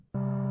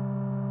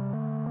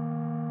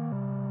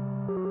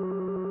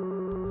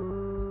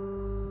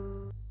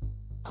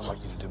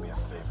want you to do me a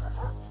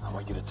favor. I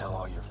want you to tell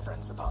all your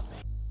friends about me.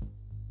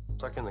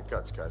 Suck in the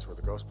guts, guys. We're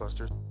the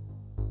Ghostbusters.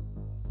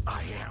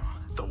 I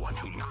am the one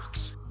who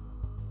knocks.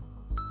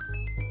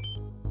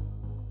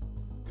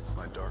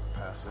 My dark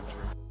passage.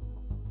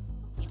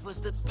 It was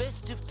the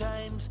best of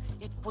times.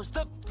 It was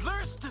the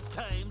blurst of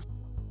times.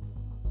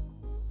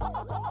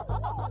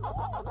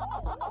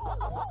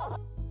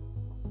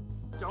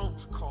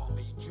 Don't call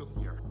me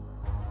Junior.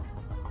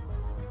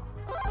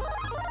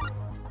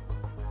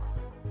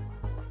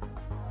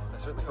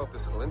 I certainly hope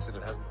this little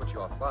incident hasn't put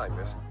you off flying,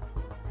 miss.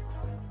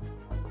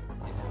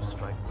 If you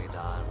strike me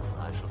down,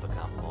 I shall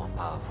become more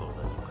powerful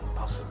than you can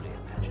possibly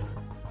imagine.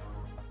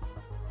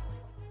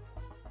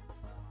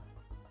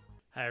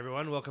 Hi,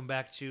 everyone. Welcome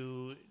back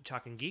to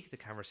Talking Geek, the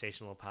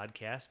conversational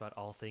podcast about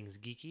all things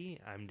geeky.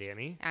 I'm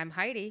Danny. I'm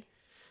Heidi.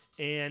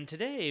 And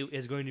today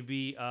is going to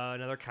be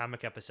another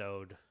comic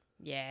episode.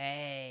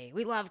 Yay.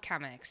 We love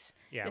comics.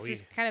 Yeah, this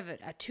is kind of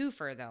a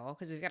twofer, though,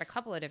 because we've got a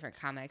couple of different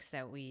comics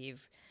that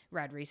we've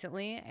read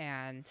recently,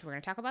 and so we're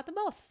going to talk about them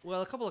both.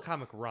 Well, a couple of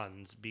comic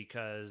runs,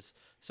 because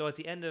so at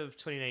the end of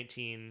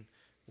 2019,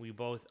 we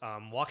both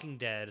Walking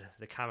Dead,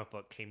 the comic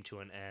book, came to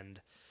an end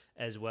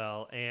as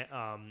well,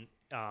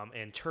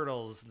 and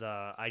Turtles,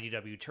 the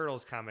IDW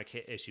Turtles comic,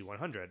 hit issue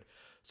 100.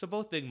 So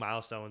both big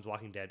milestones.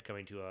 Walking Dead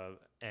coming to an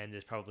end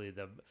is probably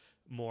the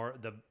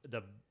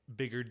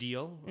bigger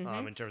deal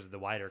in terms of the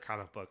wider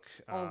comic book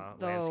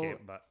landscape.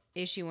 But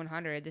issue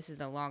 100, this is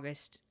the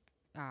longest.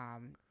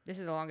 This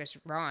is the longest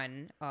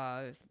run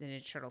of the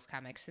Ninja Turtles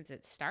comics since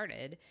it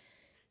started.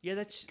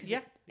 Yeah,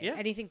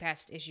 Anything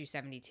past issue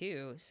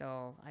 72,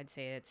 so I'd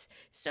say it's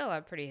still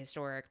a pretty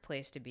historic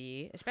place to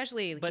be,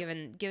 especially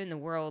given the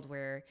world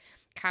where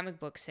comic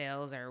book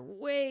sales are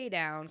way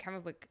down.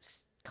 Comic book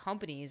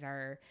companies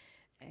are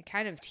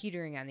kind of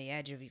teetering on the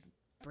edge of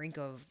brink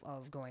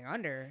of going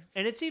under.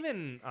 And it's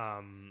even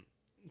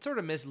sort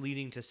of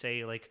misleading to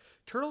say, like,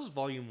 Turtles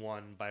Volume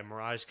 1 by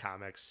Mirage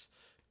Comics,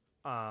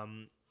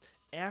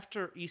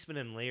 after Eastman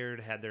and Laird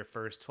had their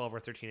first 12 or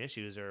 13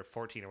 issues, or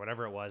 14 or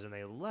whatever it was, and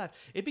they left,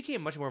 it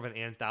became much more of an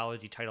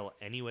anthology title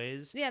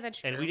anyways. Yeah, that's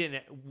true.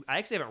 And I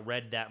actually haven't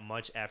read that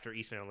much after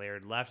Eastman and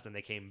Laird left. Then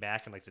they came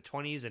back in like the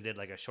 20s and did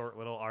like a short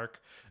little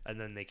arc, and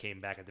then they came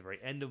back at the very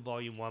end of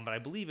Volume 1. But I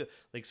believe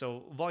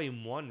so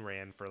Volume 1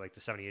 ran for like the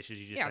 70 issues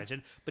you just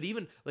mentioned. But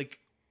even like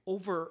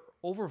over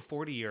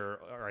 40 or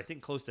I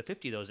think close to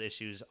 50 of those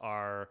issues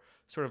are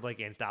sort of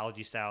like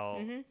anthology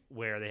style,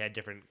 where they had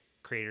different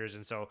creators,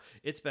 and so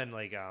it's been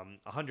like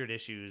 100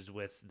 issues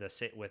with the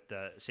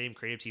same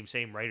creative team,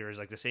 same writers,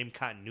 like the same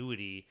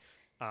continuity,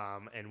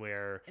 and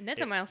that's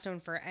a milestone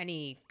for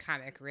any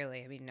comic,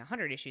 really. I mean,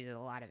 100 issues is a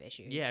lot of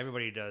issues. Yeah,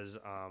 everybody does.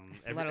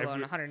 Let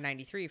alone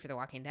 193 for The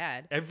Walking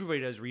Dead. Everybody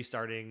does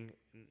restarting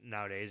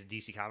nowadays.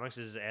 DC Comics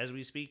is, as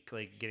we speak,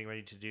 like getting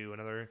ready to do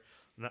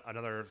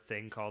another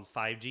thing called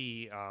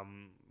 5G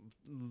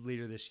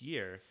later this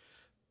year.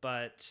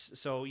 But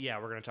so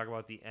yeah, we're gonna talk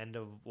about the end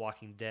of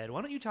Walking Dead.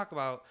 Why don't you talk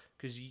about,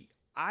 because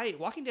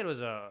Walking Dead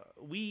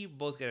we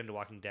both got into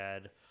Walking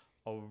Dead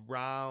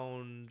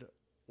around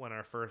when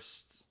our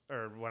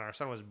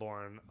son was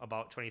born,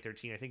 about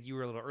 2013. I think you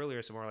were a little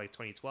earlier, so more like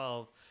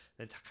 2012.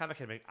 The comic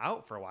had been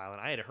out for a while,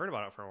 and I had heard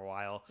about it for a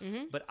while.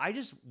 But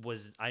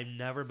I've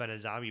never been a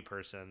zombie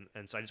person,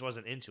 and so I just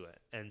wasn't into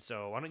it. And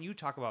so why don't you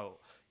talk about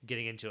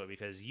getting into it,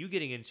 because you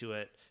getting into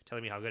it,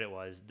 telling me how good it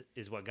was,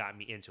 is what got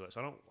me into it.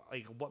 So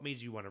what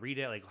made you want to read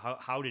it? Like,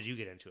 how did you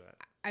get into it?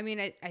 I mean,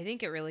 I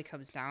think it really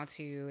comes down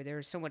to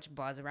there's so much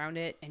buzz around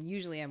it, and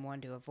usually I'm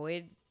one to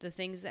avoid the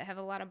things that have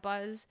a lot of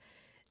buzz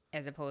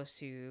as opposed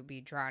to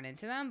be drawn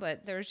into them.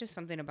 But there was just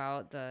something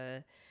about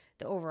the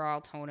overall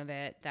tone of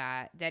it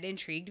that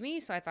intrigued me,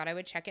 so I thought I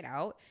would check it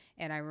out.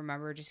 And I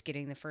remember just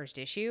getting the first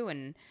issue,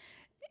 and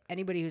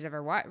anybody who's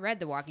ever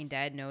read The Walking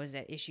Dead knows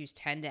that issues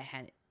tend to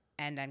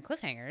end on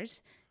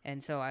cliffhangers.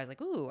 And so I was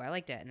like, ooh, I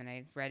liked it. And then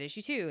I read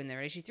issue 2, and then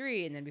issue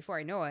 3, and then before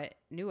I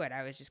knew it,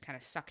 I was just kind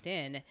of sucked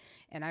in.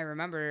 And I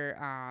remember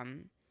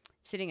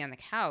sitting on the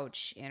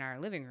couch in our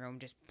living room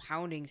just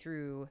pounding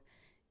through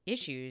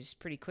issues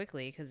pretty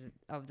quickly because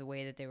of the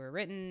way that they were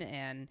written.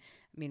 And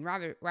I mean,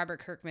 Robert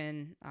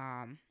Kirkman,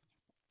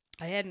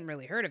 I hadn't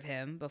really heard of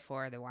him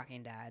before The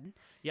Walking Dead.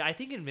 Yeah, I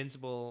think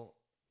Invincible,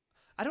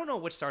 I don't know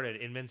which started,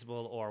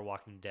 Invincible or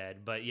Walking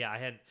Dead, but yeah, I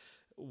had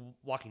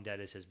Walking Dead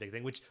is his big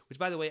thing, which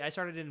by the way, I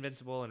started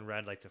Invincible and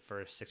read like the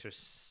first 6 or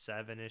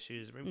 7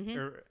 issues.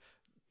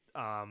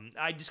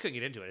 I just couldn't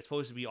get into it. It's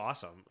supposed to be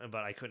awesome,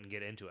 but I couldn't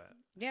get into it.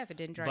 Yeah, if it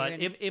didn't draw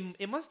you in.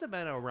 It must have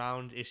been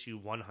around issue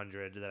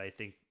 100 that I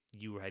think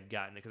you had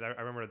gotten it, because I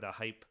remember the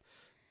hype.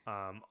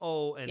 I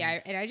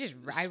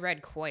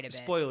read quite a bit.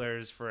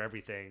 Spoilers for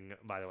everything,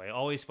 by the way.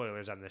 Always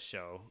spoilers on this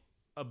show.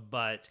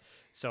 But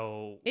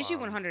so issue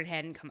 100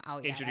 hadn't come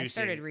out yet. I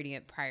started reading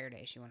it prior to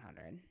issue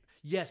 100.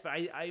 Yes, but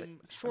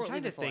I'm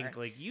trying to think,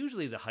 like,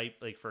 usually the hype,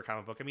 like, for a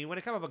comic book, I mean, when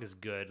a comic book is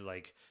good,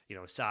 like,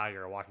 Saga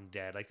or Walking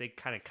Dead, like, they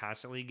kind of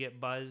constantly get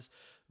buzz,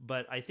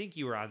 but I think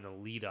you were on the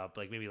lead up,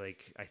 like maybe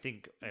like I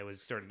think I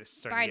was starting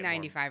By to get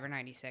 95 or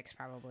 96,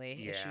 probably.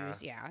 Yeah,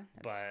 Issues. Yeah.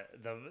 But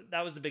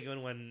that was the big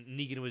one when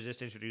Negan was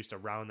just introduced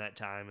around that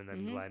time, and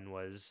then Glenn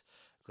was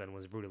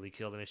brutally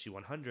killed in issue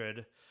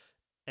 100,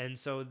 and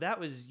so that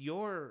was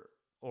your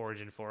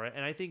origin for it.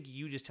 And I think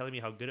you just telling me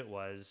how good it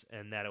was,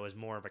 and that it was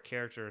more of a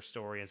character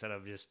story instead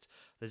of just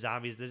the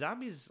zombies. The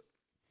zombies.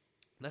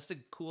 That's the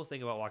cool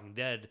thing about Walking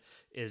Dead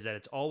is that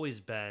it's always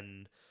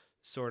been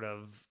sort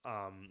of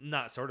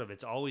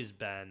it's always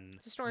been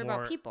It's a story more,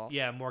 about people.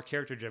 Yeah, more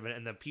character driven,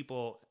 and the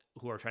people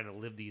who are trying to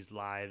live these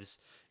lives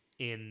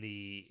in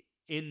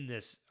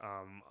this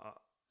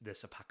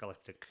this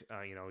apocalyptic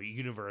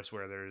universe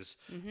where there's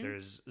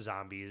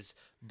zombies,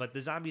 but the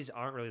zombies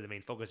aren't really the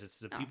main focus. It's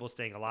the people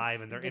staying alive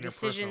It's and their the interpersonal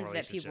decisions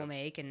that people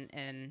relationships. make,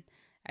 and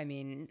I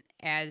mean,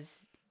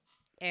 as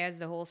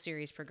the whole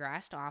series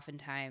progressed,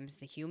 oftentimes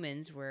the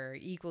humans were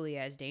equally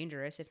as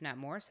dangerous, if not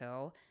more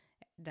so,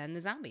 than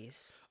the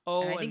zombies.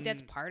 Oh, and I think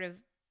that's part of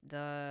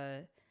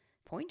the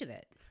point of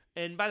it.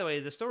 And by the way,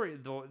 the story,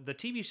 the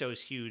TV show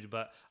is huge,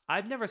 but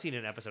I've never seen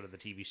an episode of the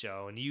TV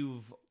show. And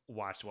you've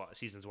watched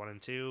seasons 1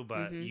 and 2,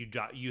 but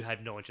you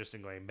had no interest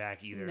in going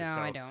back either. No,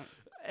 so I don't.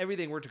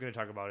 Everything we're going to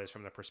talk about is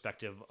from the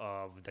perspective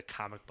of the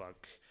comic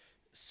book.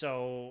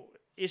 So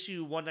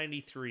issue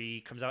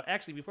 193 comes out.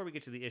 Actually, before we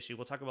get to the issue,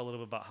 we'll talk about a little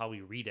bit about how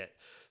we read it.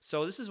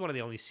 So this is one of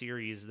the only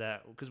series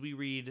that, because we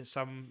read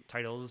some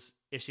titles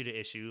issue to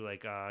issue,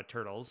 like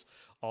Turtles,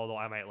 although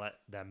I might let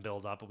them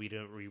build up, but we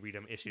don't reread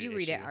them issue to issue. You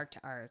read it arc to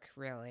arc,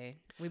 really.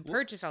 We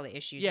purchase all the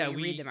issues, yeah, and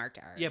we we read them arc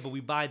to arc. Yeah, but we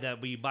buy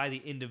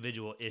the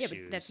individual issues. Yeah,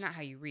 but that's not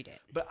how you read it.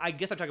 But I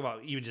guess I'm talking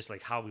about even just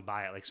like how we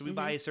buy it. Like, so we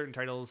buy certain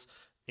titles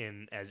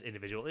as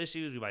individual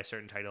issues. We buy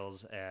certain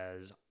titles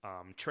as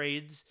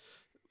trades.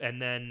 And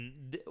then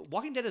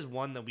Walking Dead is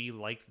one that we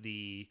like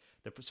the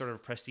sort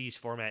of prestige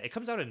format. It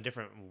comes out in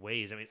different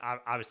ways. I mean,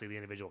 obviously the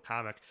individual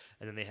comic,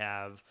 and then they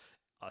have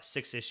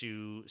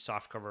 6-issue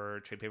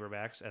softcover trade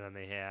paperbacks, and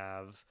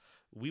then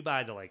we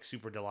buy the like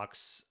super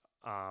deluxe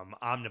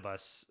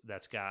omnibus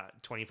that's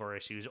got 24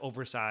 issues,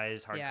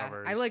 oversized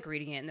hardcovers. I like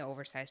reading it in the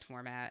oversized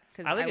format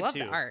because I like it love too.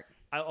 the art.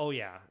 I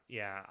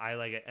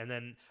like it. And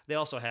then they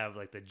also have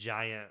like the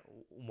giant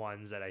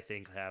ones that I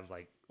think have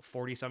like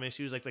 40 some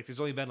issues. Like there's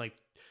only been like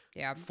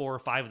 4 or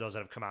 5 of those that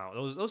have come out.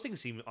 Those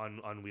things seem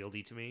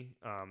unwieldy to me.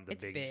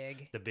 It's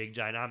big. The big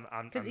giant.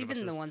 Because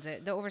even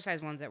the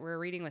oversized ones that we're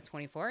reading with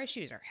 24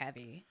 issues are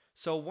heavy.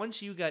 So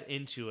once you got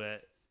into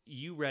it,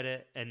 you read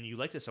it and you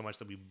liked it so much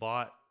that we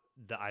bought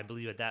I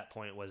believe at that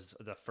point was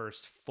the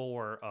first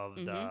 4 of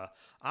the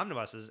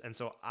omnibuses, and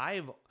so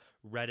I've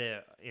read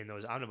it in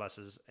those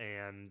omnibuses,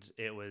 and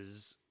it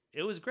was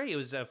great. It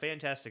was a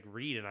fantastic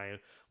read, and I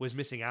was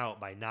missing out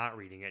by not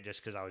reading it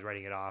just because I was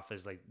writing it off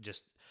as like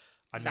just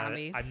I'm not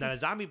a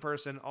zombie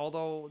person.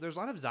 Although there's a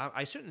lot of zombie.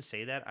 I shouldn't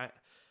say that.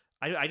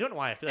 I don't know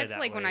why I feel That's that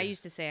like way. when I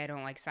used to say I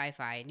don't like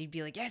sci-fi, and you'd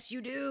be like, "Yes,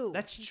 you do."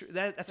 That's true.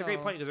 That's a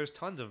great point because there's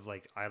tons of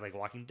like I like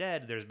Walking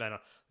Dead. There's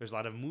a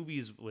lot of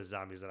movies with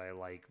zombies that I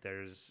like.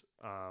 There's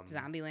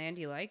Zombieland.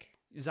 You like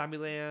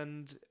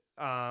Zombieland?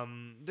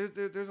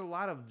 There's a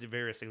lot of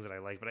various things that I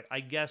like, but I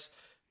guess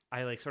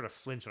I like sort of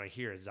flinch when I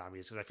hear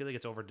zombies because I feel like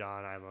it's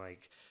overdone. I'm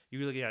like, you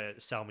really gotta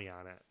sell me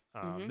on it.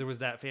 There was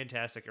that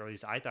fantastic, or at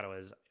least I thought I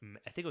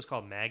think it was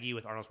called Maggie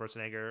with Arnold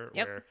Schwarzenegger,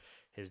 where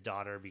his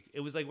daughter. It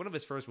was like one of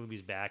his first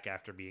movies back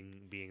after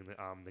being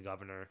the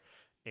governor,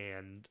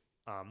 and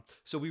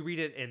so we read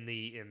it in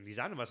these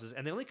omnibuses,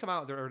 and they only come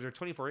out. There are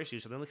 24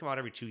 issues, so they only come out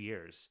every 2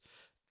 years.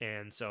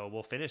 And so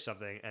we'll finish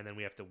something, and then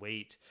we have to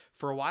wait.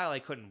 For a while, I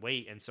couldn't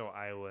wait, and so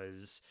I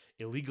was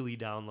illegally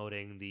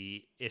downloading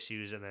the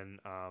issues and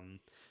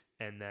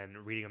then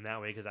reading them that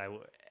way. Because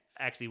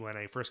actually, when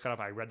I first caught up,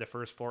 I read the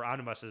first 4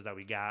 omnibuses that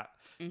we got,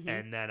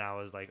 and then I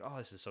was like, "Oh,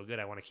 this is so good!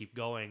 I want to keep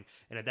going."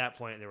 And at that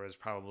point, it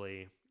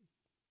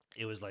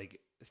was like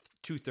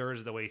 2/3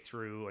 of the way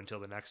through until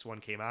the next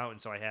one came out,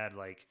 and so I had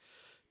like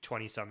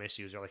 20 some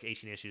issues or like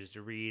 18 issues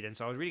to read, and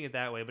so I was reading it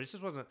that way, but it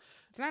just wasn't.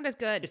 It's not as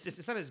good.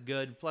 It's not as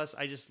good. Plus,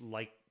 I just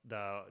like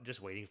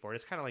just waiting for it.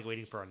 It's kind of like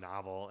waiting for a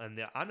novel, and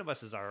the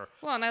omnibuses are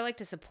well, and I like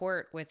to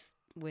support with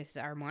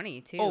our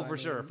money too. Oh, for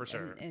sure.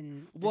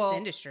 In this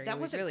industry, that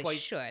wasn't really quite,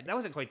 should. That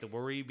wasn't quite the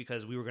worry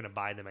because we were going to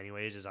buy them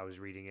anyways as I was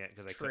reading it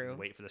because I couldn't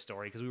wait for the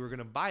story because we were going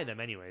to buy them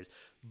anyways.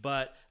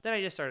 But then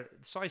I just started,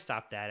 so I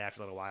stopped that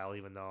after a little while,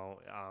 even though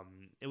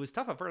it was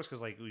tough at first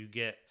because like you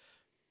get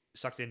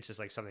sucked into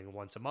like something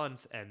once a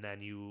month and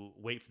then you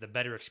wait for the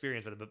better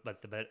experience,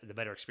 but the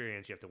better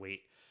experience you have to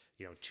wait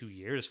 2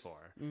 years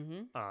for.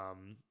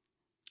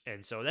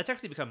 And so that's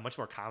actually become much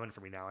more common for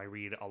me now. I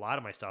read a lot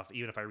of my stuff,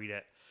 even if I read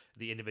it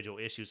the individual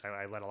issues.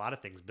 I let a lot of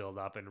things build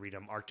up and read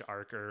them arc to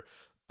arc.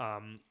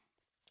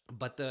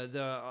 But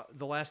the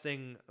last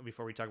thing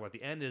before we talk about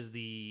the end is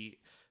the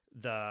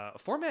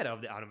format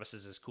of the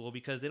omnibuses is cool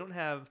because they don't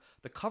have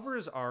the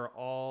covers are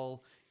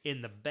all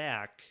in the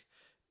back.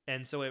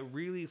 And so it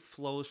really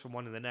flows from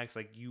one to the next.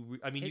 Like you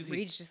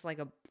reads just like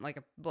a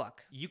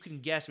book. You can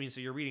guess. I mean, so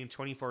you're reading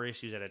 24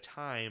 issues at a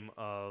time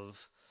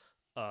of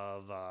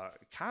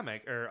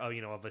comic or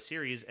of a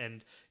series,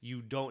 and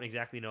you don't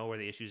exactly know where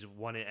the issues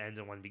one ends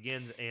and one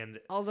begins. And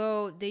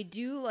Although they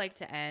do like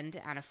to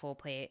end on a full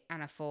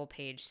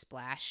page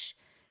splash,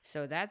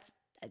 so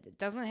it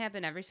doesn't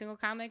happen every single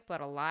comic,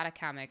 but a lot of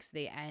comics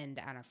they end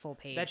on a full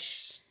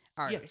page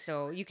arc. yeah.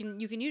 So you can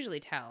usually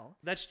tell.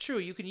 that's true.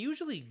 You can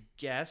usually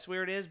guess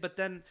where it is, but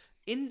then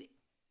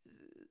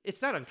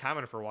it's not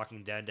uncommon for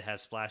Walking Dead to have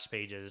splash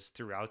pages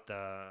throughout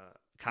the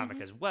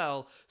comic as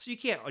well, so you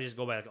can't just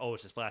go by like, oh,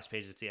 it's a splash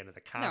page, it's the end of the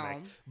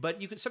comic. No.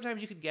 But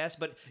sometimes you could guess,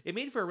 but it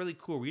made for a really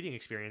cool reading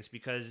experience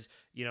because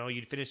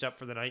you'd finish up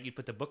for the night, you'd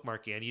put the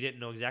bookmark in, you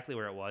didn't know exactly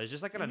where it was,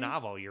 just like in a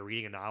novel. You're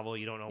reading a novel,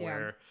 you don't know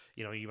where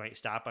you might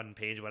stop on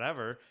page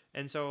whatever,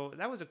 and so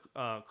that was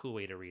a cool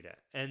way to read it.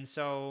 And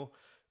so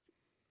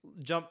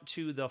jump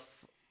to the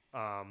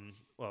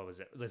what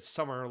was it, last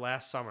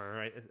summer,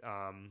 right?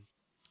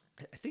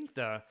 I think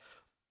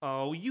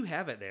you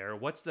have it there.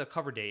 What's the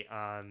cover date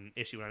on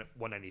issue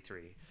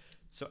 193?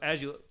 So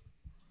as you...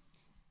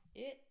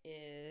 It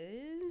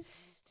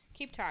is...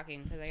 Keep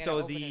talking, because I gotta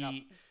open it up.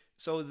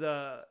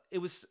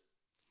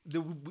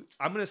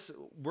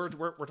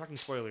 We're talking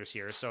spoilers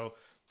here. So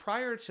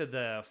prior to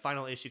the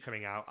final issue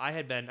coming out,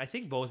 I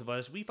think both of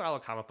us, we follow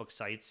comic book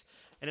sites,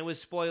 and it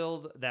was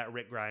spoiled that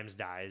Rick Grimes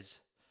dies.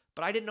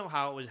 But I didn't know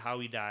how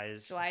he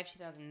dies. July of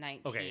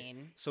 2019. Okay,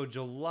 so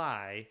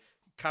July...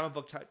 Comic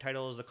book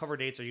titles, the cover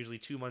dates are usually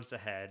 2 months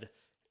ahead,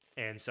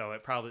 and so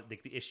it probably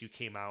the issue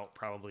came out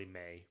probably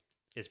May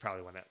is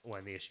probably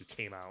when the issue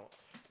came out,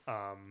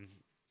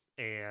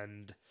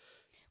 and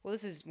well,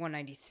 this is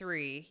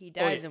 193. He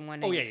dies in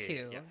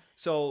 192. Yeah.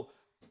 So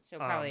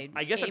probably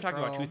I guess April. I'm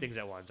talking about two things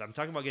at once. I'm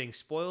talking about getting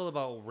spoiled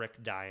about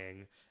Rick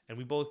dying, and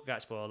we both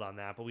got spoiled on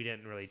that, but we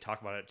didn't really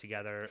talk about it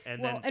together.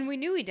 And we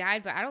knew he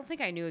died, but I don't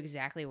think I knew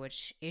exactly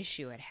which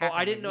issue it happened.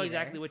 I didn't know either.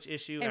 exactly which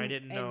issue, and I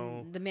didn't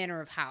know the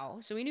manner of how.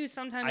 So we knew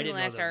sometime I in the didn't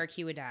know last the- arc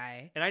he would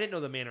die. And I didn't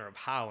know the manner of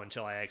how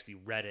until I actually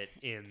read it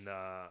in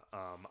the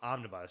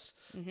omnibus.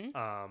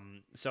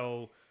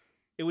 So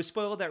it was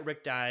spoiled that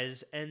Rick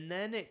dies, and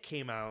then it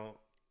came out,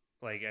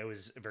 like, it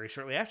was very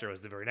shortly after. It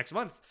was the very next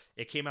month.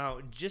 It came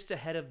out just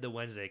ahead of the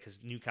Wednesday, because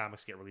new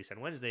comics get released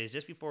on Wednesdays.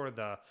 Just before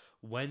the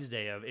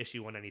Wednesday of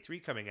issue 193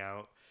 coming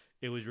out,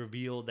 it was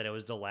revealed that it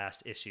was the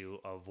last issue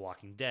of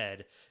Walking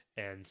Dead.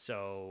 And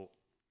so...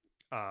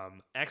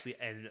 actually,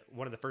 and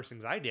one of the first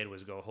things I did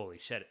was go, holy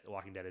shit,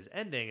 Walking Dead is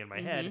ending in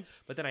my head.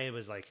 But then I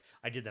was like,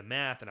 I did the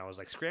math and I was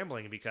like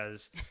scrambling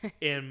because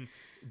in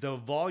the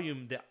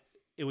volume that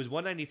it was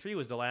 193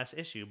 was the last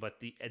issue, but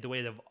the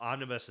way the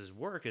omnibuses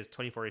work is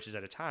 24 issues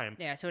at a time.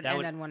 Yeah, so it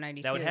ended on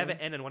 192. That would have it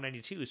end on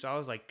 192. So I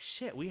was like,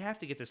 shit, we have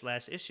to get this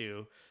last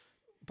issue,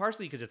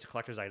 partially because it's a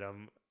collector's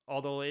item.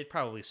 Although it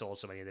probably sold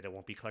so many that it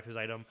won't be a collector's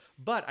item.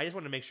 But I just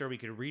wanted to make sure we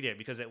could read it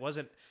because it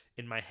wasn't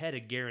in my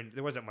head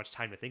there wasn't much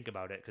time to think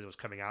about it because it was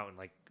coming out in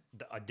like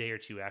a day or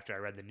two after I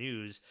read the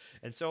news.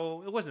 And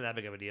so it wasn't that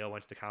big of a deal. I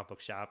went to the comic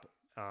book shop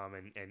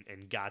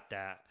and got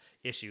that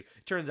issue.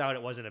 Turns out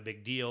it wasn't a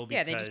big deal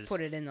because they just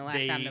put it in the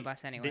last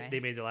omnibus anyway.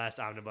 They made the last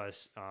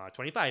omnibus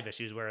 25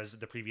 issues, whereas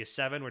the previous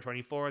 7 were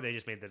 24. They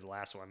just made the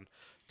last one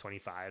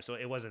 25. So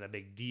it wasn't a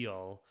big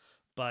deal.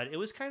 But it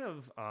was kind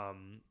of...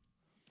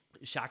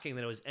 shocking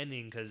that it was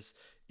ending because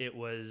there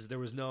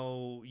was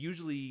no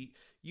usually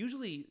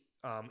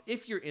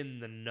if you're in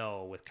the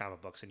know with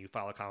comic books and you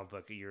follow comic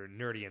book, you're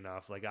nerdy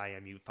enough like I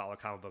am, you follow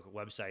comic book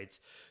websites,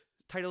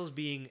 titles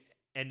being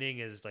ending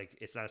is like,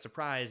 it's not a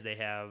surprise. They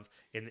have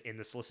in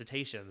the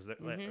solicitations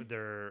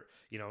they're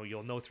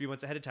you'll know 3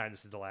 months ahead of time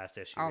this is the last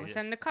issue. All of a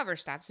sudden the cover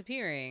stops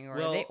appearing,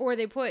 Well- or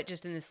they put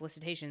just in the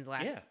solicitations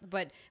last. Yeah.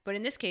 But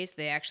in this case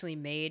they actually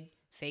made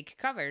fake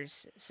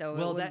covers, so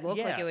Well, it would that- look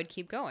like yeah. it would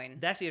keep going.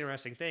 That's the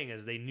interesting thing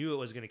is they knew it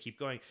was going to keep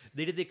going.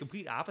 They did the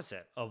complete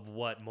opposite of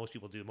what most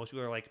people do. Most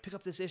people are like, pick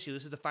up this issue.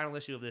 This is the final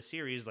issue of this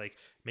series. Like,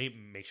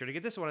 make sure to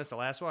get this one. It's the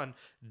last one.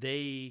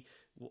 They,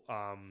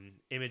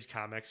 Image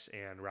Comics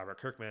and Robert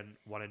Kirkman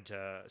wanted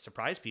to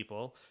surprise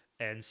people,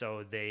 and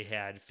so they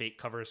had fake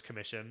covers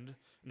commissioned.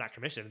 Not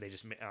commissioned. They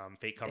just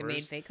fake covers. They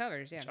made fake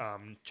covers, yeah.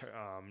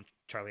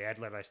 Charlie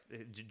Adlett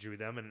drew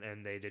them,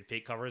 and they did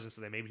fake covers, and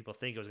so they made people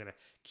think it was going to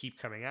keep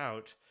coming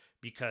out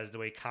because the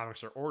way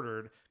comics are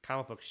ordered,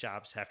 comic book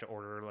shops have to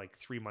order like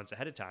 3 months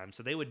ahead of time,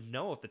 so they would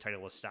know if the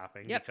title was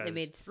stopping. Yep, because, they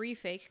made 3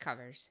 fake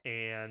covers.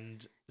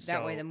 and That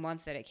so, way, the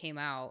month that it came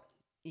out,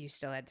 you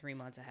still had 3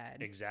 months ahead.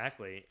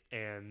 Exactly,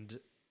 and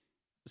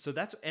so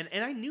that's and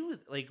I knew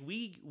like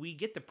we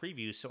get the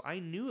previews, so I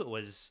knew it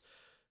was.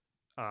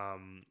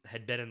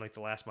 Had been in like the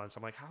last month. So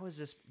I'm like, how is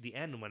this the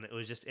end when it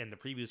was just in the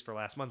previews for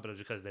last month, but it was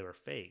because they were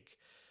fake.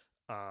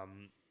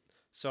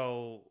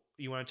 So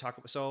you want to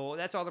talk? So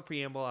that's all the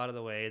preamble out of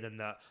the way. Then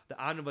the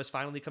omnibus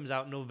finally comes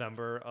out in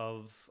November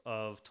of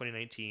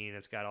 2019.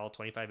 It's got all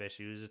 25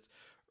 issues. It's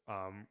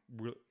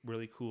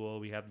really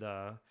cool. We have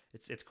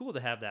it's cool to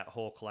have that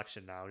whole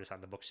collection now just on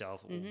the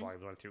bookshelf,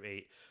 volumes 1 through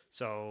 8.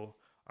 So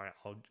all right,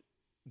 I'll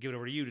give it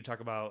over to you to talk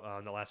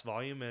about the last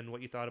volume and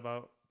what you thought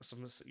about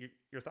some of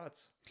your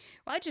thoughts.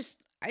 Well,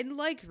 I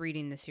like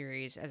reading the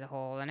series as a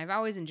whole, and I've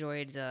always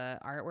enjoyed the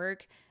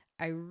artwork.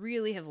 I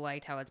really have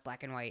liked how it's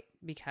black and white,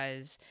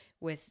 because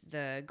with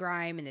the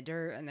grime and the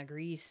dirt and the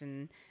grease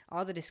and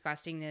all the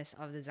disgustingness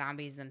of the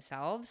zombies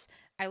themselves,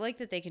 I like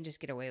that they can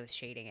just get away with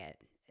shading it.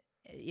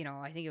 You know,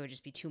 I think it would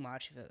just be too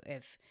much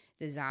if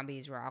the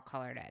zombies were all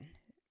colored in.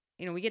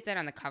 You know, we get that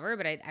on the cover,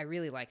 but I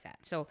really like that.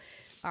 So,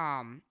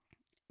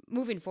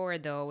 moving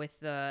forward though, with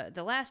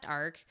the last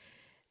arc,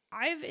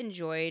 I've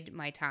enjoyed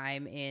my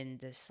time in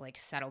this like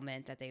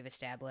settlement that they've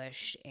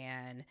established,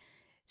 and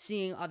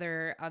seeing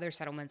other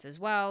settlements as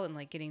well, and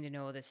like getting to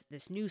know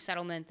this new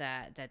settlement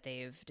that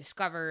they've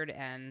discovered,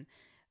 and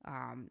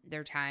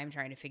their time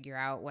trying to figure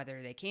out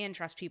whether they can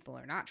trust people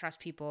or not trust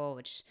people,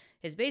 which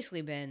has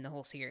basically been the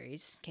whole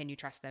series. Can you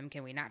trust them?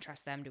 Can we not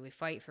trust them? Do we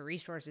fight for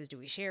resources? Do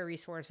we share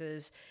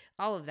resources?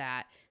 All of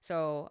that.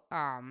 So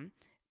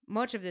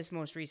much of this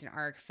most recent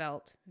arc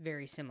felt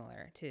very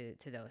similar to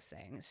those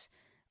things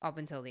up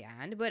until the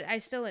end, but I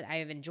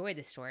have enjoyed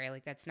the story.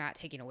 Like, that's not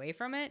taking away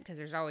from it, because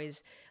there's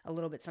always a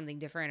little bit something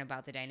different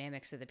about the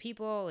dynamics of the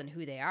people and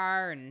who they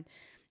are, and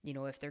you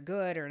know, if they're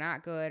good or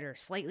not good, or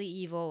slightly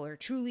evil or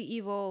truly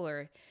evil,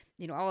 or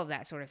you know, all of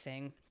that sort of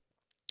thing.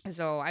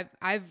 So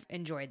I've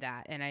enjoyed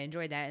that, and I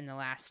enjoyed that in the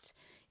last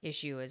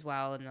issue as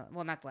well. And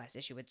well, not the last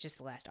issue, but just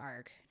the last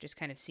arc. Just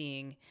kind of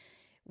seeing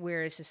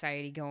where is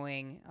society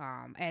going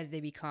as they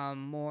become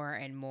more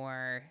and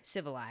more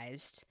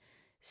civilized.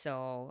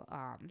 So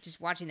just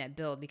watching that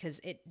build,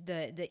 because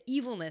the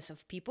evilness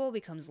of people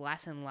becomes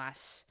less and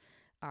less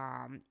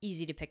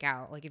easy to pick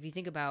out. Like, if you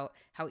think about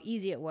how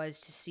easy it was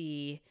to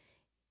see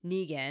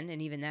Negan,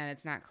 and even then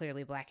it's not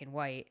clearly black and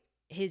white,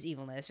 his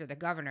evilness, or the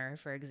governor,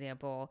 for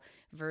example,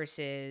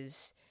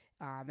 versus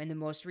in the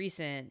most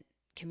recent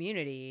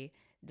Community,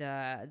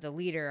 the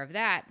leader of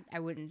that, I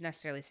wouldn't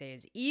necessarily say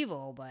is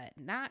evil, but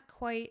not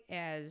quite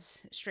as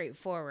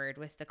straightforward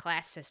with the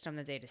class system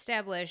that they'd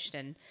established.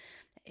 And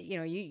you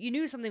know, you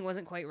knew something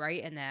wasn't quite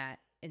right in that.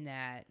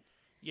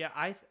 Yeah,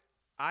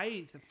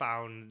 I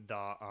found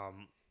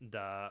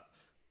the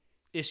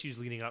issues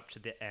leading up to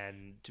the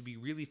end to be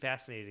really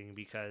fascinating,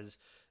 because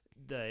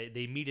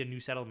they meet a new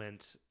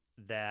settlement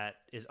that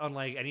is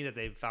unlike any that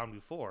they've found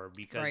before,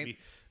 because Right.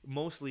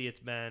 Mostly it's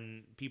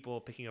been people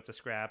picking up the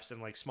scraps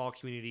in like small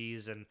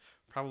communities, and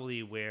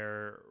probably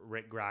where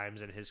Rick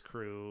Grimes and his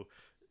crew,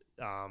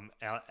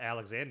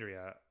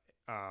 Alexandria,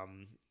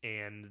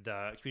 and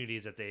the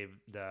communities that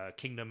the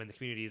kingdom and the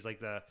communities, like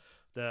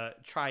the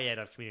triad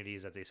of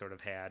communities that they sort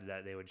of had,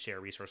 that they would share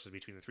resources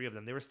between the three of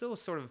them. They were still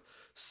sort of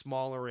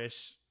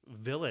smallerish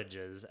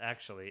villages,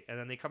 actually. And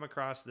then they come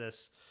across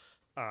this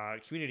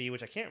community,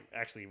 which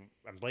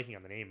I'm blanking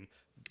on the name.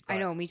 I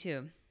know, me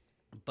too.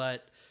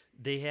 But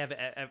they have,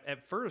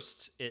 at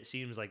first, it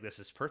seems like this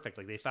is perfect.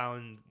 Like, they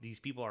found these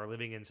people are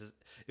living in,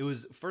 it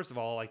was, first of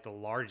all, like the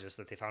largest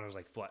that they found was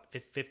like, what,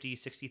 50,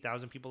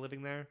 60,000 people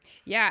living there?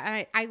 Yeah,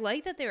 and I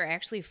like that they were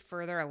actually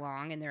further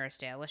along in their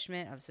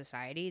establishment of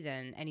society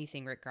than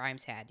anything Rick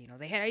Grimes had. You know,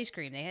 they had ice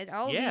cream, they had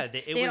all of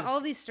these, had all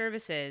these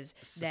services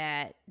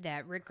that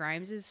Rick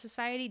Grimes'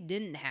 society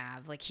didn't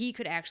have. Like, he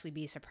could actually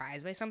be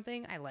surprised by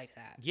something. I like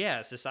that.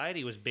 Yeah,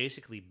 society was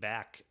basically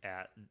back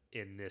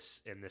in this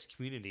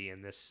community,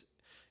 in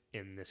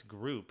this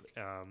group.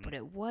 But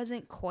it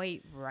wasn't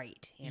quite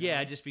right.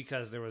 Yeah, just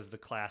because there was the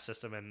class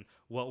system, and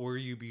what were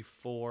you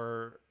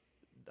before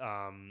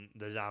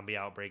the zombie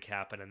outbreak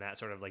happened, and that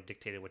sort of like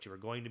dictated what you were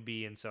going to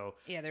be. And so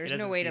yeah, there's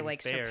no way to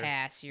like fair.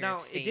 surpass your Now,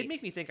 fate. it did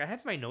make me think, I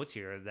have my notes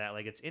here that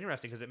like it's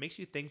interesting, because it makes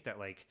you think that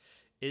like,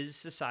 is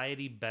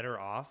society better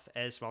off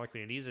as smaller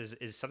communities?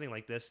 Is something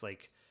like this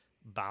like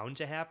bound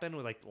to happen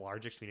with like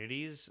larger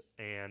communities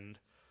and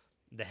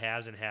the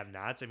haves and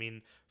have-nots? I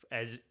mean,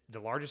 as the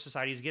larger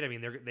societies get, I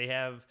mean,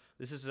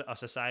 this is a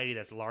society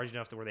that's large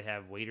enough to where they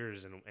have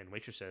waiters and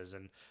waitresses,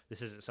 and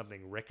this isn't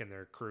something Rick and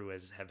their crew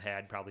have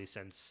had probably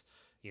since,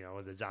 you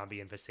know, the zombie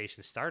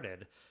infestation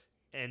started.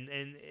 And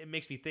it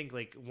makes me think,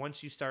 like,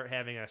 once you start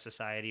having a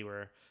society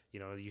where, you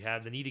know, you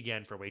have the need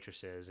again for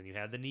waitresses, and you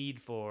have the need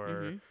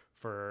for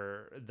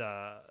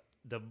the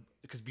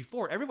because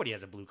before, everybody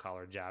has a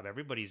blue-collar job.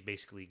 Everybody's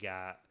basically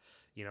got,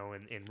 you know,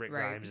 in Rick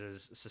Right.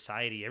 Grimes'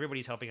 society,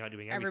 everybody's helping out,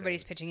 doing everything.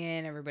 Everybody's pitching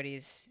in.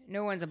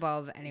 No one's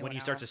above anyone. When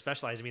you start to else.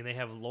 specialize, I mean, they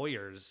have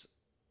lawyers,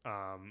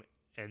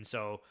 and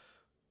so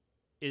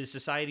is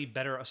society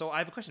better? So I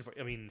have a question for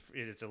you. I mean,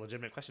 it's a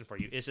legitimate question for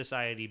you. Is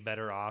society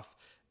better off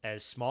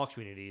as small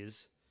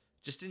communities?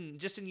 Just in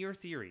your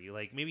theory,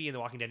 like maybe in the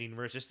Walking Dead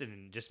universe,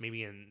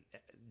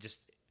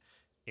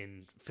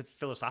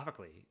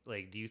 philosophically,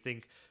 like, do you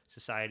think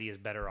society is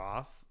better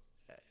off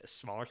as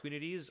smaller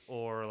communities,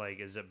 or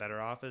like is it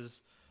better off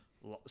as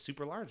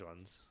super large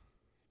ones?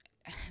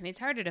 I mean, it's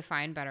hard to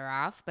define better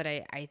off, but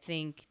I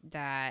think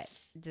that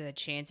the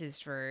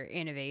chances for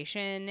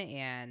innovation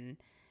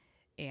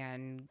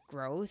and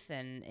growth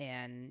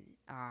and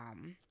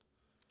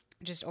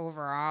just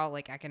overall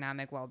like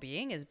economic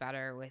well-being is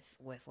better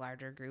with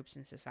larger groups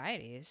and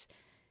societies.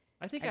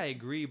 I think I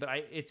agree, but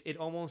it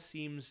almost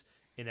seems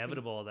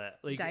inevitable that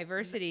like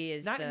Diversity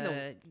is not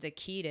the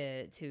key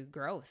to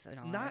growth in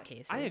a lot of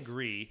cases. I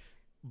agree,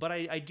 but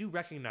I do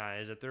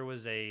recognize that there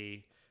was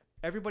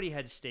everybody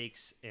had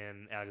stakes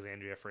in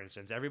Alexandria, for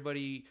instance.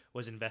 Everybody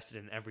was invested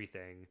in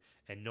everything,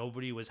 and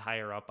nobody was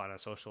higher up on a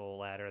social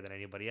ladder than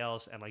anybody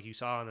else. And like you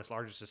saw in this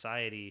larger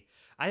society,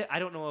 I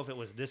don't know if it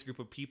was this group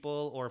of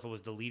people or if it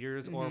was the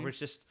leaders or if it's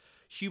just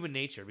human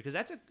nature, because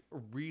that's a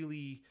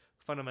really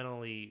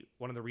fundamentally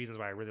one of the reasons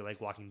why I really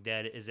like Walking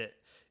Dead is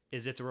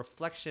it's a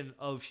reflection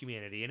of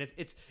humanity, and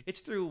it's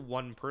through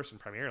one person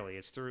primarily.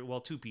 It's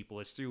through two people.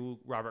 It's through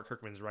Robert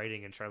Kirkman's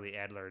writing and Charlie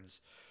Adler's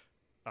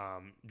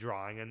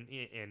drawing,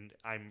 and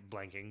I'm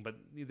blanking, but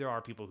there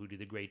are people who do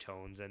the gray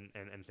tones and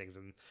things,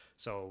 and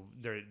so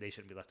they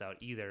shouldn't be left out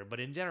either. But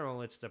in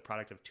general, it's the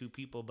product of two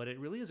people, but it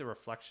really is a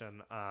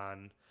reflection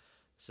on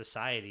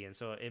society, and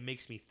so it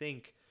makes me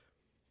think,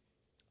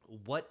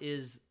 what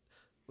is,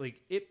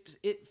 like,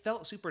 it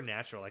felt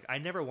supernatural. Like, I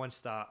never once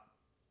thought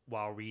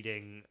while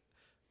reading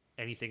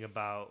anything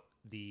about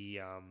the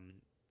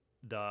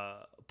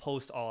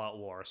post All Out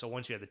War. So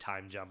once you have the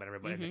time jump and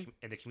everybody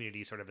and the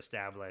community sort of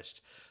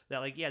established that,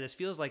 like, yeah, this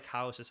feels like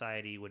how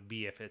society would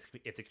be if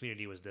the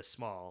community was this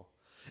small.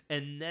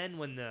 And then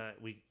when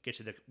we get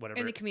to the whatever,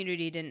 and the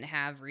community didn't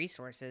have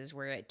resources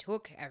where it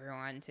took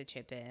everyone to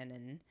chip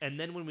in, and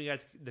then when we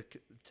got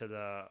to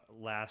the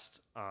last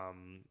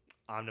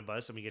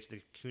omnibus and we get to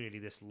the community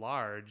this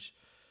large,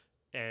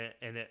 and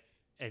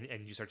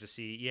you start to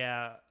see,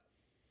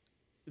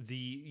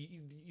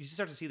 you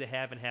start to see the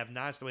have and have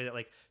nots, the way that,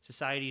 like,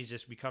 society is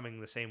just becoming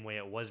the same way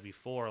it was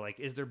before. Like,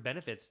 is there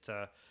benefits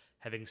to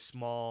having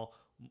small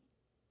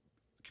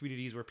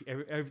communities where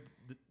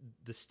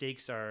the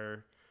stakes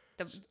are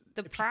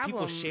the problem,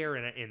 people share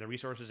in the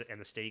resources and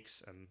the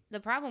stakes? And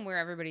the problem where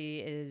everybody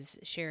is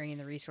sharing in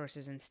the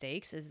resources and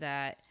stakes is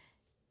that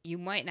you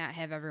might not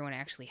have everyone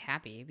actually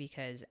happy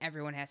because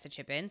everyone has to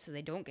chip in, so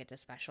they don't get to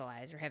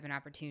specialize or have an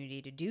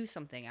opportunity to do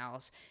something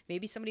else.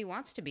 Maybe somebody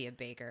wants to be a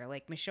baker.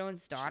 Like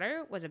Michonne's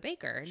daughter was a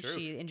baker, and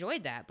she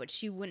enjoyed that, but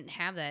she wouldn't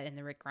have that in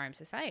the Rick Grimes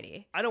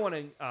society. I don't want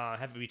to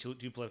have it be too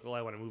political.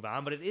 I want to move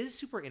on, but it is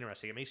super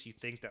interesting. It makes you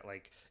think that,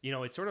 like, you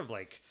know, it's sort of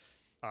like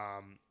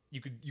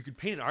you could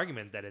paint an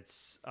argument that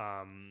it's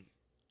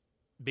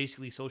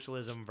basically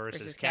socialism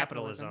versus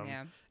capitalism,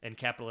 and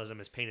capitalism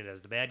is painted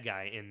as the bad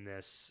guy in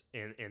this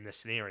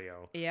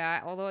scenario.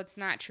 Yeah, although it's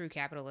not true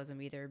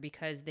capitalism either,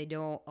 because they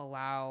don't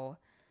allow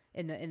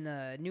in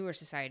the newer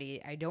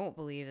society. I don't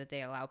believe that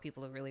they allow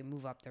people to really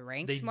move up the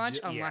ranks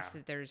unless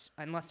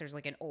there's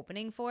like an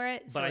opening for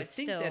it. But so I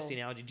think that's the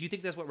analogy. Do you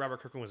think that's what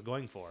Robert Kirkman was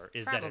going for?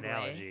 Is probably that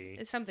analogy?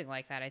 It's something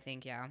like that, I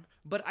think. Yeah.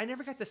 But I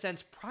never got the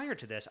sense prior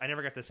to this. I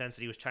never got the sense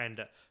that he was trying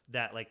to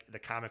like the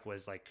comic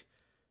was like.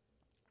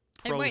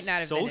 It might not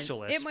have been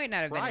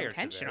prior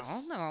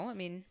intentional. No, I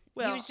mean,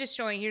 he was just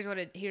showing here's what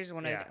a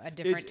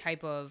different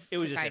type of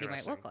society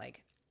might look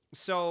like.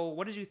 So,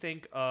 what did you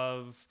think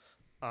of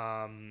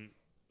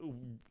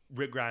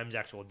Rick Grimes'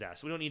 actual death?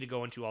 So we don't need to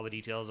go into all the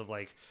details of,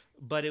 like,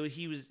 but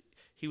he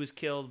was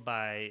killed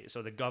by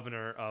the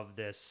governor of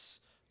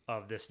this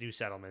new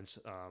settlement.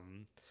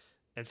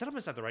 And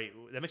settlement's not the right.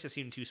 That makes it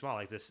seem too small.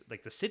 Like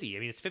the city. I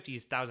mean, it's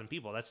 50,000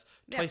 people. That's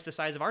twice the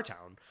size of our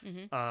town.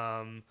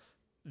 Mm-hmm.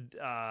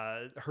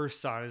 Her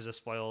son is a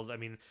spoiled. I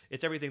mean,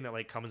 it's everything that,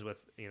 like, comes with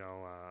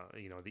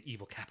the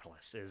evil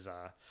capitalist is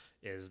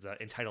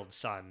the entitled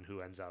son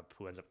who ends up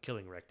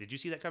killing Rick. Did you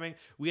see that coming?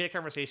 We had a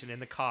conversation in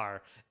the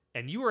car,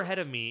 and you were ahead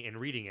of me in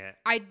reading it.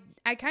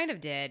 I kind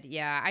of did.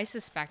 Yeah, I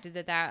suspected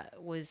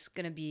that was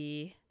gonna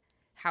be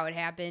how it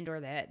happened, or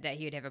that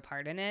he would have a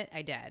part in it.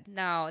 I did.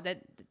 No,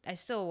 that I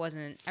still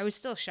wasn't. I was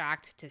still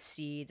shocked to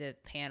see the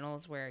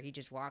panels where he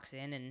just walks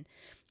in and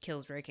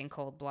kills Rick in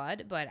cold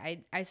blood, but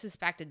I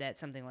suspected that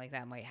something like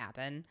that might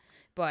happen.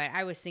 But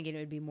I was thinking it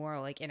would be more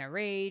like in a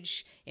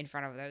rage in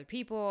front of other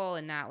people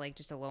and not like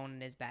just alone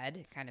in his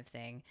bed kind of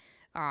thing.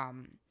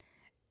 And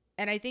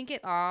I think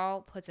it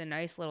all puts a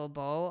nice little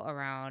bow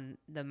around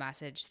the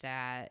message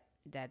that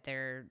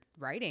they're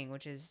writing,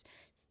 which is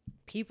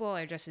people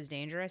are just as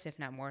dangerous, if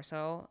not more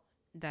so,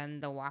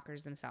 than the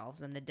walkers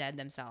themselves and the dead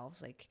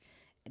themselves. Like,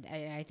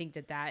 I think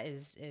that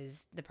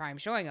is the prime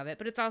showing of it.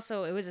 But it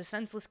was a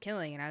senseless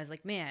killing, and I was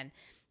like, man,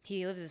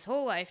 he lives his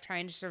whole life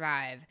trying to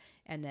survive,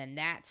 and then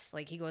that's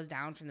like he goes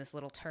down from this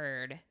little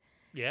turd.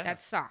 Yeah, that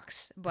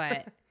sucks.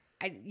 But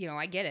I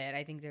get it.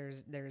 I think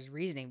there's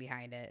reasoning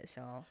behind it.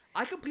 So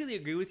I completely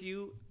agree with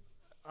you.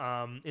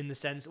 In the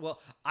sense, well,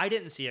 I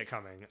didn't see it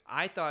coming.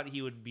 I thought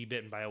he would be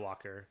bitten by a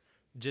walker,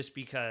 just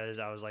because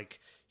I was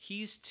like,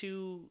 he's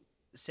too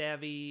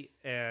savvy,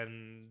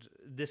 and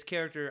this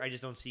character I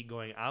just don't see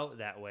going out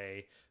that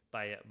way.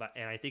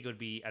 And I think it would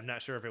be. I'm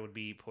not sure if it would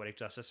be poetic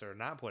justice or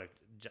not poetic.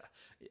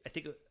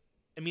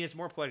 It's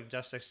more poetic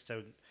justice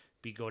to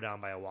go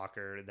down by a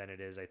walker than it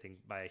is, I think,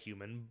 by a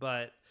human.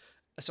 But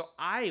so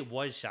I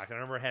was shocked. I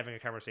remember having a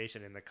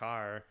conversation in the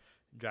car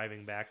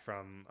driving back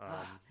from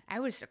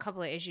I was a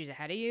couple of issues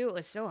ahead of you. It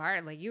was so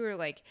hard. Like you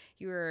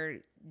were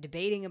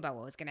debating about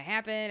what was going to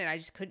happen, and I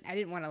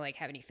didn't want to like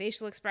have any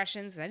facial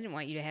expressions. I didn't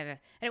want you to I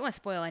didn't want to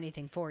spoil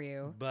anything for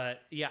you.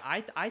 But yeah,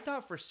 I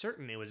thought for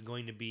certain it was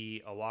going to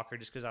be a walker,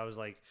 just because I was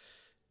like,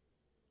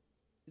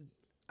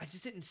 I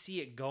just didn't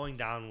see it going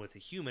down with a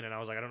human, and I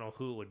was like, I don't know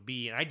who it would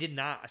be, and I did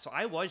not. So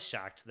I was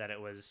shocked that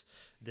it was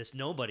this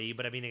nobody.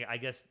 But I mean, I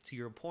guess to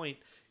your point,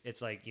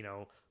 it's like, you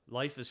know,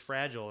 life is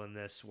fragile in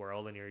this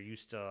world, and you're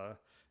used to,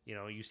 you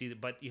know, you see,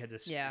 but you had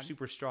this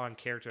super strong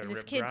character. And this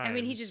Rip kid, Grimes. I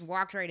mean, he just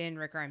walked right in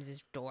Rick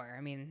Grimes' door. I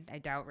mean, I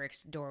doubt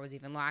Rick's door was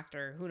even locked,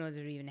 or who knows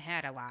if it even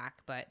had a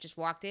lock, but just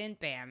walked in,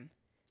 bam,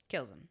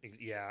 kills him.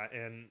 Yeah,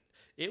 and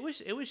it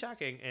was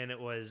shocking, and it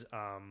was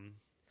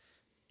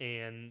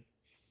and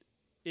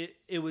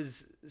it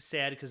was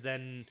sad because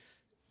then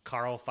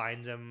Carl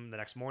finds him the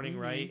next morning,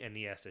 right, and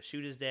he has to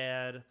shoot his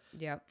dad.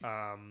 Yep.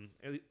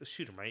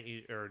 Shoot him, right?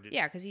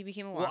 Yeah, because he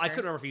became a walker. Well, I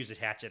couldn't remember if he used a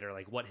hatchet or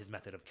like what his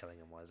method of killing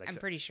him was. I'm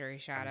pretty sure he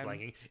shot him.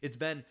 Blanking. It's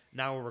been,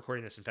 now we're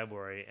recording this in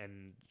February,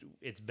 and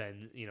it's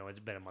been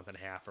a month and a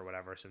half or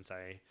whatever since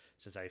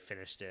I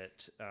finished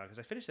it, because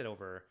I finished it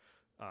over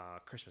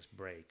Christmas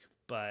break.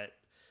 But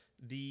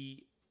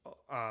the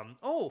I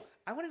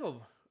want to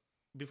go.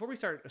 Before we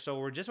start, so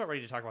we're just about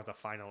ready to talk about the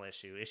final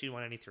issue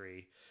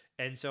 193.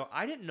 And so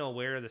I didn't know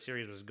where the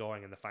series was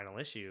going in the final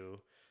issue,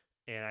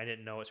 and I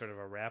didn't know it sort of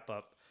a wrap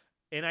up.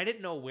 And I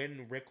didn't know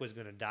when Rick was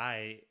going to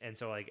die, and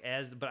so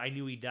but I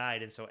knew he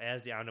died, and so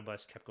as the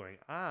omnibus kept going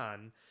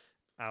on,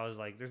 I was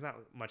like, there's not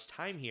much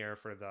time here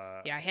for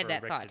the I had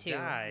that Rick thought to too.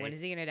 die. When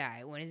is he going to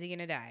die? When is he going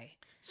to die?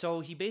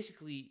 So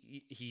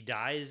he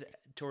dies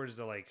towards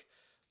the like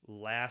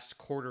last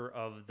quarter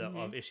of the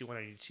of issue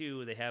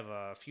 192. They have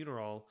a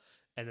funeral,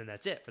 and then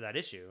that's it for that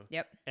issue.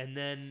 Yep. And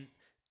then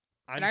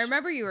And I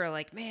remember you were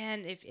like,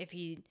 man, if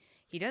he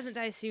doesn't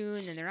die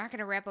soon, then they're not going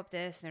to wrap up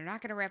this, and they're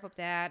not going to wrap up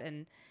that,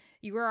 and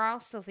you were all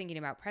still thinking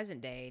about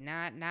present day,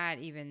 not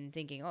even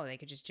thinking, oh, they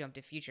could just jump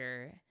to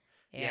future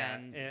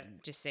and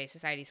just say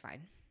society's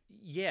fine.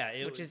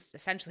 Yeah, which is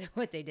essentially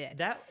what they did.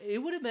 That it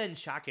would have been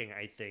shocking,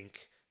 I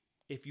think,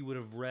 if you would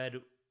have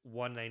read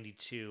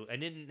 192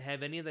 and didn't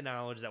have any of the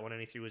knowledge that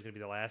 193 was going to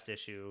be the last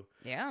issue,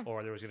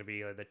 or there was going to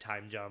be the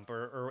time jump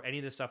or any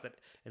of the stuff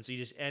and so you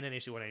just end in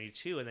issue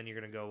 192, and then you're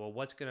going to go, well,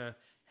 what's going to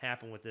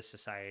happen with this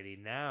society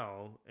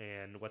now,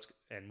 and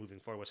moving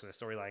forward, what's the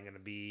storyline going to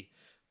be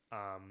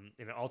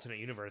in an alternate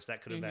universe?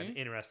 That could have been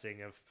interesting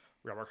if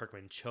Robert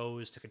Kirkman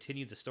chose to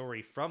continue the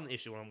story from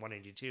issue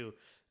 182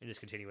 and just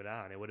continue it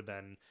on. It would have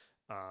been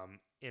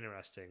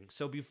interesting.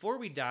 So before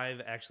we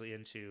dive actually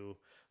into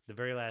the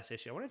very last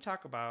issue, I want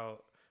to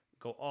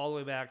go all the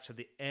way back to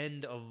the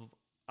end of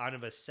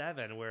Omnibus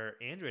 7 where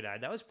Andrea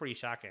died. That was pretty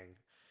shocking.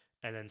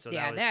 And then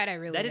that I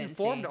really didn't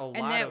informed see. a lot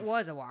and that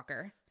was a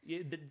walker.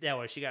 That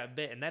was, she got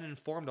bit, and that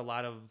informed a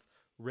lot of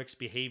Rick's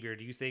behavior.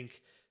 Do you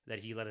think that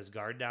he let his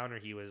guard down, or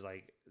he was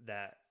like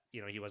that,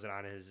 he wasn't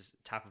on his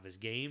top of his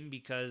game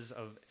because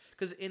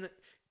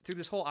through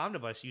this whole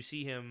omnibus, you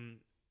see him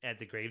at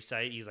the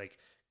gravesite. He's like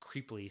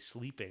creepily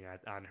sleeping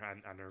on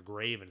her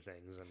grave and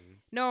things. And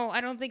no,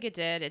 I don't think it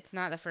did. It's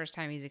not the first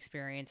time he's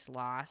experienced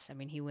loss. I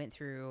mean, he went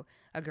through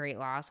a great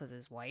loss with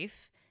his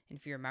wife. And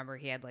if you remember,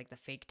 he had like the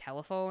fake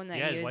telephone that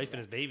his wife and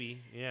his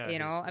baby. Yeah,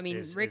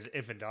 Rick, his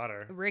infant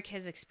daughter. Rick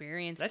has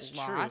experienced That's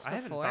loss true. before. I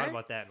haven't thought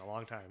about that in a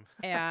long time.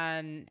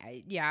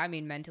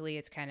 And mentally,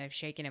 it's kind of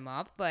shaking him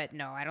up. But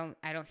no, I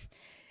don't.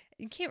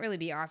 You can't really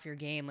be off your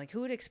game. Like,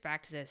 who would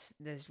expect this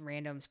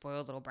random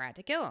spoiled little brat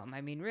to kill him? I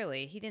mean,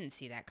 really, he didn't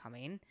see that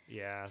coming.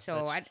 Yeah.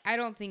 So I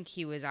don't think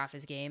he was off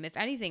his game. If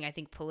anything, I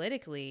think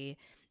politically,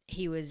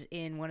 he was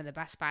in one of the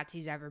best spots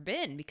he's ever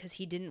been because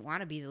he didn't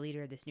want to be the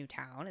leader of this new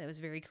town. It was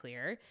very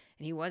clear.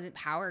 And he wasn't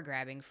power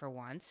grabbing for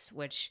once,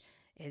 which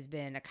has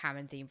been a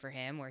common theme for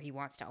him, where he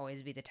wants to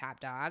always be the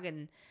top dog.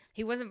 And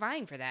he wasn't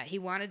vying for that. He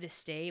wanted to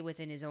stay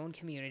within his own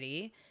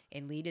community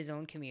and lead his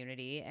own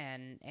community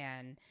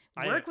and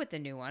work with the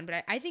new one.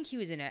 But I think he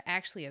was in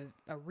actually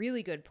a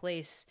really good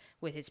place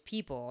with his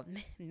people.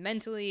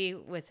 Mentally,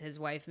 with his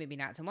wife, maybe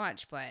not so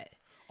much, but...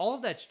 All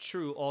of that's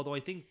true, although I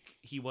think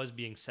he was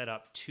being set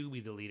up to be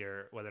the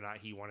leader, whether or not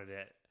he wanted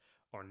it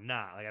or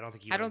not. Like, I don't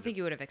think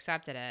he would have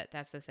accepted it.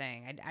 That's the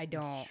thing. I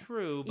don't.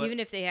 True, but even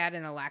if they had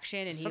an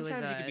election and he was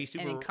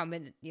an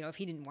incumbent, if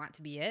he didn't want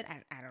to be it,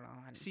 I don't know.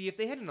 See, if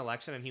they had an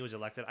election and he was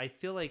elected, I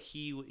feel like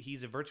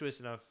he's a virtuous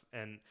enough,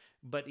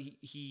 but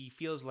he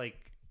feels like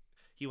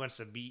he wants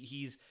to be.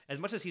 He's, as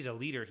much as he's a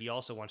leader, he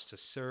also wants to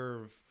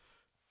serve.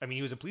 I mean,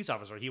 he was a police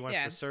officer. He wants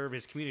to serve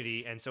his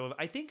community, and so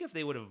I think if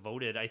they would have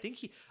voted,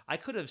 I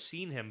could have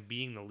seen him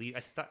being the lead.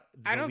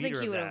 I don't think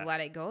he would have let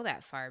it go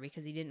that far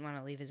because he didn't want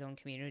to leave his own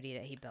community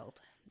that he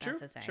built. That's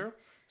the thing. True.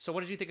 So,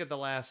 what did you think of the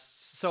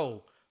last?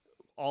 So,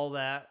 all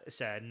that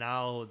said,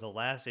 now the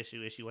last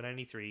issue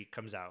 193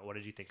 comes out. What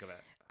did you think of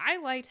it? I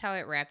liked how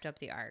it wrapped up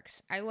the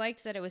arcs. I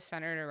liked that it was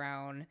centered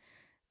around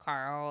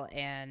Carl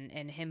and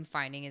him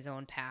finding his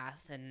own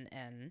path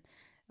and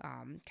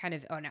kind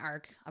of an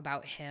arc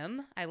about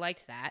him. I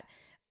liked that.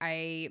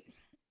 I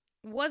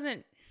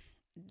wasn't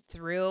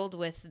thrilled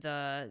with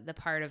the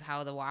part of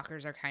how the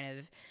walkers are kind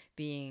of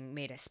being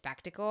made a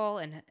spectacle,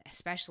 and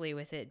especially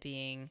with it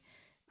being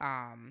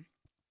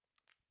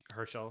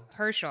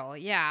Herschel.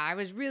 Yeah, I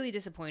was really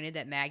disappointed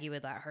that Maggie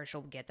would let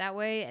Herschel get that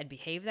way and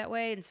behave that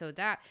way, and so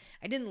that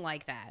I didn't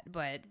like that.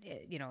 But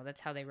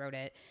that's how they wrote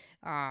it.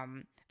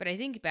 But I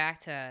think back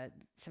to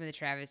some of the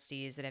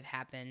travesties that have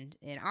happened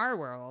in our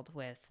world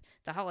with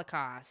the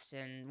Holocaust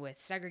and with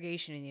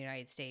segregation in the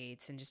United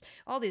States and just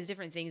all these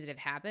different things that have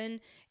happened.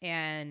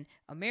 And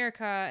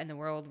America and the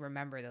world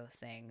remember those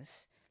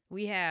things.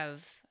 We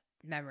have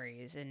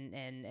memories,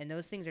 and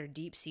those things are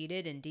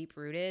deep-seated and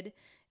deep-rooted.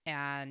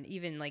 And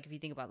even like if you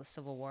think about the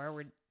Civil War,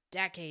 we're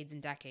decades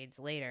and decades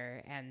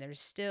later, and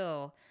there's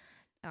still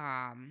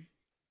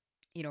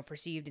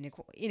perceived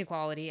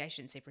inequality. I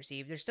shouldn't say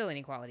perceived. There's still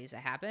inequalities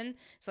that happen.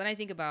 So then I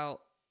think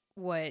about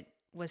what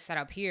was set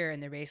up here,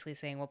 and they're basically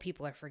saying, well,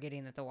 people are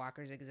forgetting that the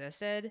walkers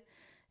existed.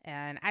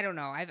 And I don't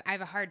know. I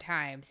have a hard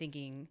time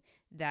thinking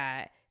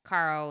that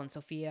Carl and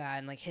Sophia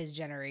and like his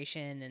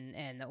generation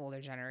and the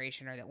older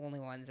generation are the only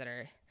ones that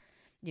are,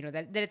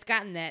 that it's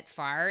gotten that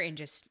far in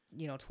just,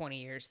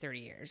 20 years, 30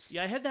 years.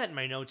 Yeah, I had that in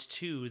my notes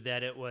too,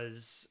 that it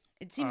was...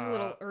 It seems a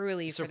little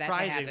early for that to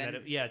surprising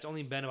happen. It's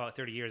only been about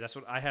 30 years. That's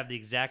what I have the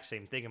exact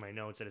same thing in my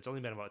notes, that it's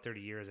only been about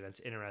 30 years, and it's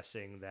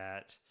interesting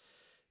that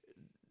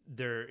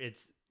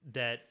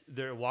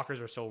their walkers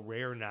are so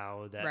rare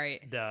now that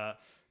right.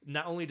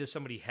 Not only does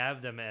somebody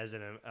have them as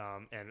an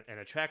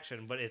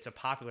attraction, but it's a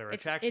popular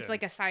attraction. It's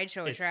like a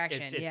sideshow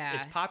attraction.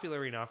 It's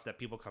popular enough that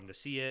people come to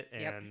see it.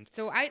 And yep.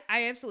 So I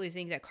absolutely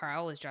think that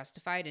Carl is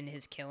justified in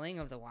his killing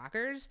of the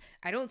walkers.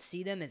 I don't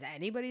see them as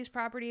anybody's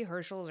property,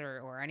 Herschel's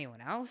or anyone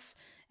else.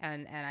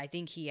 And I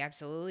think he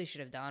absolutely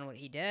should have done what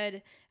he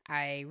did.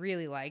 I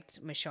really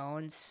liked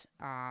Michonne's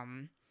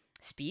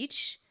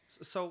speech.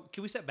 So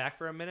can we step back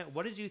for a minute?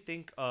 What did you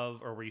think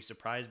of, or were you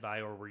surprised by,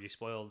 or were you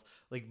spoiled,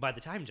 like, by the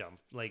time jump?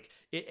 Like,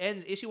 it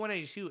ends, issue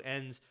 192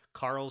 ends,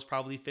 Carl's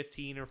probably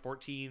 15 or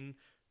 14,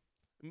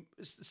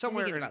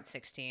 somewhere. I think he's about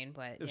 16,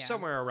 but yeah.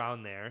 Somewhere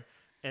around there.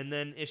 And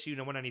then issue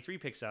 193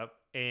 picks up,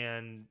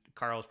 and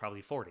Carl's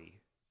probably 40.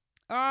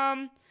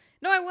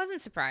 No, I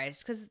wasn't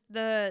surprised, because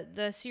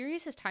the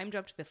series has time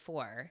jumped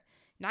before.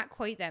 Not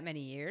quite that many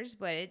years,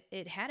 but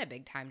it had a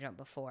big time jump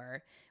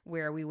before,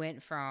 where we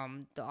went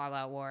from the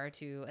all-out war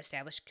to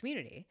established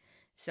community.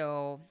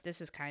 So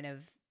this is kind of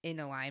in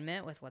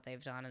alignment with what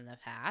they've done in the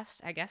past.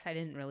 I guess I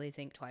didn't really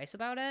think twice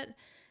about it.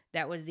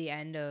 That was the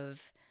end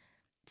of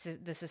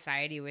the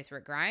society with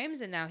Rick Grimes,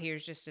 and now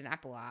here's just an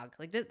epilogue.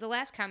 Like the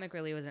last comic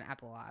really was an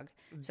epilogue.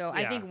 So yeah.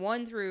 I think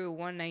 1 through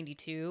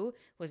 192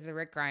 was the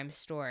Rick Grimes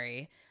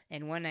story,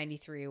 and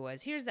 193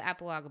 was here's the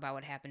epilogue about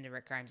what happened to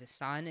Rick Grimes'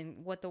 son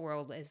and what the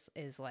world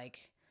is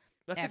like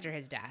after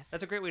his death.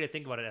 That's a great way to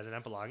think about it as an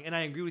epilogue, and I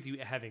agree with you.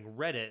 Having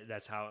read it,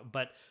 that's how.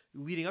 But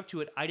leading up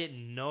to it, I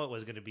didn't know it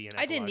was going to be an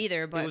epilogue. I didn't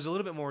either, but it was a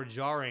little bit more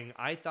jarring.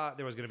 I thought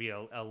there was going to be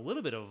a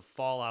little bit of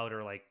fallout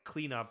or like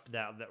cleanup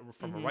that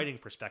from a writing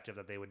perspective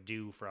that they would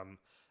do from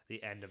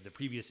the end of the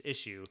previous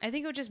issue. I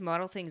think it would just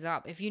muddle things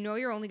up. If you know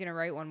you're only going to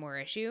write one more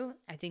issue,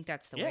 I think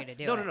that's the way to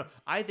do it. No.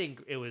 I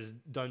think it was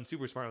done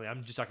super smartly.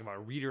 I'm just talking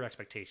about reader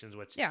expectations,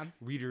 which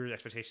reader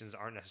expectations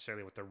aren't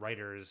necessarily what the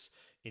writer's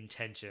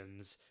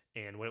intentions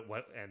and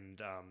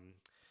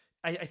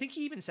I think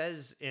he even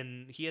says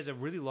he has a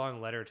really long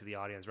letter to the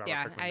audience. Robert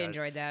Kirkman I does.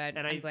 enjoyed that.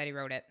 I'm glad he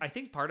wrote it. I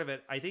think part of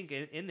it,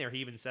 in there he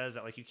even says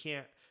that like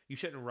you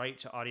shouldn't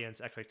write to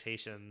audience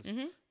expectations,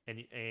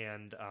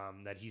 and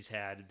that he's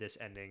had this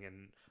ending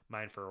in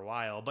mind for a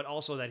while, but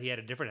also that he had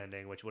a different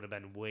ending, which would have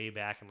been way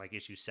back in like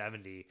issue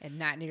 70, and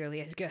not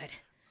nearly as good.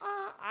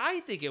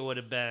 I think it would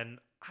have been.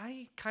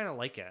 I kind of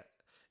like it.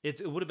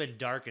 It would have been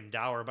dark and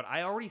dour, but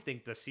I already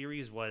think the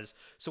series was.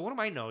 So one of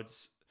my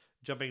notes,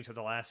 jumping to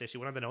the last issue,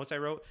 one of the notes I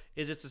wrote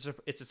is it's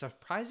a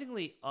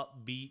surprisingly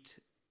upbeat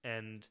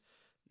and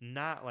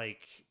not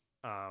like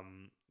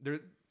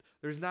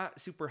there's not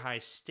super high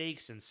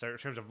stakes in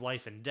terms of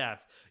life and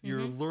death.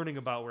 You're learning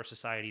about where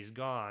society's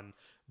gone,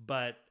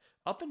 but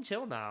up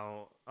until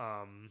now,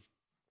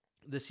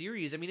 the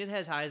series, I mean, it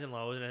has highs and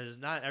lows, and it has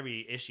not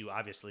every issue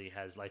obviously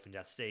has life and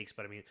death stakes,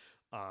 but I mean,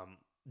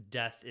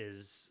 death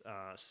is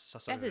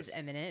death is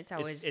imminent. It's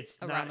always it's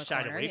around not the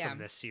shied corner, away from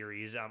this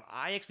series.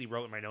 I actually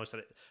wrote in my notes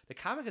that the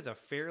comic is a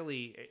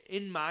fairly,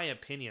 in my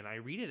opinion, I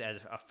read it as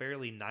a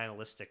fairly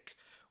nihilistic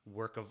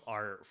work of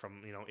art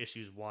from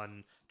issues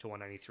 1 to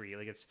 193.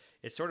 Like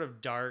it's sort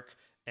of dark,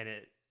 and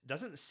it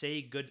doesn't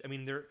say good. I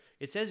mean,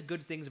 it says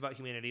good things about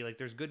humanity. Like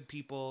there's good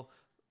people,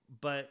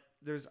 but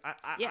there's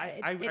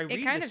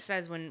it kind of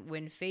says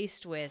when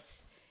faced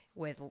with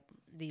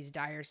these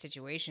dire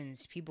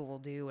situations, people will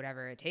do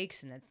whatever it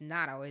takes, and that's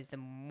not always the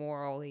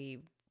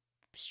morally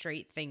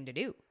straight thing to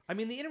do. I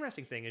mean, the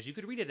interesting thing is you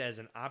could read it as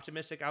an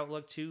optimistic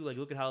outlook too. Like,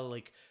 look at how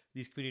like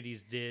these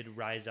communities did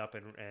rise up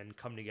and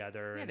come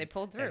together. Yeah, they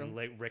pulled through. And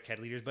like Rick had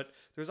leaders, but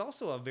there's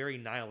also a very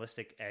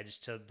nihilistic edge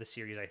to the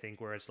series, I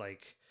think, where it's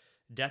like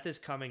death is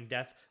coming.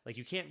 Death, like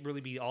you can't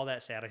really be all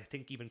that sad. I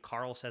think even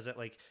Carl says it.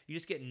 Like you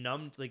just get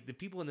numbed. Like the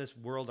people in this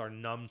world are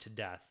numb to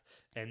death.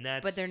 And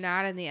but they're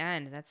not in the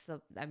end.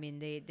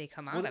 They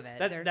come out of it.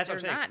 They're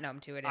not numb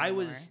to it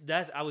anymore.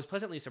 I was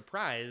pleasantly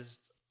surprised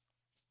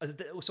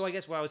So I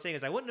guess what I was saying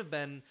is I wouldn't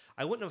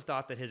have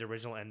thought that his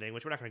original ending,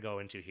 which we're not going to go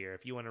into here.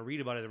 If you want to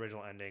read about his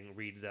original ending,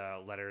 read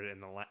the letter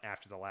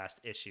after the last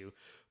issue.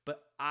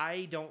 But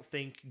I don't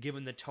think,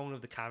 given the tone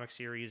of the comic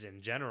series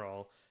in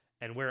general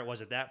and where it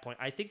was at that point,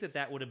 I think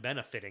that would have been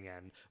a fitting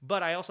end.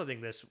 But I also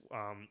think this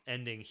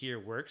ending here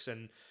works,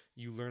 and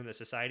you learn that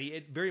society.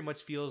 It very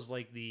much feels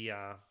like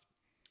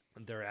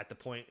they're at the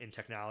point in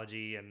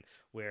technology and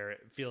where it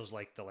feels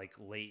like the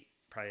late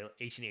probably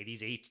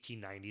 1880s,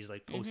 1890s,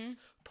 like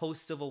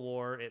post Civil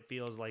War. It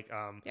feels like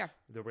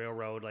the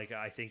railroad. Like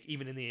I think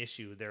even in the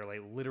issue, they're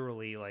like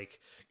literally like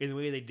in the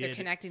way they did, they're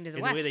connecting to the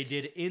in West. the way they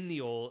did in the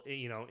old,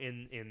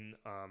 in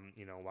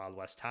Wild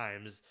West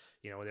times.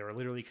 They were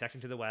literally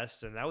connecting to the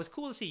West, and that was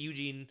cool to see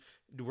Eugene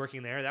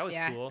working there. That was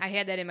cool. I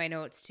had that in my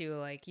notes too,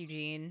 like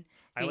Eugene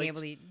being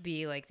able to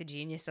be like the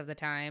genius of the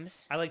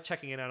times. I like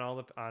checking in on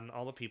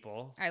all the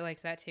people. I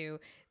liked that too.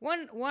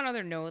 One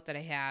other note that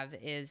I have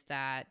is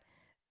that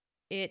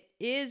it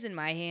is in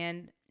my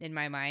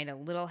mind a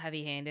little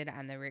heavy-handed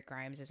on the Rick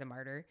Grimes as a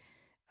martyr.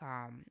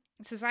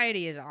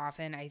 Society is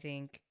often, I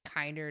think,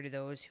 kinder to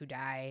those who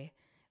die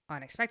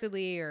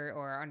unexpectedly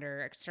or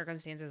under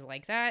circumstances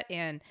like that.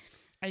 And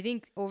I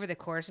think over the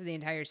course of the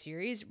entire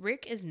series,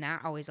 Rick is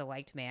not always a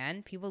liked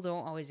man. People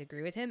don't always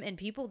agree with him, and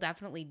people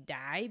definitely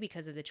die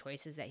because of the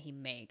choices that he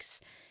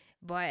makes.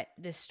 But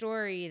the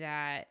story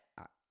that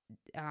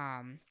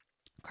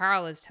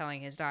Carl is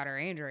telling his daughter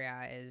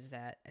Andrea is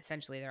that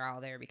essentially they're all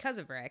there because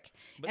of Rick.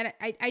 And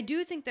I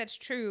do think that's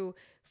true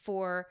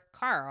for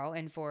Carl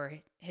and for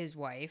his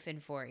wife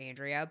and for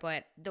Andrea,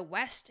 but the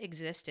West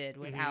existed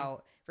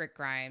without Rick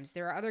Grimes.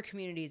 There are other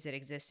communities that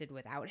existed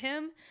without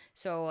him.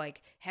 So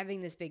like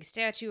having this big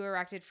statue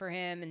erected for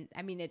him, and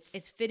I mean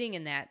it's fitting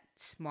in that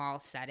small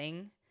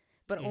setting,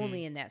 but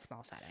only in that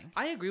small setting.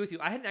 I agree with you.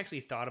 I hadn't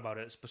actually thought about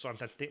it, so I'm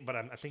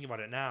thinking about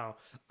it now.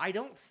 I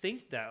don't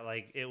think that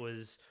like it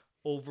was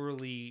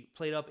overly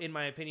played up, in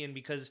my opinion,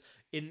 because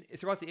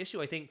throughout the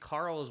issue, I think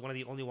Carl is one of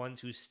the only ones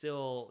who's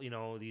still,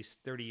 these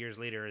 30 years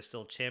later, is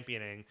still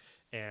championing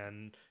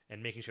and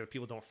making sure that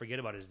people don't forget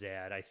about his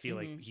dad. I feel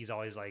like he's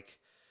always like,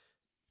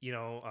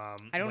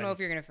 I don't know if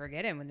you're gonna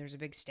forget him when there's a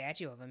big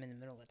statue of him in the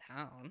middle of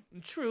town.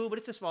 True, but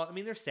it's a small. I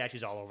mean, there's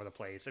statues all over the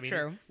place. I mean,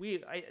 true.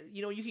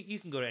 You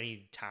can go to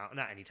any town,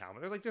 not any town,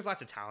 but there's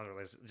lots of towns where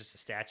there's just a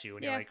statue,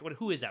 and you're like,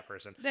 who is that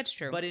person? That's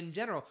true. But in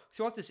general,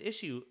 throughout this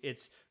issue,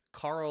 it's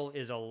Carl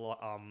is a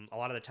lot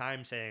of the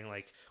time saying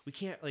like we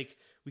can't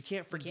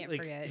forget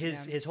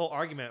his whole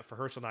argument for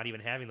Herschel not even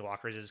having the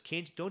walkers is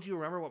don't you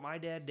remember what my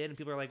dad did? And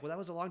people are like, well, that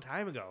was a long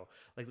time ago,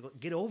 like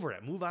get over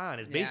it, move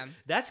on.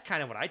 That's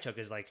kind of what I took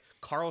is like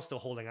Carl's still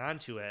holding on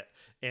to it,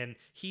 and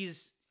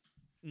he's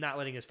not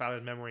letting his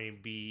father's memory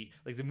be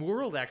like the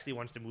world actually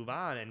wants to move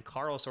on, and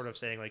Carl's sort of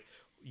saying like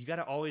you got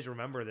to always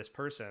remember this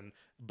person,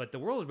 but the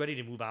world is ready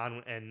to move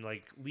on and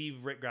like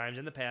leave Rick Grimes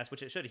in the past,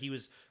 which it should. He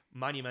was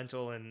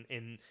monumental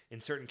in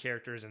certain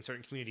characters and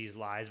certain communities'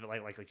 lives, but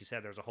like you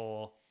said, there's the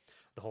whole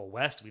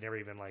West we never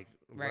even like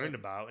learned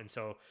about, and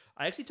so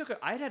I actually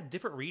I had a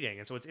different reading,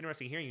 and so it's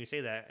interesting hearing you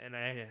say that, and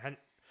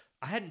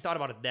I hadn't thought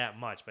about it that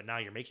much, but now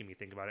you're making me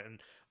think about it,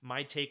 and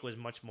my take was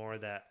much more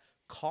that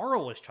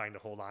Carl was trying to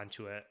hold on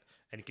to it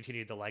and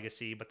continue the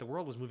legacy, but the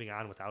world was moving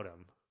on without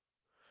him.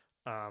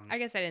 I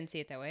guess I didn't see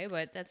it that way,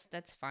 but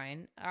that's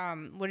fine.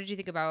 What did you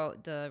think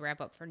about the wrap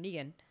up for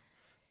Negan?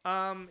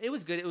 It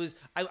was good. It was.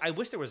 I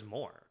wish there was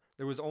more.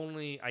 There was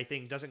only. I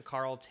think doesn't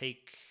Carl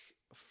take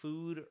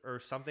food or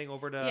something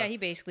over to? Yeah, he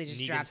basically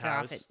just Negan's drops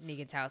house. it off at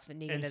Negan's house, but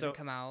Negan doesn't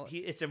come out.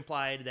 It's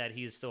implied that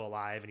he's still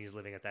alive and he's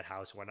living at that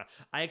house. Whatnot.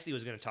 I actually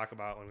was going to talk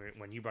about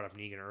when you brought up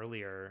Negan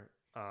earlier.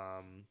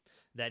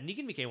 That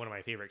Negan became one of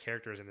my favorite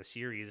characters in the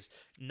series.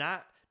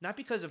 Not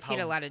because of how he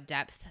had a lot of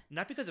depth.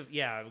 Not because of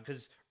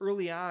because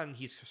early on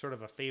he's sort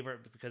of a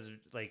favorite because of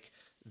like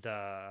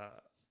the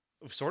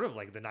sort of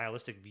like the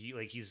nihilistic view.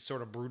 Like he's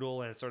sort of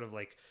brutal and sort of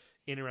like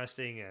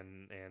interesting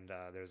and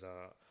there's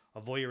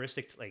a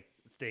voyeuristic like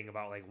thing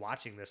about like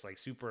watching this like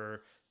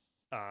super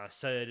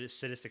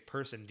sadistic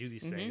person do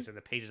these things in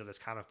the pages of this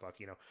comic book,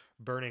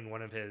 burning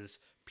one of his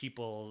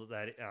people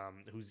that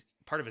who's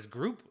part of his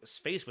group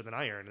face with an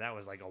iron. That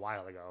was like a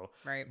while ago,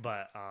 right?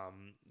 But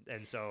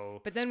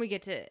but then we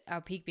get to a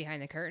peek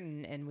behind the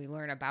curtain and we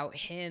learn about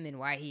him and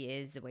why he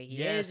is the way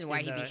he is and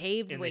why he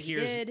behaved the way he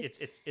did.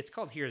 It's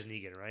called Here's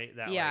Negan, right?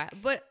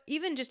 But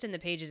even just in the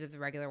pages of the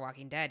regular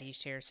Walking Dead, he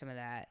shares some of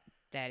that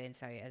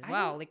insight as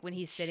well. Like when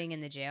he's sitting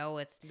in the jail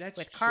with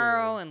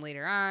Carl, and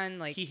later on,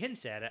 like he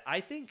hints at it.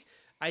 I think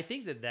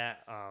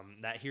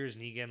that Here's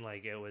Negan,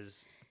 like it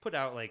was put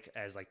out like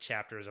as like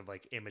chapters of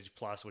like Image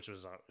Plus, which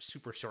was a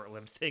super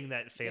short-lived thing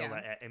that failed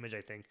at Image,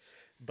 I think,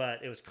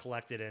 but it was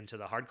collected into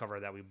the hardcover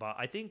that we bought.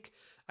 I think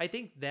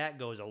that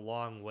goes a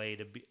long way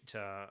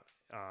to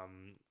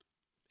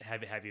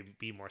have you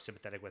be more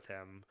sympathetic with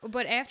him.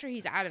 But after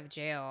he's out of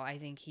jail, I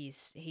think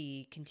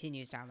he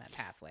continues down that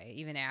pathway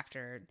even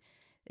after.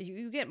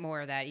 You get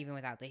more of that even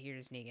without the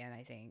Here's Negan,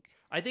 I think.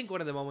 I think one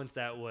of the moments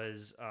that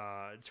was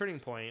turning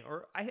point,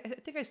 or I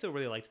think I still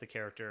really liked the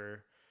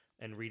character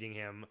and reading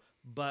him.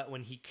 But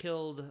when he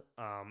killed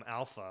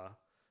Alpha,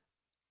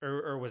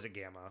 or was it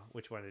Gamma?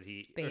 Which one did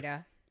he?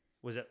 Beta.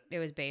 Was it? It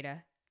was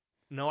Beta.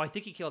 No, I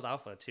think he killed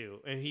Alpha too,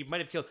 and he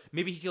might have killed.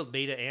 Maybe he killed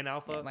Beta and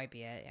Alpha. That might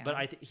be it. Yeah. But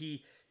I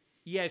think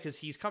because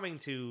he's coming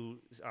to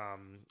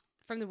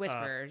from the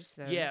Whisperers.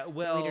 The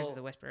leaders of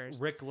the Whisperers.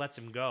 Rick lets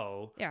him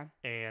go. Yeah.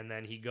 And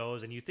then he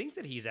goes, and you think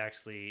that he's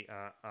actually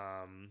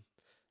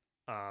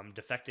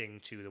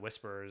defecting to the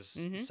Whisperers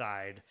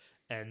side,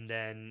 and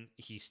then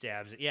he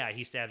stabs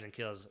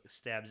and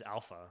stabs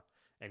Alpha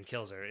and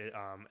kills her.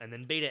 And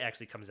then Beta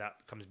actually comes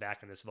back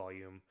in this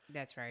volume.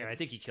 That's right. And I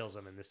think he kills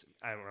him in this.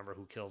 I don't remember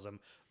who kills him,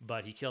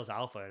 but he kills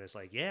Alpha, and it's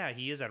like, yeah,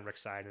 he is on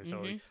Rick's side, and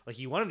so like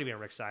he wanted to be on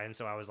Rick's side, and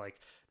so I was like,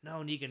 no,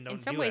 Negan, don't. In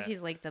some do ways, it.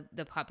 he's like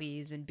the puppy.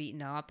 He's been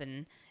beaten up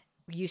and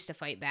used to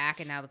fight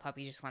back, and now the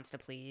puppy just wants to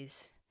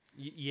please.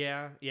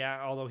 Yeah.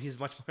 Although he's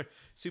much more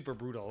super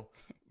brutal,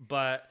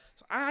 but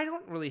I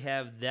don't really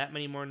have that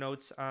many more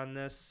notes on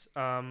this.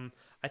 I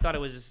thought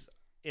it was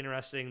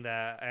interesting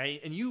that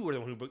you were the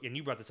one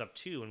who brought this up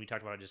too when we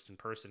talked about it just in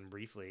person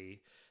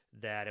briefly,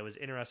 that it was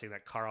interesting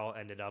that Carl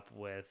ended up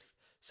with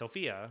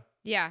Sophia.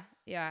 Yeah,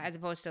 as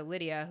opposed to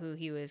Lydia, who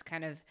he was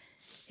kind of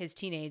his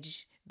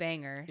teenage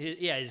banger.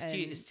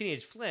 His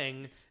teenage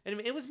fling, and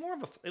it was more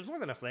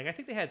than a fling. I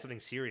think they had something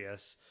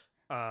serious.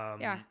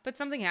 But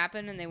something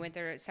happened and they went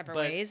their separate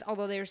ways.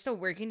 Although they were still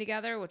working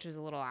together, which was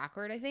a little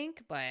awkward, I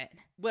think. But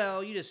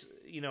you just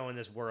in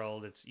this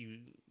world, it's you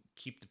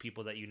keep the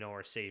people that you know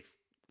are safe,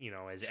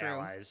 as True.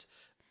 allies,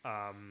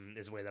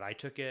 is the way that I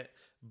took it.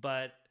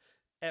 But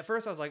at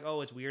first I was like,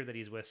 oh, it's weird that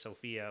he's with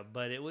Sophia,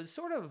 but it was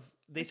sort of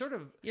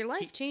your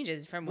life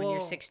changes from when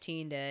you're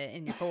 16 to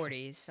in your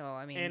 40s. So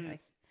I mean,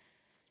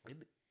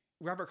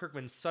 Robert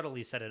Kirkman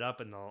subtly set it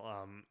up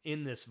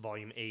in this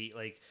volume 8.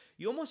 Like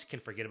you almost can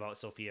forget about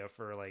Sophia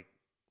for like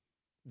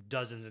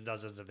dozens and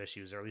dozens of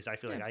issues, or at least I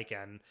feel like I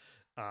can.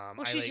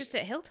 She's just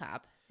at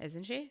Hilltop,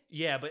 isn't she?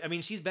 Yeah, but I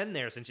mean, she's been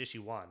there since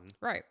issue 1,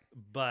 right?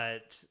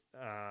 But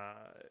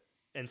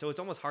and so it's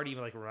almost hard to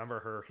even like remember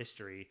her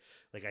history.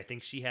 Like I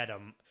think she had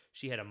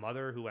a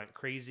mother who went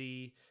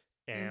crazy,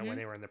 and when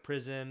they were in the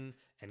prison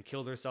and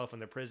killed herself in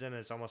the prison.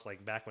 And it's almost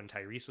like back when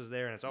Tyrese was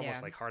there, and it's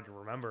almost like hard to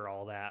remember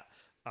all that.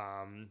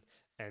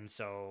 And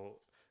so,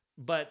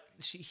 but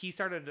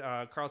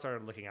Carl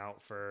started looking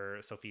out for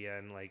Sophia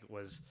and like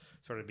was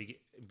sort of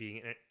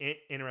being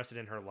interested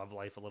in her love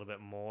life a little bit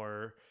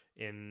more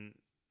in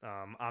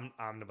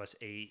Omnibus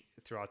 8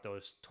 throughout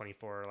those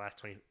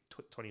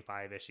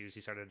 25 issues.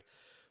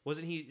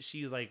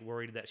 She like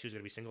worried that she was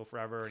going to be single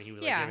forever, and he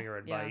was like giving her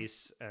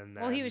advice. And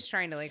then, he was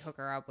trying to like hook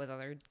her up with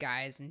other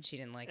guys, and she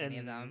didn't like any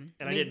of them.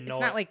 And I didn't know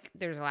it's not like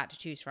there's a lot to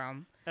choose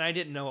from. And I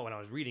didn't know it when I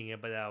was reading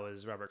it, but that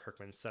was Robert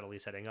Kirkman subtly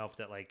setting up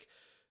that like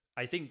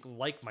I think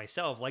like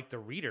myself, like the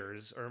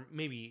readers, or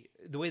maybe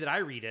the way that I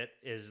read it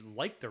is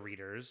like the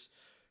readers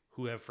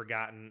who have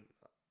forgotten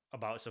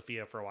about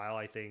Sophia for a while.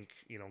 I think,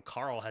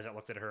 Carl hasn't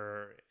looked at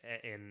her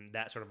in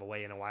that sort of a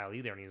way in a while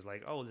either. And he's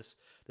like, oh,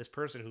 this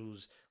person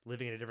who's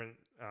living in a different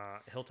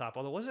Hilltop.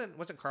 Although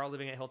wasn't Carl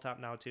living at Hilltop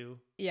now too?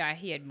 Yeah,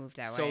 he had moved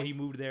that way. So he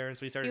moved there, and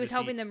so he was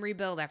helping them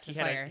rebuild after the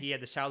fire. He had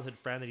this childhood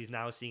friend that he's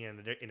now seeing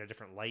in a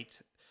different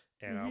light.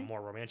 And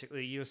more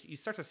romantically, you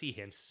start to see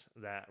hints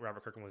that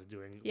Robert Kirkman was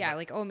doing. Yeah,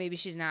 like, oh, maybe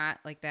she's not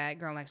like that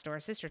girl next door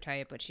sister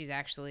type, but she's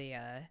actually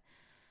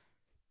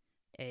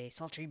a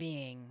sultry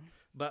being.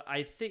 But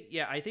I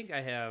think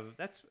I have.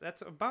 That's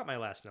about my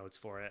last notes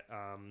for it.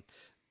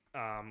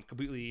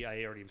 Completely.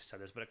 I already said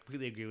this, but I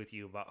completely agree with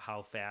you about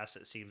how fast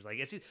it seems like.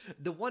 It's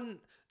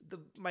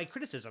my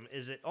criticism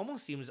is it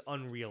almost seems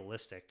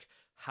unrealistic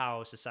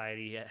how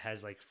society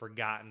has like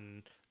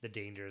forgotten the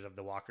dangers of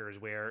the walkers,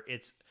 where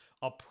it's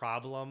a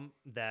problem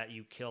that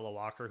you kill a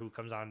walker who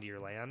comes onto your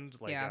land.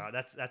 Like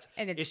that's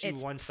and it's issue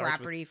 1 starts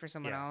property for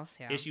someone else.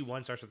 Yeah. Issue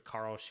 1 starts with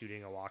Carl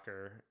shooting a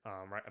walker,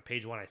 right?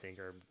 Page 1, I think,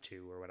 or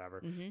 2 or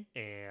whatever.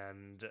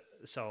 And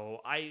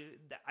so I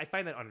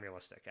find that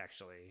unrealistic,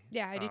 actually.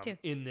 Yeah, I do too.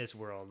 In this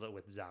world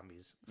with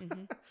zombies.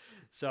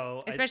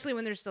 So especially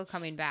when they're still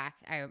coming back,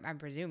 I'm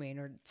presuming,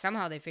 or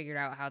somehow they figured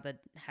out how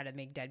to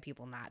make dead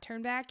people not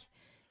turn back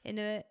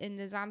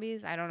into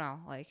zombies. I don't know,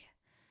 like.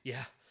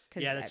 Yeah.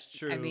 Yeah, that's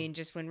true. I mean,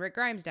 just when Rick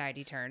Grimes died,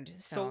 he turned.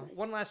 So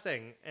one last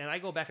thing, and I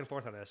go back and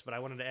forth on this, but I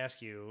wanted to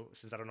ask you,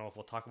 since I don't know if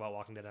we'll talk about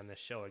Walking Dead on this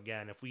show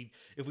again. If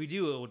we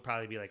do, it would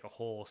probably be like a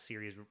whole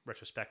series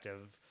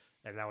retrospective,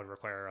 and that would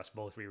require us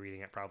both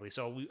rereading it probably.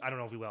 So I don't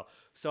know if we will.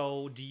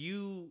 So do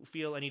you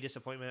feel any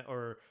disappointment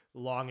or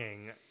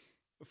longing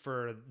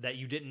for that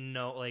you didn't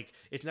know, like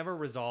it's never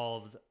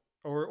resolved,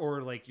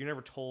 or like you're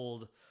never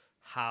told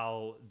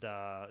how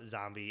the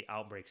zombie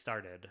outbreak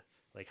started?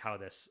 Like how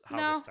this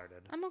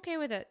started. I'm okay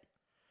with it.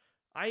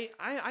 I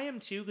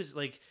am too, because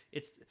like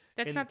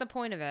that's not the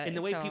point of it. And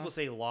the way people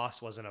say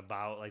Lost wasn't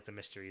about like the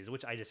mysteries,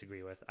 which I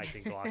disagree with. I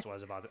think Lost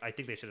was about. I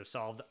think they should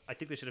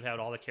have had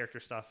all the character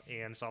stuff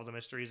and solved the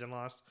mysteries in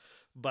Lost.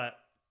 But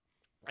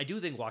I do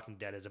think Walking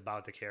Dead is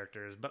about the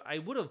characters. But I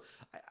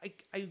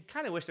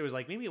kind of wish there was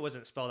like, maybe it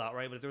wasn't spelled out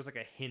right, but if there was like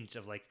a hint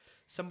of like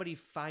somebody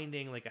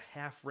finding like a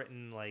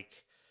half-written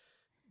like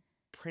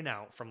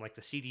printout from like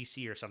the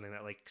CDC or something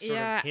that like sort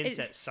of hints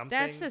at something.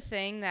 That's the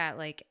thing, that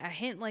like a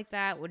hint like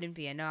that wouldn't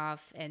be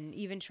enough, and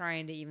even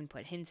trying to even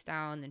put hints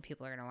down, then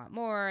people are gonna want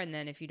more, and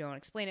then if you don't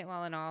explain it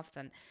well enough,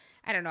 then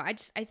I don't know.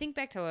 I think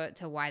back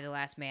to Why the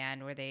Last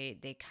Man, where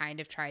they kind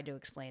of tried to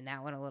explain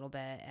that one a little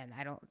bit, and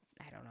I don't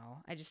know.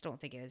 I just don't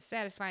think it was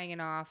satisfying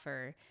enough,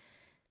 or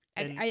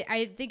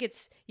I think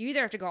it's, you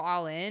either have to go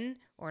all in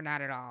or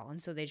not at all,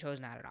 and so they chose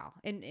not at all,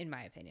 in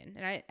my opinion,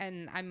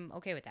 and I'm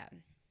okay with that.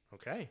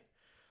 Okay.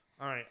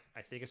 All right,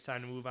 I think it's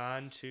time to move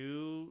on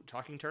to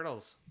Talking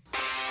Turtles.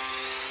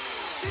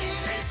 Teenage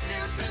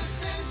Mutant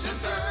Ninja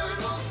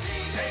Turtles.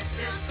 Teenage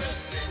Mutant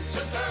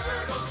Ninja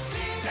Turtles.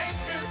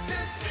 Teenage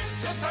Mutant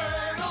Ninja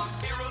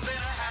Turtles. Heroes in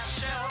a half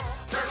shell.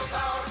 Turtle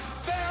power.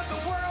 They're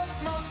the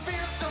world's most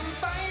fearsome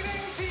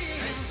fighting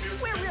team.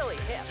 We're really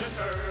hip.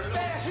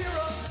 They're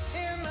heroes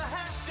in the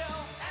half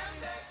shell,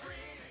 and they're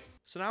green.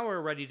 So now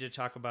we're ready to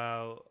talk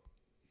about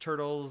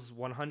Turtles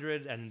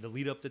 100 and the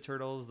lead up to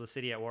Turtles, the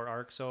City at War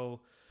arc.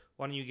 So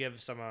why don't you give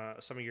some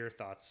of your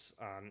thoughts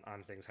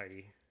on things,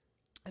 Heidi?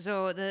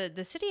 So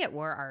the City at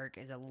War arc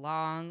is a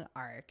long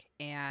arc,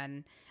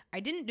 and I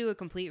didn't do a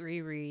complete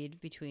reread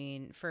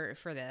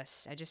for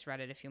this. I just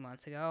read it a few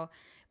months ago,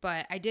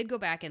 but I did go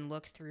back and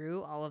look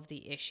through all of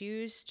the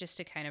issues just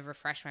to kind of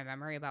refresh my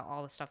memory about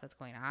all the stuff that's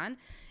going on,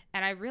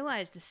 and I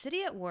realized the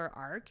City at War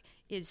arc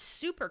is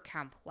super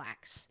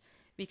complex.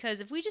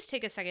 Because if we just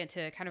take a second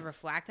to kind of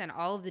reflect on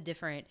all of the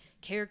different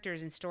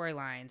characters and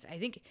storylines, I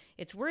think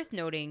it's worth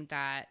noting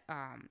that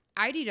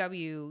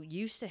IDW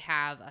used to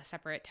have a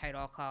separate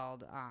title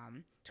called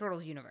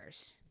Turtles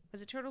Universe.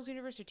 Was it Turtles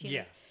Universe or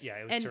Team? Yeah,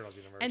 it was Turtles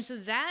Universe. And so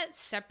that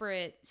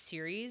separate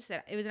series,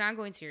 it was an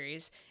ongoing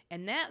series,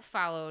 and that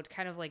followed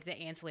kind of like the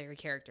ancillary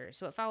characters.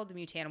 So it followed the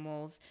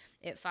Mutanimals.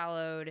 It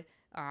followed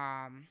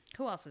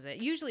who else was it?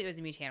 Usually it was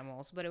the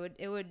Mutanimals, but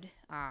it would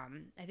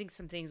I think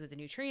some things with the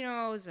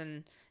Neutrinos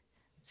and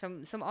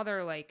some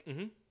other like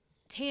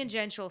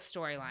tangential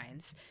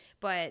storylines,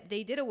 but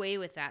they did away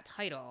with that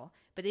title,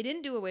 but they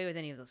didn't do away with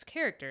any of those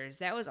characters.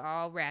 That was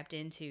all wrapped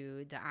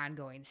into the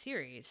ongoing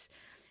series.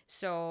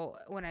 So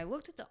when I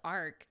looked at the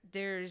arc,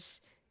 there's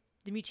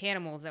the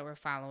Mutanimals that we're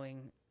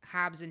following,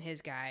 Hobbs and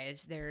his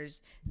guys.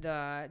 There's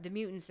the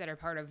mutants that are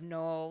part of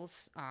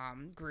Null's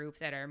group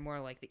that are more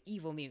like the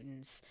evil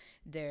mutants.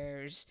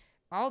 There's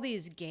all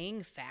these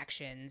gang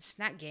factions,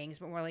 not gangs,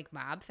 but more like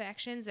mob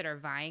factions that are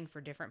vying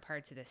for different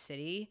parts of the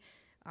city.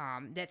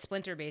 That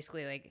Splinter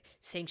basically like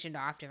sanctioned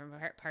off different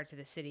parts of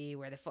the city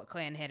where the Foot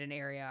Clan had an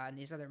area and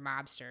these other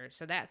mobsters.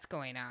 So that's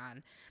going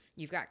on.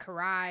 You've got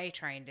Karai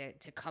trying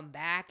to come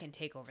back and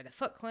take over the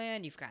Foot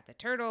Clan. You've got the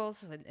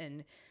Turtles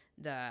and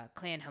the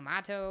Clan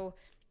Hamato.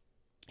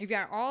 You've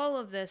got all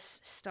of this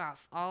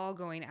stuff all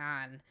going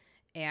on.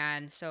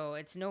 And so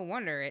it's no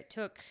wonder it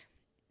took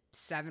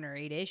 7 or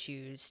 8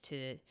 issues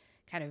to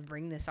kind of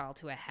bring this all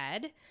to a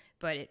head.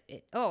 But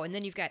and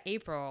then you've got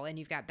April and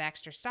you've got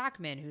Baxter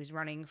Stockman who's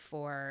running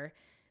for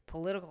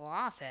political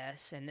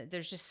office, and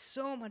there's just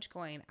so much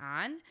going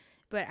on.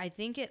 But I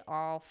think it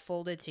all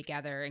folded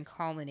together and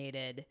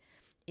culminated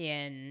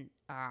in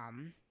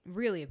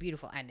really a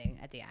beautiful ending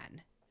at the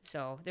end.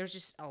 So there's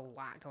just a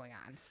lot going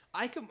on.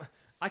 I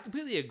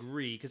completely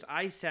agree, because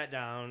I sat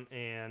down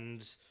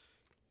and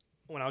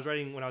when I was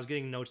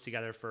getting notes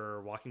together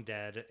for Walking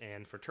Dead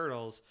and for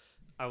Turtles,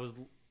 I was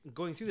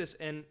going through this,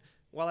 and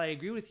while I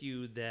agree with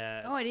you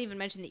that... Oh, I didn't even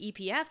mention the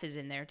EPF is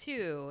in there,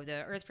 too.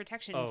 The Earth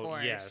Protection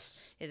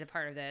Force is a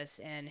part of this,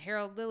 and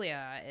Harold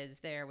Lilia is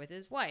there with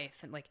his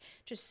wife, and, like,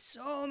 just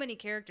so many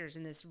characters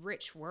in this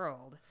rich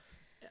world.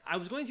 I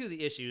was going through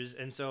the issues,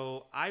 and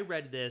so I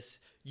read this.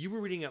 You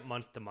were reading it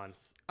month to month.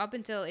 Up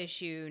until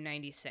issue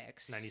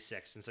 96.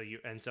 96,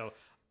 and so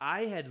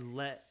I had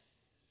let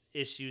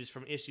issues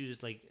from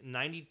issues, like,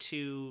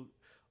 92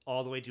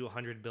 all the way to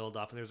 100 build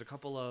up, and there was a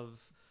couple of...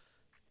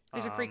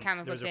 There's a free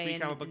comic book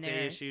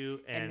day issue,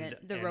 and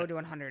the Road to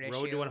 100 issue.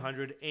 Road to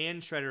 100 and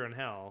Shredder in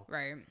Hell.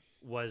 Right.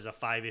 Was a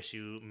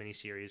 5-issue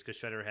miniseries because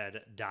Shredder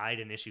had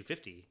died in issue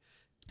 50.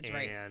 That's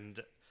right.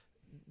 And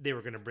they were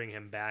going to bring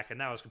him back,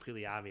 and that was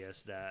completely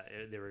obvious that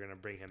they were going to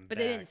bring him back. But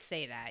they didn't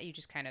say that. You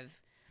just kind of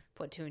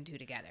put 2 and 2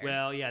 together.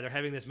 Well, yeah, they're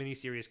having this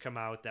miniseries come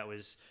out that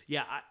was...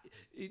 Yeah,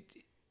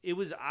 it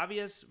was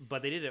obvious,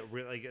 but they did it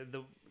really... Like,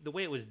 the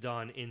way it was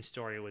done in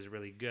story was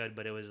really good,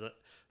 but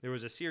there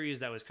was a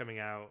series that was coming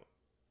out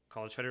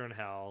called Shredder in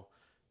Hell,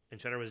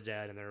 and Shredder was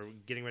dead, and they're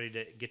getting ready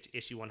to get to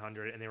issue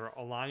 100, and they were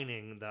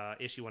aligning the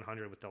issue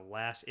 100 with the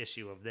last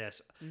issue of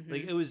this. Mm-hmm.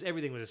 Like,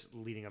 everything was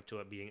leading up to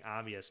it being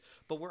obvious.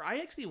 But where I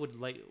actually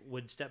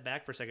would step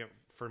back for a second,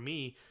 for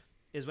me,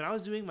 is when I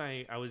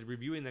was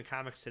reviewing the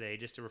comics today,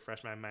 just to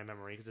refresh my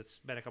memory, because it's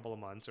been a couple of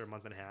months or a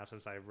month and a half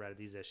since I've read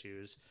these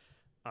issues.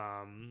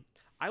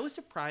 I was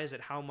surprised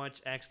at how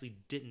much actually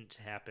didn't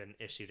happen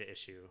issue to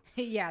issue.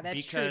 Yeah,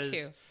 that's true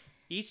too.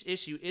 Each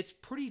issue, it's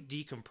pretty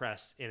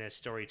decompressed in its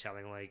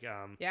storytelling. Like,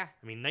 yeah.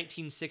 I mean,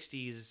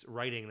 1960s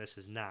writing, this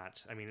is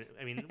not. I mean,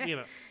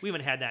 we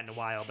haven't had that in a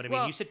while. But I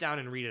mean, you sit down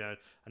and read a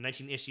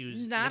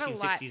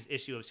 1960s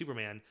issue of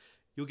Superman,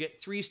 you'll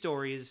get 3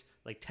 stories,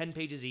 like 10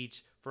 pages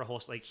each for a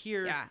whole. Like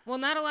here, Yeah. Well,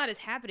 not a lot is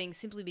happening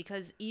simply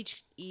because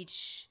each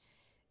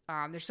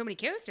there's so many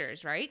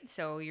characters, right?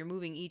 So you're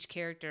moving each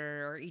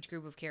character or each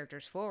group of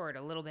characters forward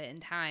a little bit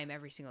in time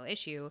every single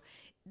issue.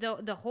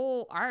 The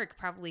whole arc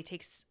probably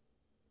takes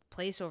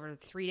place over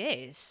 3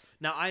 days.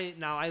 Now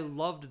I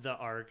loved the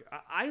arc.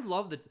 I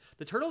love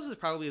the Turtles is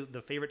probably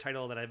the favorite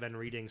title that I've been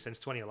reading since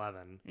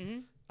 2011. Mm-hmm.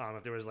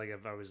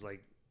 If I was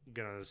like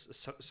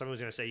someone was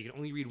gonna say you can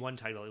only read one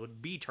title, it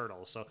would be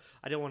Turtles. So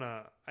I don't want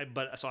to.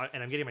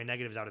 And I'm getting my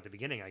negatives out at the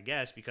beginning, I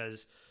guess,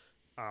 because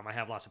I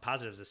have lots of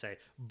positives to say.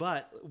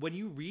 But when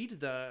you read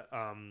the,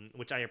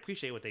 which I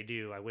appreciate what they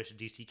do, I wish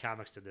DC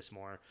Comics did this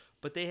more.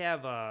 But they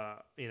have,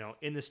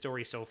 in the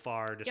story so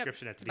far,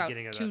 description at the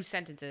beginning of 2 the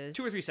sentences.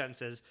 2 or 3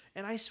 sentences,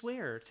 and I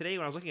swear today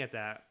when I was looking at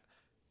that,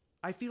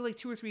 I feel like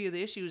 2 or 3 of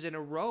the issues in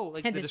a row,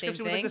 like Had the the same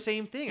description was like thing? the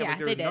same thing. Yeah, I'm like,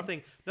 they there's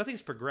did.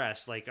 nothing's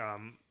progressed. Like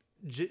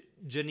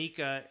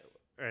Janika,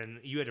 and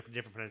you had a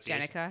different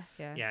pronunciation. Jenica,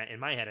 yeah. Yeah, in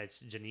my head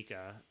it's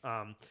Janika.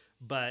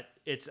 But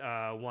it's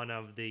one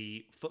of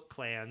the Foot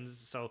Clans.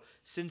 So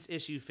since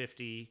issue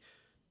 50,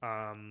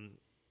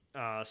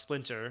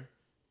 Splinter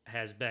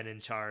has been in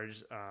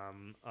charge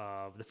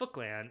of the Foot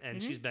Clan,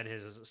 and she's been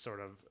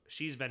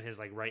his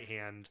like right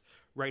hand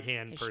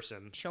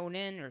person.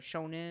 Shonen or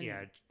Shonen.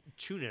 Yeah,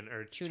 Chunin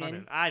or Chunin.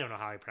 Chunin. I don't know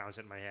how I pronounce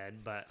it in my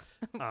head, but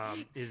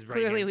his right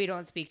Clearly, hand. we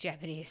don't speak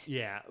Japanese.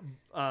 Yeah.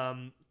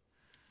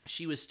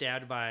 She was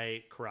stabbed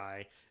by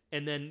Karai.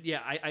 And then,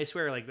 yeah, I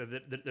swear, like,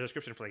 the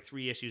description for, like,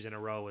 3 issues in a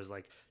row was,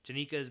 like,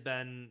 Janika's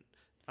been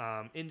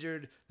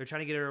injured. They're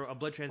trying to get her a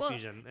blood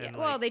transfusion.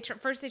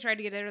 First they tried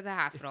to get her to the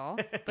hospital,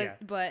 but Yeah.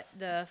 but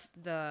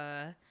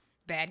the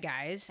bad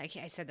guys,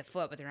 I said the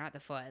Foot, but they're not the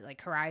Foot.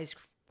 Like, Karai's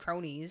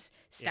cronies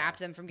stopped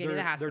them from getting to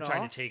the hospital. They're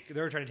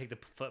trying to take the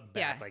Foot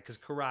back, Yeah. like, because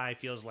Karai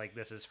feels like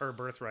this is her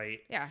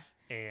birthright. Yeah.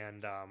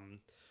 And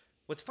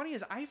what's funny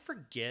is I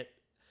forget.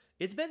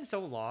 It's been so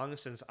long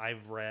since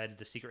I've read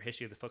The Secret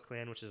History of the Foot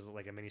Clan, which is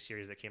like a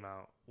miniseries that came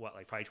out,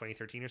 probably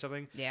 2013 or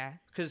something? Yeah.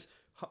 Because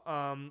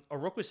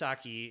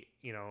Orokusaki,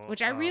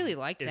 Which I really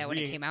liked is that when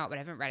it reading- came out, but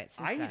I haven't read it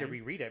since I need to then.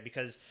 reread it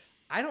because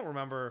I don't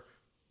remember.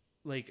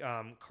 Like,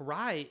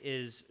 Karai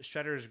is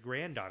Shredder's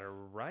granddaughter,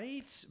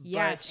 right?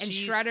 Yes, But and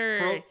she's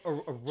Shredder-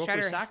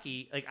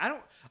 Orokusaki. Like, I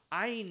know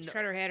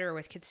Shredder had her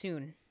with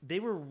Kitsune. they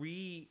were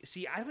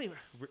See, I don't even.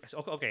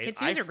 Okay,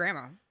 Kitsune's her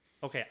grandma.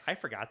 Okay, I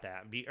forgot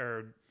that.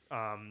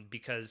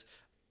 Because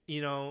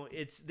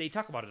they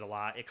talk about it a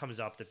lot. It comes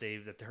up that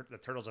the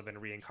turtles have been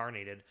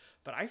reincarnated,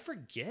 but I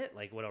forget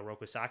like what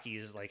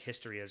Orokusaki's like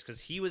history is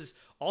because he was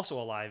also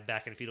alive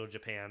back in feudal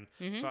Japan.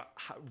 Mm-hmm. So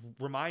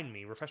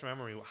refresh my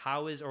memory.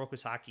 How is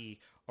Orokusaki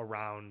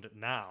around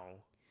now?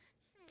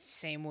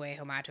 Same way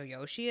Hamato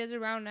Yoshi is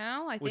around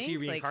now, I think. Was he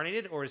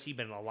reincarnated or has he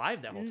been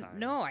alive that whole time?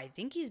 No, I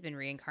think he's been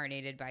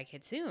reincarnated by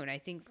Kitsune. I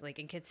think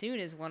and Kitsune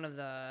is one of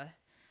the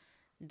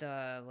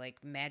like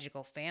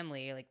magical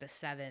family, like the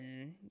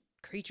 7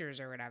 creatures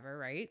or whatever,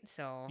 right?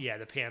 So Yeah,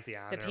 the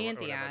Pantheon. the or whatever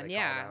Pantheon, they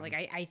yeah. call them.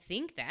 Like I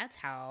think that's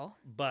how.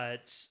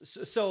 But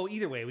so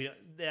either way,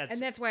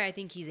 And that's why I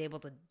think he's able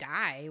to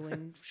die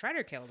when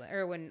Shredder killed it,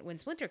 or when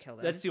Splinter killed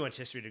him. That's too much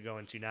history to go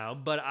into now,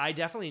 but I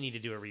definitely need to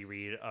do a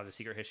reread of The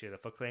Secret History of the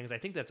Foot Clan because I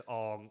think that's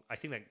all. I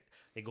think that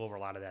they go over a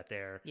lot of that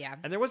there. Yeah.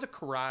 And there was a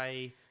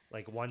Karai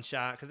like one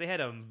shot because they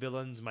had a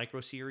villains micro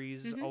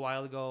series Mm-hmm. a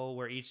while ago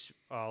where each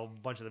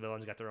bunch of the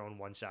villains got their own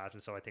one shots,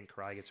 and so I think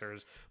Karai gets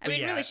hers. I But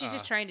mean, yeah, really, she's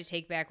just trying to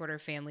take back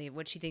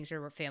what she thinks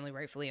her family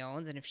rightfully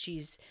owns, and if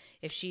she's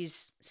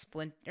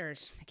Splinter,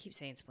 I keep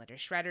saying Splinter,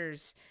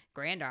 Shredder's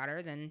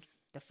granddaughter, then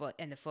the Foot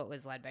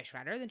was led by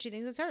Shredder, then she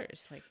thinks it's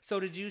hers. Like, So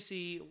did you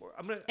see?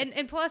 I'm gonna.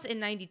 and plus in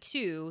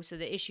 '92, so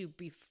the issue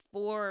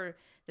before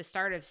the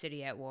start of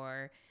City at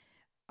War,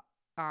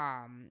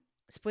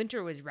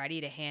 Splinter was ready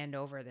to hand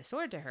over the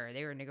sword to her.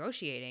 They were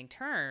negotiating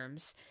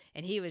terms,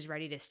 and he was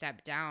ready to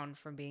step down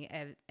from being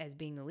as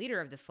being the leader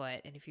of the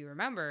Foot. And if you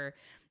remember,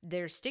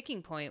 their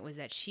sticking point was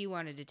that she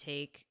wanted to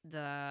take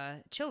the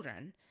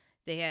children.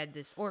 They had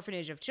this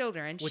orphanage of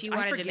children. Which She I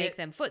wanted to forget- make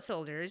them foot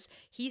soldiers.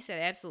 He said,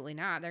 absolutely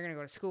not. They're going to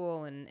go to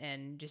school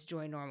and just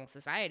join normal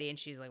society. And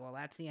she's like, well,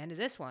 that's the end of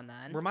this one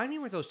then. Remind me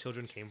where those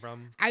children came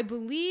from. I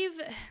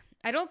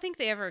don't think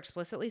they ever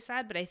explicitly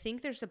said, but I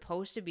think they're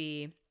supposed to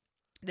be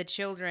the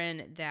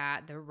children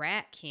that the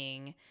Rat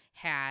King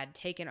had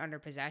taken under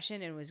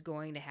possession and was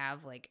going to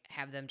have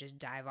them just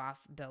dive off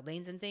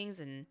buildings and things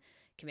and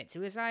commit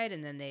suicide,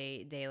 and then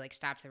they like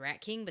stopped the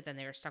Rat King, but then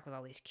they were stuck with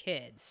all these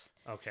kids.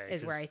 Okay,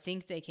 Is where I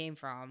think they came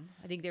from.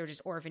 I think they were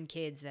just orphan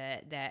kids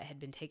that had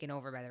been taken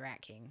over by the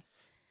Rat King.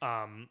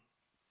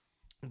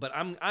 But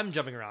I'm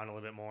jumping around a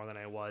little bit more than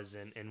I was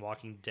in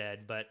Walking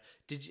Dead. But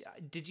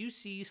did you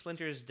see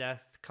Splinter's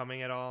death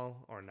coming at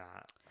all or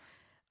not?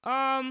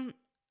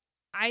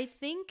 I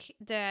think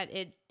that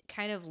it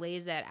kind of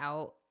lays that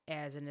out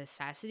as a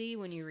necessity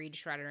when you read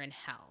Shredder in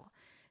Hell.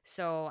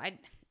 So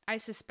I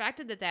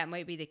suspected that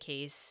might be the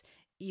case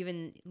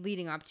even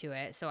leading up to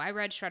it. So I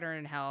read Shredder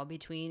in Hell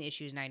between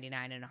issues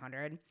 99 and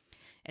 100.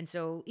 And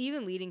so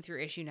even leading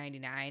through issue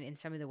 99 in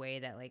some of the way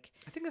that like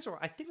I think that's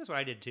what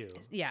I did too.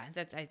 yeah,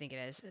 I think it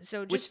is.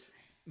 So Which, just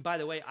by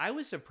the way, I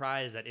was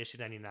surprised that issue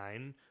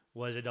 99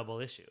 was a double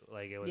issue.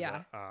 Like it was,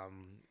 Yeah.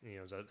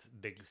 it was a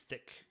big,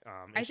 thick.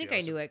 I issue. think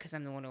I knew it because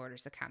I'm the one who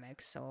orders the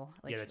comics. So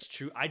like Yeah, that's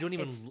true. I don't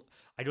even it's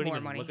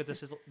look money. at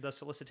the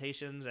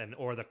solicitations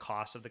or the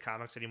cost of the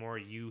comics anymore.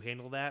 You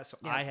handle that, so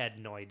Yeah. I had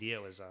no idea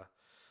it was a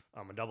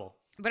double.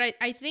 But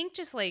I think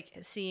just like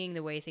seeing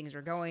the way things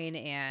were going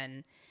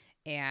and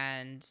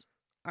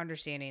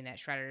understanding that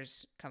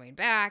Shredder's coming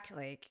back,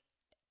 like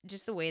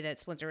just the way that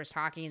Splinter was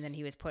talking and then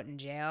he was put in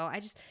jail.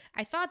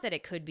 I thought that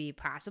it could be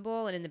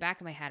possible. And in the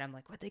back of my head, I'm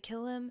like, would they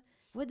kill him?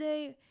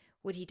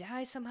 Would he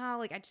die somehow?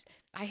 Like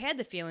I had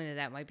the feeling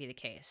that might be the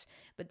case.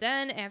 But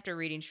then after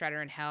reading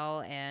Shredder in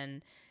Hell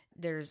and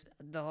there's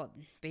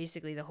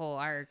basically the whole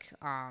arc,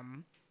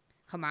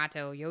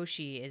 Hamato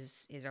Yoshi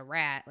is a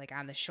rat like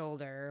on the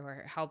shoulder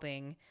or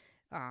helping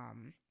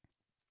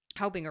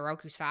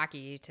Oroku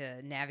Saki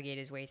to navigate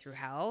his way through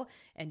hell,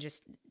 and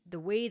just the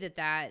way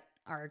that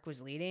arc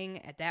was leading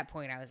at that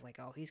point I was like,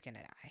 oh, he's gonna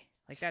die,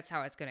 like that's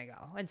how it's gonna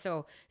go. And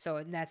so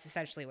and that's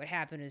essentially what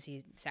happened is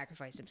he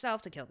sacrificed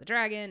himself to kill the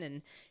dragon,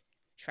 and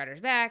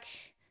Shredder's back,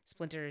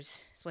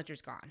 Splinter's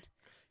gone.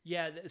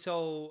 Yeah,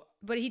 so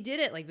But he did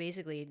it like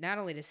basically not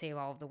only to save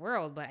all of the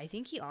world, but I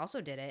think he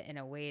also did it in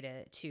a way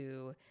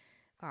to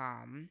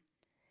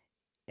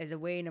as a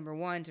way, number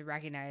one, to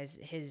recognize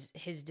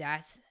his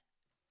death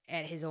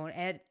at his own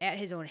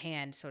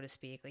hand, so to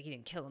speak. Like he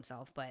didn't kill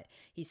himself, but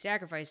he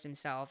sacrificed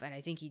himself, and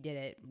I think he did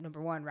it, number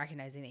one,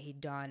 recognizing that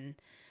he'd done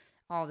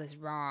all this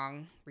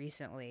wrong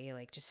recently,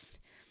 like just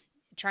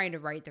trying to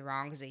right the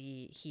wrongs that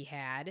he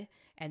had.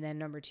 And then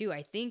number two,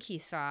 I think he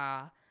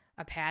saw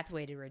a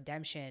pathway to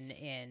redemption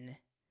in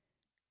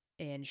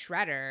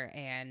Shredder,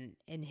 and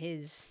in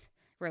his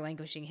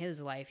relinquishing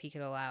his life, he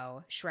could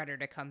allow Shredder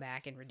to come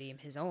back and redeem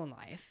his own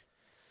life.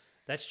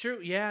 that's true.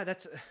 Yeah,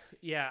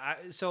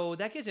 so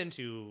that gets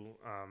into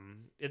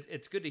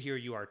it's good to hear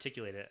you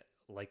articulate it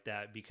like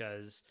that,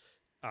 because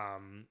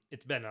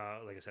it's been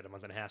like I said, a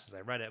month and a half since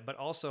I read it, but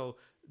also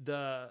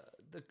the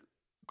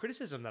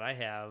criticism that I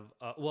have.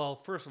 Well,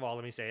 first of all,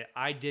 let me say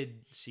I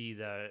did see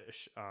the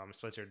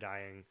Splinter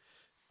dying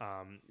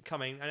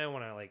coming. I don't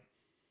want to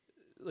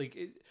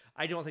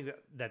I don't think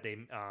that they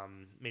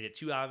made it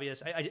too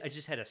obvious. I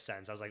just had a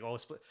sense. I was like, oh,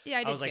 Yeah,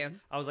 I did too.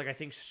 I was like, I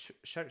think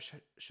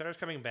Shredder's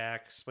coming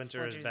back.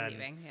 Splinter has been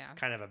leaving, yeah.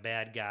 kind of a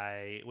bad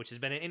guy, which has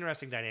been an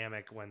interesting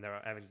dynamic when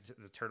they're having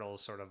the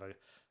Turtles sort of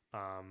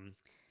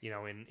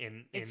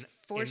in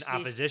forced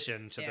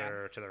opposition to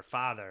yeah. their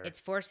father. It's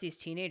forced these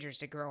teenagers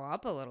to grow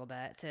up a little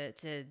bit,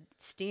 to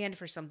stand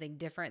for something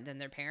different than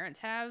their parents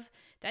have.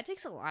 That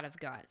takes a lot of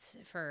guts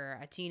for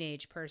a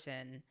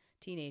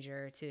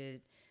teenager to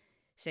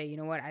say, you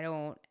know what, I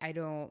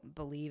don't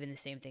believe in the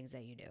same things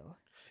that you do.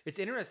 It's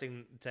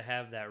interesting to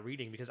have that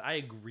reading, because I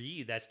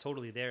agree that's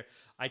totally there.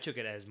 I took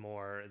it as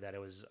more that it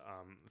was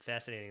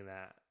fascinating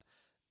that,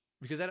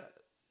 because that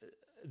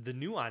the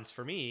nuance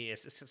for me,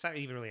 it's not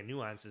even really a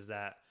nuance, is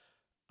that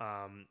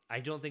I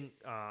don't think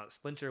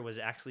Splinter was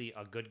actually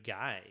a good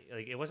guy.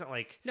 Like it wasn't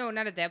like, No,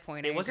 not at that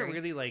point. it I wasn't agree.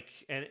 really like,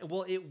 and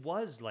well, it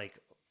was like,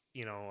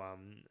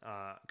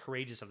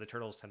 courageous of the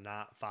Turtles to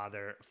not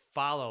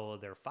follow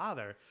their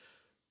father,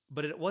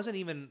 but it wasn't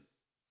even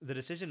the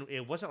decision.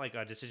 It wasn't like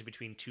a decision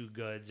between two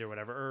goods or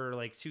whatever, or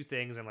like two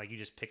things, and like you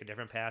just pick a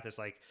different path. It's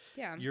like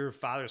Yeah. your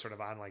father's sort of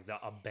on like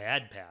a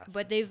bad path.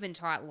 But they've been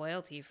taught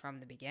loyalty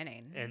from the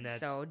beginning. And that's,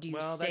 so do you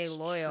well, stay that's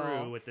loyal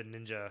true with the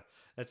ninja?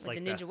 That's with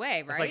like the ninja way,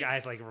 It's right? like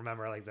I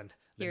remember like the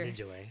You're-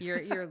 ninja way.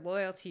 You're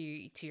loyal to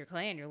your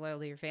clan. You're loyal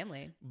to your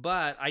family.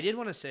 But I did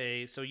want to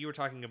say, so you were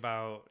talking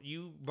about,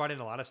 you brought in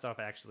a lot of stuff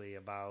actually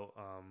about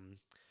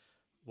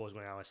what was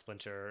going on with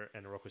Splinter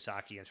and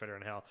Rokusaki and Shredder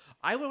in Hell.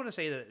 I would want to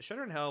say that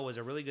Shredder in Hell was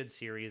a really good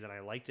series and I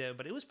liked it,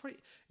 but it was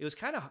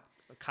kind of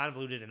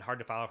convoluted and hard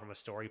to follow from a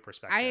story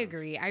perspective. I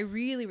agree. I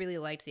really, really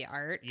liked the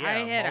art. Yeah, I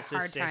had a Maltis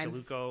hard time.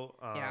 Santaluco,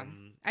 Yeah,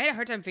 I had a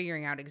hard time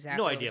figuring out exactly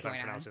no what idea was if I'm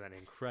going on. pronouncing that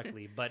name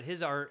correctly, but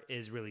his art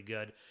is really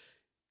good.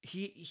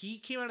 He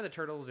came out of the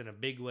Turtles in a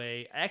big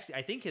way. Actually,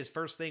 I think his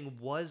first thing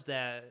was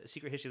that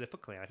Secret History of the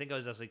Foot Clan. I think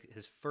that was like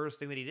his first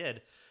thing that he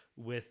did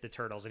with the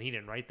Turtles, and he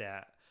didn't write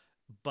that.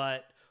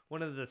 But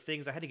one of the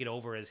things I had to get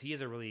over is he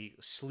has a really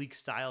sleek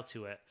style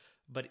to it.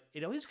 But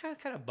it always kind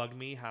of bugged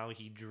me how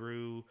he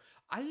drew.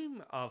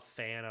 I'm a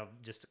fan of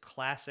just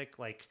classic,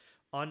 like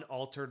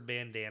unaltered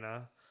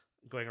bandana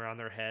going around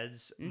their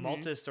heads. Mhm.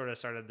 Maltis sort of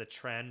started the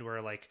trend where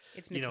like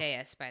It's you know,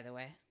 Mateus, by the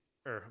way.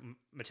 or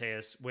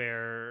Mateus,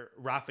 where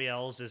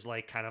Raphael's is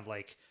like kind of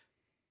like,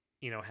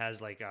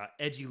 has like a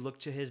edgy look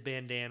to his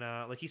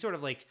bandana. Like he sort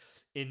of like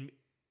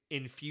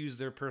infused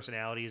their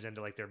personalities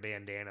into like their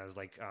bandanas.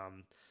 Like,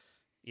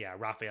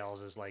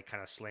 Raphael's is like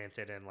kind of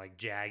slanted and like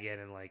jagged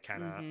and like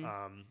kind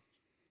of,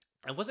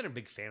 I wasn't a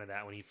big fan of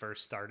that when he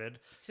first started.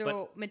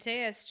 So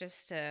Mateus,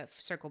 just to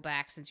circle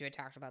back, since you had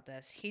talked about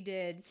this, he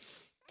did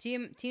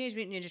Teenage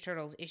Mutant Ninja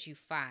Turtles issue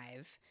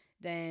 5.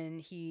 Then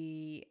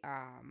he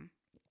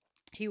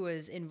he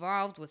was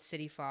involved with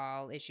City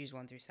Fall issues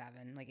 1 through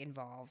 7, like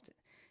involved.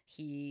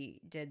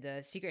 He did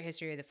the Secret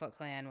History of the Foot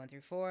Clan 1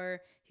 through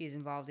 4. He was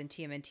involved in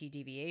TMNT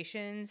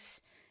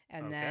Deviations,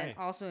 and then Okay.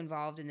 also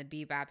involved in the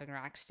Bebop and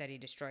Rocksteady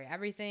Destroy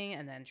Everything,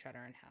 and then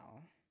Shredder in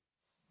Hell.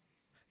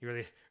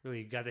 You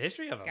really got the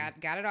history of him.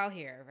 Got it all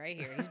here, right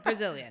here. He's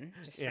Brazilian.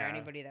 Just Yeah. for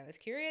anybody that was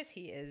curious,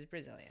 he is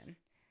Brazilian.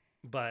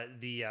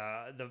 But the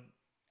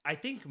I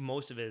think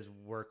most of his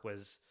work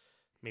was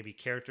maybe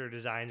character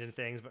designs and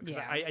things. But 'cause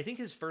Yeah. I think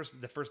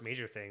the first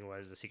major thing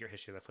was the Secret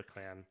History of the Foot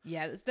Clan.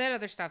 Yeah, that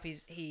other stuff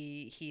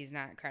he's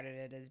not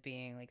credited as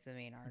being like the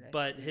main artist.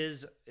 But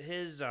his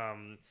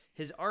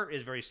art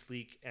is very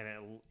sleek,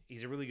 and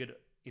he's a really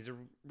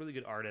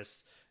good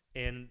artist.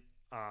 And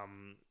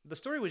the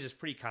story was just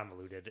pretty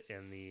convoluted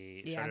in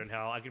the Yeah. Shredder in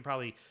Hell. I could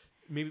probably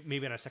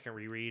maybe on a second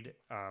reread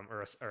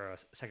or a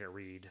second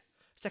read.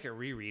 Second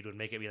reread would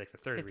make it be like the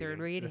third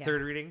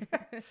reading.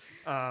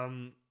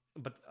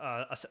 But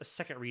a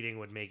second reading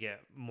would make it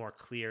more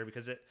clear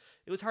because it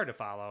was hard to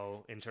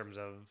follow in terms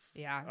of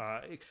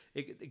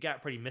it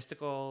got pretty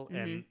mystical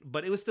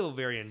but it was still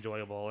very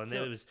enjoyable, and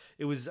So-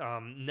 it was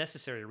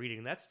necessary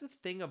reading. That's the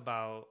thing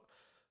about,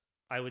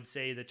 I would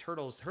say, the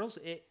Turtles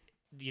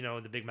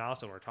the big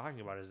milestone we're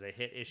talking about is they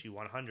hit issue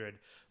 100,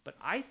 but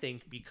I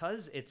think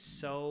because it's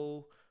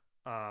so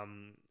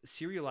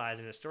serialized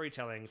in its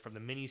storytelling from the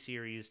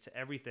miniseries to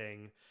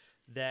everything,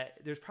 that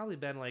there's probably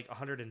been like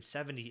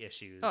 170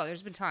 issues. Oh,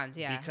 there's been tons,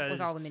 yeah, Because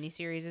with all the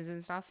miniseries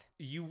and stuff.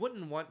 you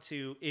wouldn't want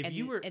to if And,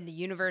 you were in the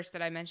universe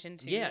that I mentioned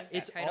too. yeah, that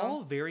it's title.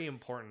 all very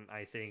important,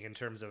 I think, in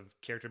terms of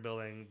character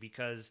building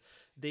because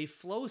they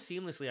flow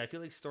seamlessly. I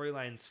feel like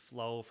storylines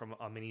flow from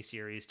a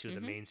miniseries to the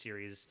main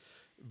series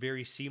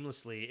very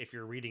seamlessly if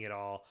you're reading it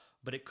all.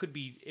 But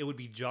it would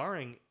be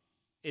jarring.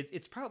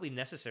 It's probably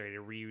necessary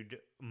to read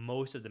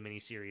most of the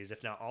miniseries,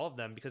 if not all of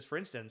them, because, for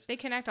instance, They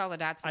connect all the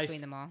dots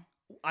between them all.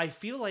 I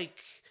feel like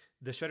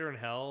the Shredder in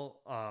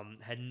Hell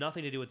had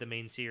nothing to do with the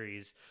main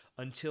series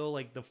until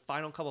like the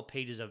final couple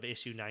pages of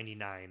issue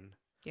 99.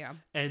 Yeah.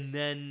 And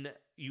then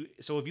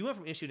if you went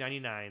from issue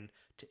 99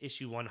 to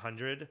issue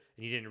 100 and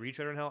you didn't read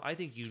Shredder in Hell, I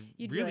think you'd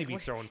You'd be really like, be "Where-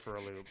 thrown for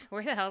a loop.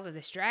 Where the hell did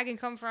this dragon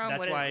come from?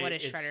 That's why What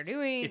is it's- Shredder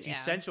doing? It's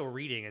essential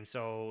reading, and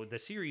so the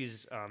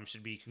series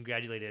should be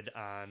congratulated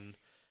on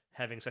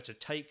having such a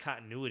tight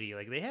continuity.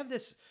 Like, they have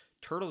this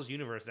Turtles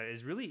universe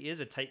that really is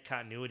a tight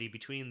continuity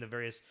between the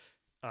various,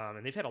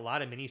 and they've had a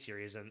lot of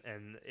miniseries,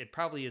 and it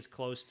probably is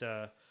close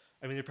to.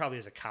 I mean, there probably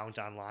is a count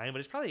online, but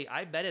it's probably,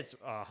 I bet it's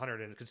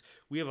 100, because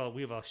we have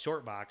a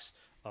short box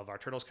of our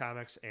Turtles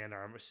comics and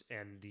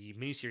the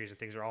miniseries and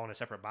things are all in a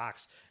separate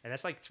box, and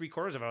that's like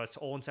 3/4 of it's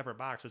all in separate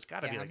box, so it's got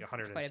to be like it's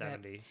quite a bit.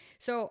 170.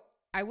 So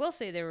I will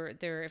say there.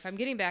 If I'm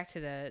getting back to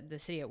the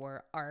City at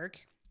War arc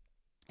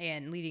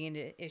and leading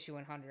into issue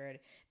 100,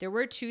 there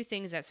were two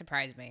things that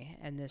surprised me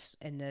in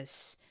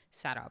this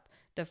setup.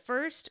 The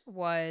first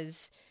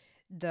was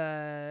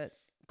the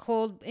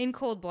cold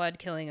blood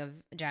killing of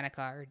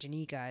Janica, or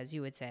Janika as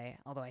you would say,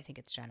 although I think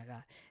it's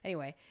Janica.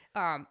 Anyway,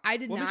 I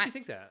did What not makes you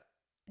think that?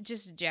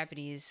 just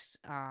Japanese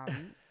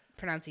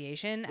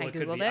pronunciation. Well, I it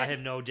could googled be. it. I have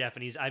no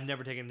Japanese. I've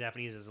never taken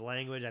Japanese as a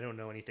language. I don't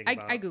know anything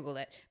about. I googled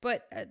it,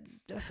 but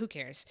who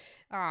cares?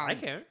 I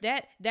care.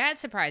 That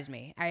surprised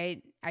me.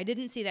 I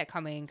didn't see that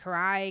coming.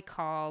 Karai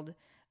called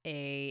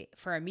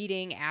for a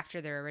meeting after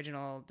their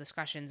original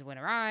discussions went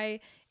awry,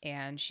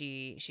 and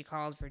she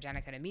called for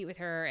Janica to meet with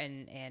her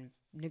and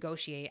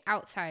negotiate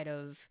outside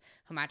of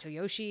Hamato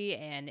Yoshi,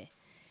 and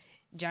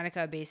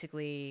Janica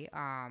basically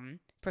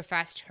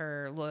professed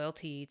her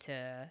loyalty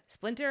to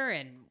Splinter,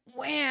 and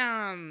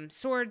wham,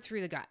 sword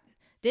through the gut.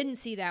 Didn't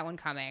see that one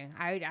coming.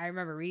 I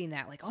remember reading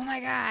that like, oh my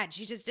god,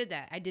 she just did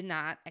that. I did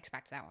not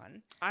expect that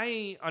one.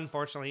 I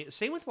unfortunately,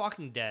 same with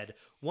Walking Dead.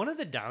 One of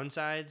the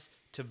downsides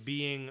to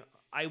being,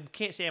 I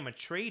can't say I'm a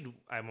trade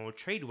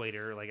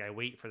waiter. Like, I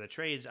wait for the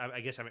trades.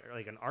 I guess I'm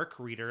like an arc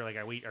reader. Like,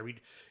 I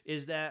read.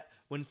 Is that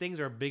when things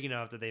are big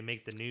enough that they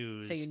make the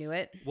news? So you knew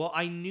it? Well,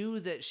 I knew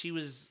that she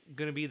was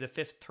gonna be the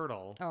 5th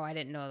turtle. Oh, I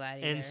didn't know that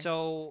either. And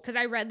so, because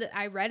I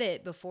read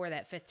it before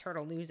that 5th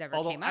turtle news ever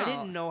although came out. I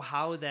didn't know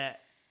how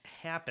that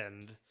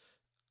happened.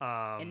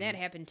 And that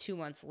happened 2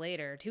 months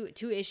later,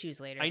 two issues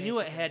later. I knew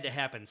it basically. had to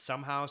happen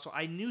somehow, so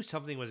I knew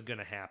something was going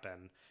to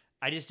happen.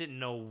 I just didn't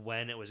know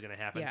when it was going to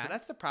happen. Yeah. So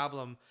that's the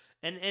problem.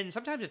 And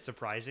sometimes it's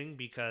surprising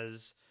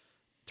because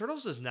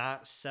Turtles does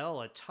not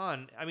sell a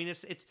ton. I mean,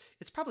 it's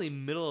probably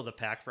middle of the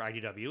pack for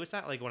IDW. It's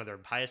not like one of their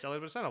highest sellers,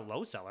 but it's not a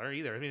low seller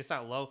either. I mean, it's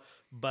not low,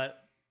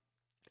 but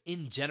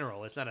in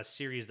general, it's not a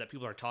series that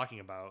people are talking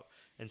about.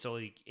 And so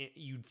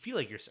you'd feel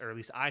like or at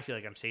least I feel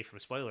like I'm safe from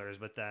spoilers,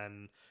 but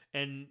then,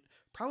 and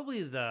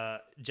probably the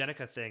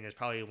Jenica thing is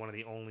probably one of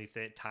the only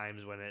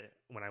times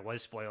when I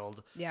was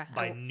spoiled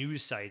by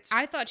news sites.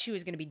 I thought she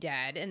was going to be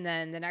dead, and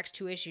then the next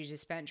 2 issues is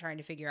spent trying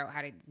to figure out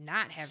how to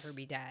not have her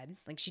be dead.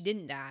 Like, she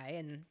didn't die,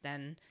 and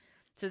then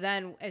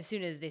as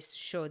soon as they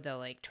showed the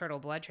like turtle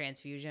blood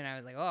transfusion, I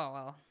was like, oh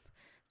well.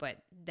 but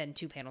then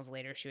 2 panels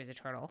later she was a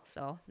turtle,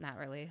 so not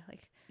really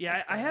like. Yeah, a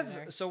I spoiler have.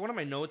 there. So one of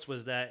my notes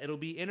was that it'll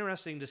be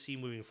interesting to see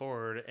moving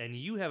forward, and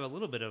you have a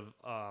little bit of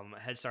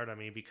head start on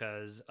me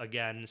because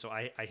again, so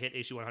I hit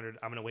issue 100.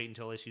 I'm gonna wait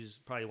until issues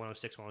probably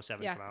 106,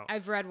 107 Yeah, come out.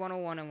 I've read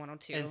 101 and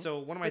 102. And so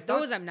one of my but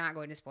thoughts, those I'm not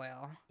going to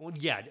spoil. well,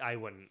 yeah, I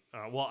wouldn't.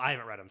 Well, I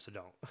haven't read them, so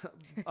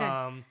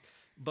don't.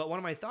 But one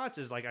of my thoughts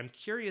is like I'm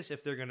curious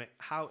if they're gonna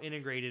how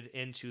integrated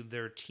into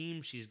their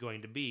team she's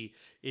going to be.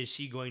 Is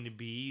she going to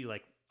be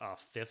like a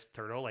fifth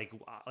turtle, like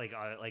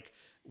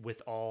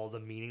with all the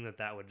meaning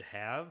that would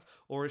have,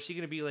 or is she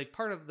going to be like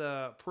part of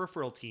the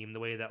peripheral team, the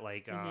way that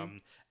like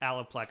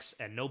Aliplex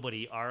and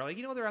Nobody are, like,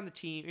 you know, they're on the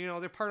team, you know,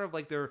 they're part of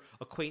like their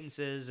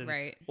acquaintances, and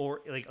Right. or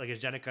like is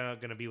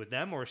Jenica going to be with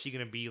them, or is she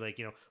going to be like,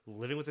 you know,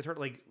 living with the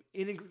turtle, like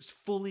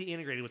fully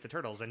integrated with the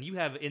turtles? And you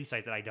have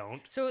insight that I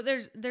don't. So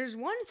there's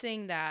one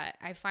thing that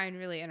I find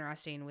really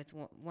interesting with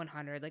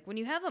 100. Like when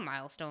you have a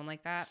milestone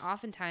like that,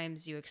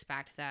 oftentimes you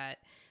expect that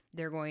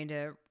they're going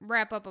to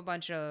wrap up a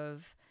bunch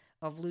of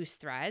loose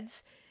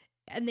threads,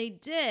 and they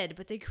did,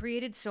 but they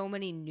created so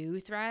many new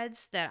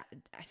threads that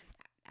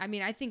I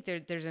mean, I think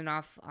there's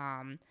enough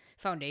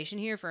foundation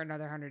here for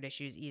another 100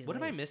 issues easily. What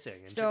am I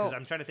missing? So- Because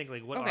I'm trying to think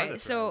like what are Okay, the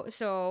so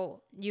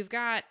threads? you've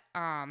got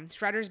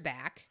Shredder's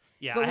back.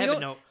 Yeah, but I we have a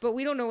don't. note. But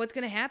we don't know what's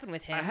going to happen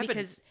with him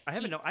because I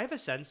have a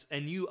sense,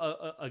 and you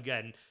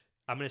again.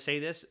 I'm going to say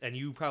this, and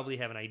you probably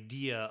have an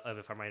idea of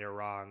if I'm right or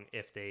wrong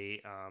if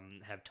they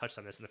have touched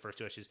on this in the first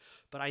 2 issues.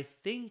 But I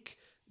think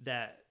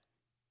that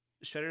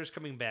Shredder's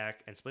coming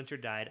back and Splinter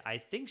died. I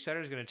think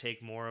Shredder's going to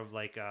take more of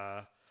like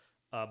a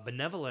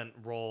benevolent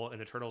role in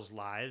the Turtles'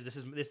 lives. This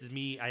is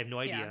me. I have no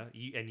idea.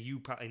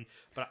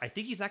 But I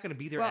think he's not going to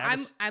be there. Well,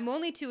 I'm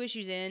only 2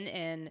 issues in,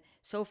 and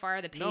so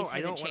far the pace No, I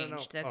hasn't don't wanna know.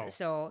 changed. That's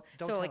Oh.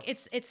 Don't so like tell.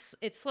 it's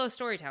slow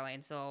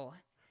storytelling. So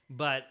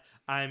But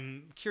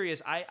I'm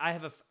curious. I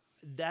have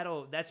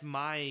that's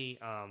my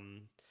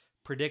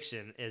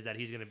prediction, is that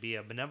he's going to be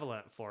a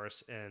benevolent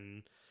force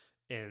in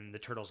the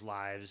Turtles'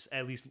 lives.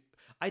 At least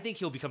I think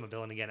he'll become a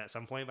villain again at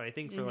some point, but I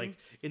think for like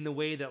in the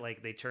way that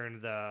like they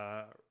turned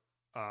the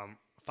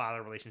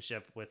father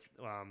relationship with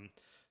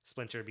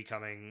Splinter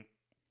becoming,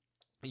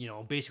 you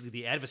know, basically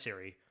the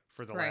adversary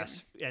for the Right.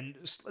 last, and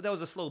that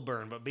was a slow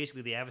burn, but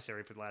basically the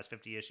adversary for the last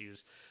 50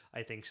 issues.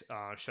 I think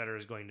Shredder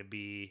is going to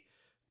be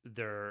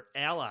their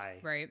ally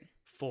right.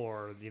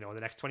 for, you know,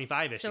 the next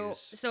 25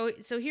 issues. So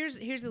here's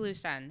the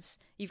loose ends.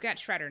 You've got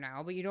Shredder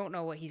now, but you don't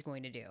know what he's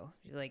going to do.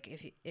 Like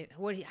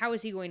how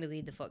is he going to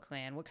lead the Foot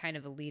Clan? What kind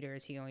of a leader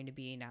is he going to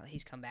be now that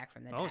he's come back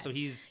from the dead? So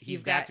he's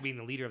You've back got- to being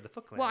the leader of the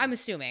Foot Clan. Well, I'm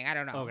assuming. I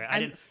don't know. Okay,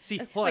 I didn't see.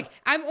 Hold like on.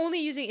 I'm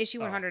only using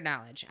issue 100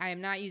 knowledge. I am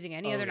not using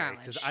any other knowledge.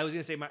 Because I was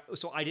gonna say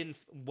so I didn't.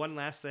 One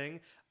last thing.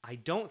 I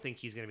don't think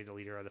he's gonna be the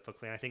leader of the Foot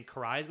Clan. I think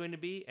Karai is going to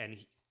be, and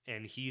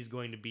he's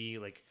going to be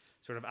like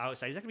sort of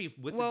outside. He's not gonna be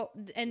with.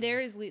 And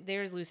there's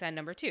loose end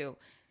number 2.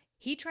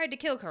 He tried to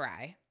kill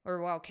Karai,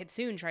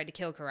 Kitsune tried to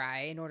kill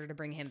Karai in order to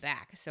bring him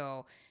back.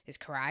 So is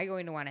Karai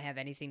going to want to have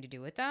anything to do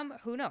with them?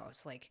 Who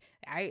knows? Like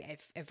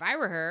if I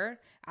were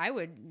her, I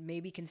would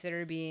maybe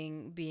consider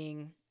being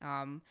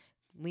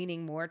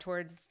leaning more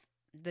towards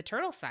the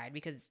turtle side,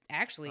 because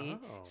actually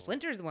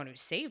Splinter's the one who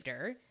saved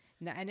her.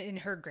 And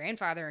her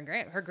grandfather and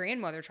her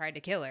grandmother tried to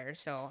kill her,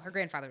 so her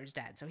grandfather was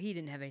dead, so he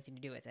didn't have anything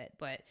to do with it.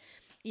 But,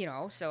 you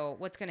know, so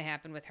what's going to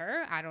happen with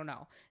her? I don't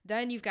know.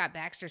 Then you've got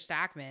Baxter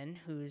Stockman,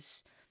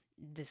 who's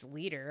this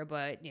leader,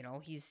 but, you know,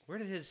 he's... Where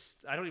did his...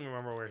 I don't even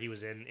remember where he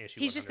was in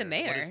issue 100. He's just the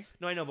mayor.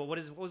 No, I know, but what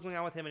was going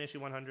on with him in issue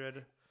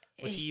 100?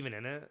 Was he even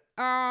in it?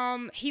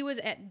 He was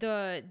at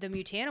the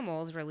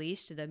Mutanimals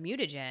released the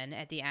mutagen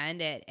at the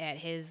end at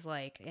his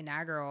like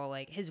inaugural,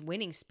 like his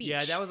winning speech.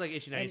 Yeah, that was like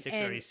issue 96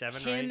 or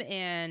 87, him right?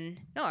 And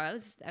no, it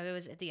was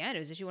at the end. It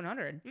was issue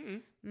 100.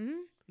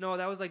 No,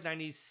 that was like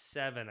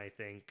 97, I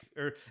think.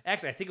 Or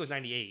actually, I think it was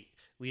 98.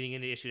 Leading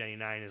into issue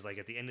 99 is like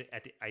at the end.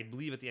 I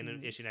believe at the end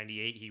of issue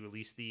 98, he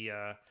released the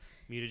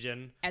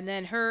mutagen. And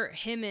then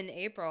him and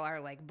April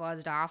are like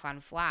buzzed off on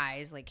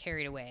flies, like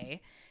carried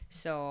away.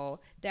 So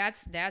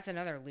that's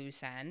another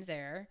loose end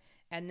there.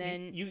 And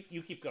then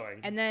you keep going.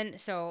 And then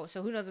so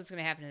who knows what's going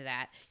to happen to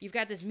that? You've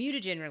got this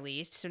mutagen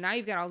released, so now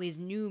you've got all these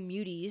new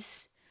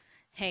muties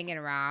hanging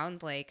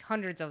around, like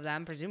hundreds of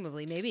them,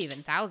 presumably, maybe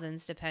even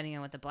thousands, depending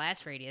on what the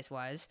blast radius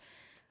was.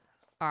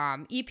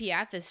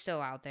 EPF is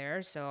still out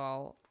there,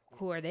 so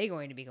who are they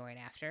going to be going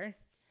after?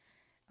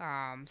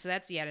 So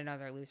that's yet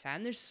another loose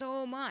end. There's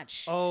so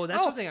much. Oh,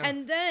 that's something.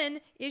 And then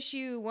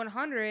issue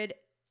 100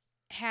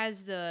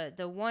 has the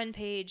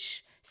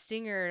one-page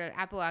stinger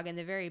epilogue in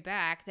the very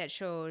back that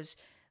shows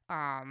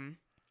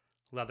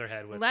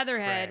Leatherhead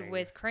Krang.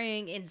 with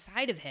Krang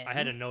inside of him. I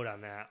had a note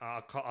on that.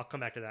 I'll come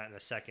back to that in a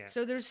second.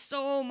 So there's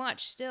so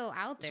much still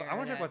out there. So I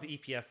want to talk about the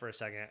EPF for a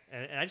second,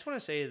 and I just want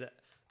to say that.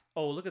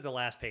 Oh, look at the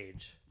last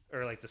page,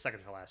 or like the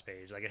second to last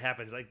page. Like it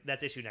happens. Like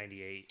that's issue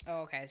 98.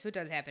 Oh, okay. So it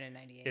does happen in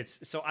 98.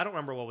 It's so I don't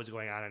remember what was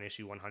going on in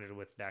issue 100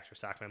 with Baxter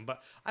Stockman,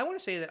 but I want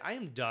to say that I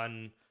am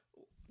done.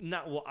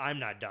 I'm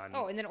not done.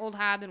 Oh, and then Old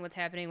Hob and what's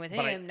happening with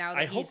But him now that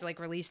I he's hope- like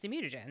released the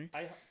mutagen.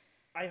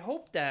 I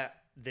hope that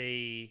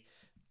they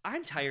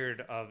I'm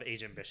tired of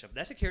Agent Bishop.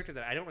 That's a character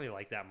that I don't really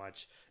like that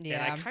much.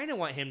 Yeah. And I kind of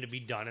want him to be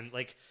done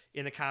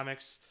in the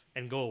comics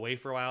and go away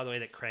for a while, the way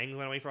that Krang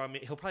went away for a while.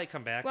 He'll probably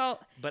come back.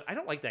 Well, but I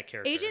don't like that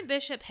character. Agent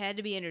Bishop had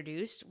to be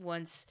introduced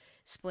once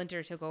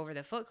Splinter took over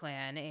the Foot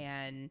Clan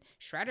and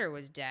Shredder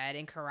was dead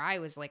and Karai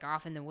was like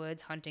off in the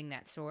woods hunting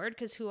that sword.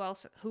 Because who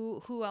else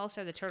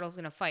are the Turtles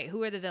going to fight?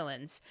 Who are the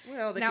villains?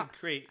 Well, they Now, could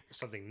create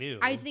something new.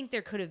 I think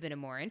there could have been a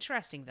more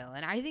interesting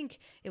villain. I think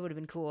it would have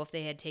been cool if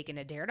they had taken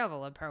a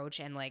Daredevil approach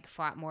and like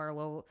fought more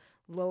low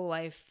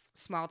life,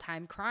 small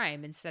time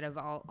crime instead of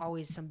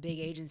always some big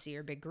agency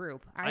or big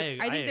group.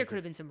 I think there could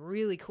have been some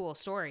really cool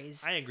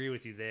stories. I agree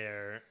with you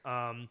there.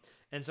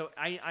 And so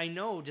I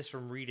know just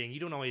from reading, you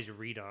don't always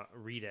read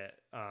it,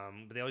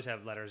 but they always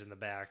have letters in the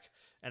back,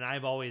 and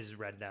I've always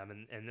read them,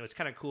 and it was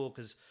kind of cool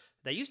because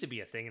that used to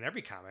be a thing in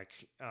every comic.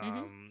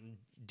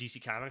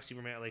 DC Comics,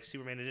 Superman,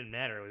 it didn't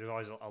matter. There was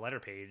always a letter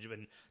page,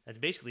 and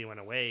that basically went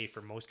away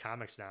for most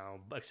comics now,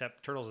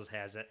 except Turtles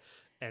has it.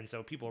 And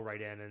so people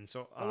write in, and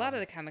so a lot of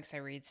the comics I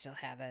read still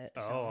have it.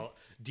 So. Oh,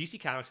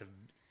 DC Comics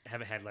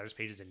haven't had letters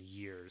pages in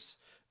years,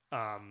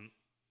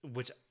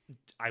 which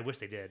I wish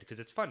they did because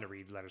it's fun to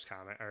read letters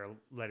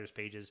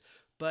pages.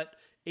 But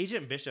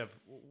Agent Bishop,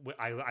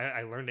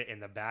 I learned it in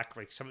the back.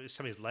 Like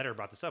somebody's letter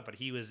brought this up, but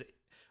he was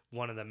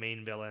one of the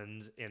main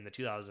villains in the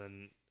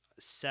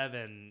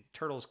 2007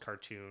 Turtles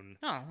cartoon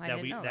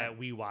that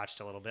we watched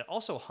a little bit.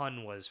 Also,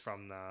 Hun was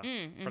from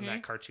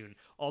that cartoon.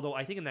 Although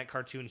I think in that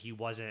cartoon he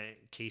wasn't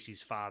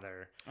Casey's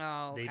father.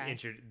 Oh, okay.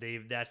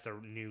 That's the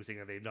new thing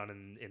that they've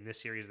done in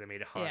this series. They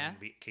made Hun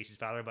be Casey's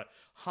father, but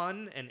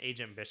Hun and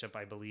Agent Bishop,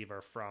 I believe,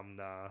 are from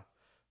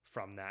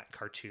that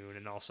cartoon,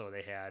 and also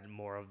they had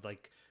more of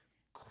like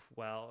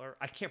or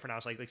I can't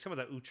pronounce like some of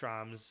the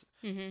Utroms.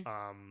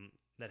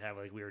 That have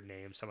like weird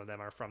names. Some of them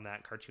are from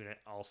that cartoon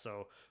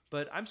also.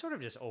 But I'm sort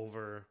of just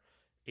over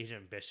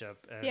Agent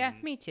Bishop. And yeah,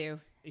 me too.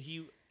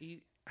 I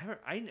don't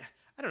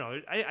know.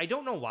 I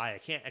don't know why. I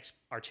can't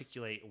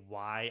articulate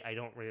why I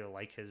don't really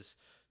like his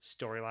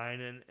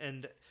storyline.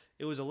 And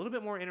it was a little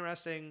bit more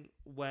interesting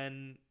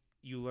when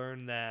you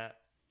learn that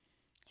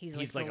he's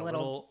like a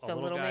little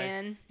guy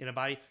man in a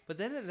body. But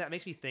then that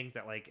makes me think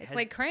that like it's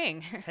like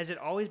Krang. Has it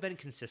always been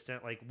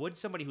consistent? Like, would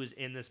somebody who's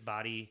in this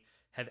body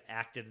have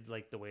acted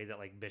like the way that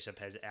like Bishop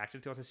has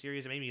acted throughout the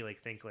series? It made me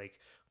like think like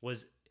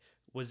was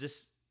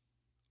this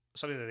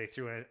something that they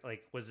threw in?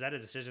 Like, was that a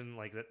decision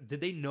like that? Did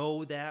they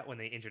know that when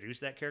they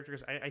introduced that character?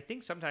 'Cause I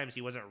think sometimes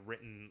he wasn't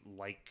written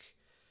like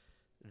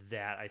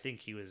that. I think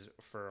he was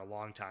for a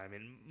long time,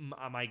 and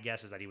my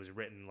guess is that he was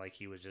written like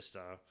he was just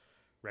a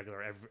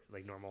regular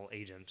normal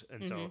agent.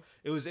 And so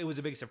it was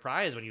a big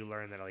surprise when you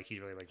learn that like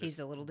he's really like he's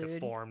the little dude,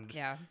 deformed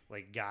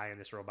like guy in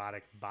this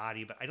robotic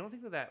body. But I don't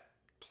think that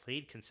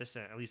played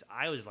consistent. At least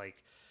I was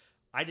like,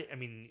 I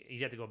mean,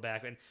 you'd have to go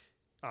back and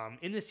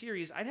in the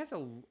series,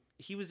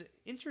 he was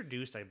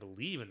introduced, I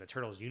believe, in the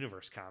Turtles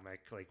Universe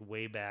comic, like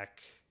way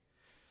back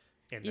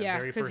in the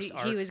very first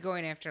arc. He was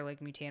going after like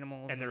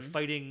mutanimals, and they're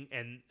fighting,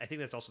 and I think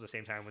that's also the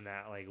same time when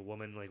that like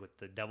woman like with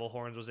the devil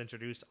horns was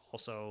introduced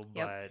also.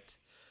 But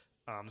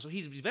so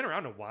he's been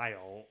around a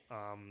while,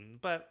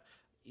 but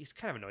he's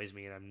kind of annoys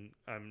me, and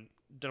I'm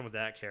done with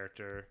that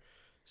character.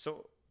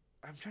 So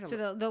I'm trying to.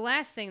 So the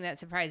last thing that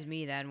surprised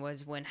me then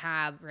was when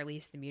Hob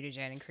released the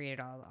mutagen and created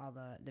all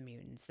the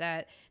mutants.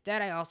 That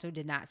I also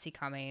did not see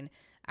coming.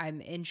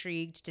 I'm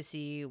intrigued to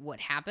see what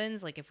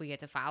happens. Like if we get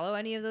to follow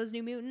any of those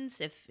new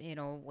mutants, if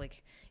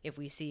if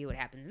we see what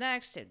happens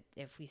next,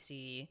 if we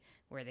see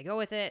where they go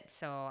with it.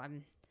 So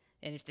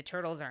and if the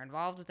Turtles are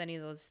involved with any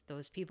of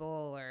those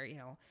people, or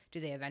do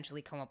they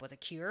eventually come up with a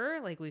cure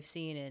like we've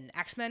seen in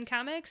X-Men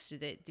comics?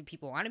 Do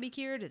people want to be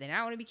cured? Do they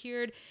not want to be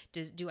cured?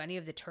 Do any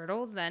of the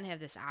Turtles then have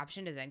this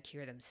option to then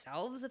cure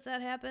themselves if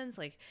that happens?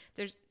 Like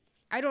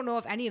I don't know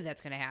if any of that's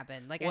going to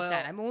happen. Like I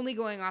said, I'm only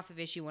going off of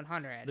issue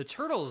 100. The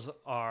Turtles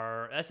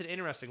that's an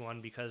interesting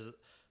one because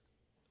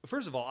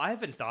first of all, I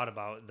haven't thought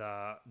about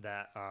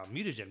that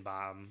mutagen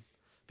bomb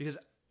because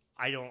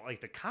I don't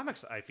like the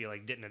comics. I feel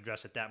like didn't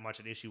address it that much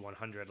in issue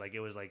 100. Like it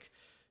was like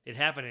it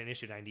happened in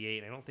issue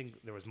 98, and I don't think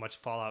there was much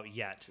fallout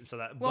yet. And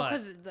so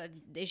because the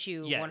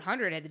issue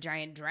 100 had the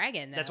giant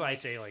dragon. That's why I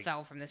say like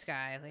fell from the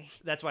sky. Like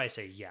that's why I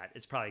say yet.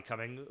 It's probably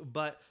coming,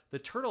 but the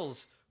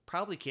Turtles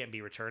probably can't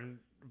be returned,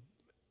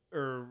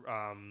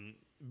 or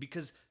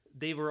because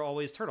they were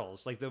always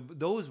turtles. Like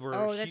those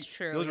were that's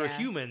true. Those were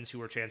humans who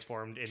were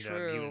transformed into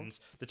mutants.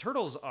 The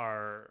Turtles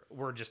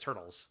were just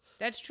turtles.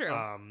 That's true.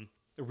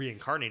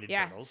 Reincarnated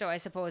turtles. So I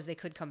suppose they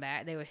could come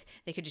back.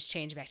 They could just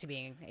change back to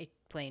being a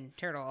plain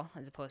turtle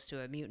as opposed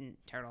to a mutant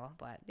turtle.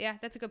 But yeah,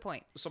 that's a good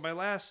point. So my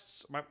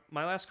last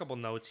couple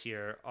notes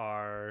here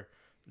are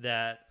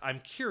that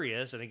I'm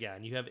curious, and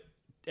again, you have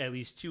at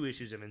least 2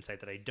 issues of Insight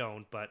that I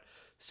don't, but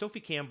Sophie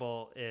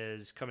Campbell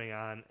is coming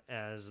on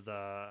as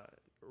the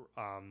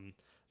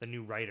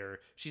new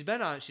writer. She's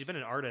been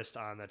an artist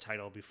on the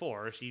title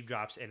before. She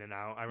drops in and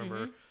out. I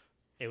remember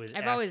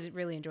I've always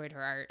really enjoyed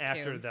her art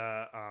after too.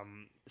 the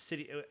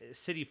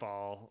City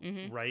Fall,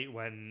 right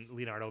when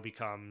Leonardo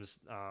becomes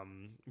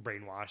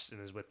brainwashed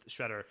and is with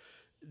Shredder.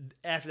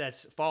 after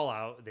that's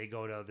Fallout, they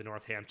go to the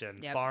Northampton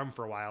Yep. farm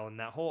for a while, and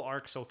that whole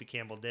arc Sophie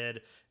Campbell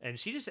did, and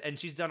she's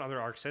done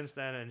other arcs since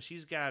then, and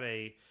she's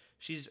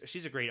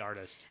a great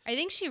artist. I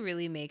think she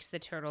really makes the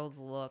turtles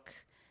look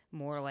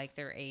more like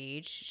their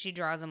age. She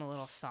draws them a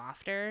little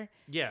softer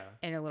Yeah.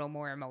 and a little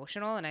more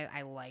emotional, and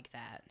I like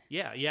that.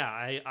 Yeah,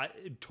 I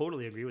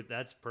totally agree with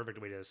that's a perfect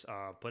way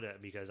to put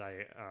it because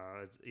I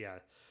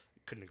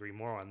couldn't agree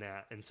more on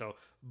that. And so,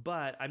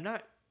 but I'm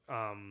not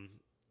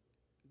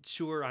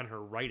sure on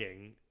her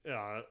writing.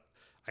 I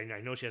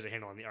know she has a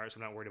handle on the art, so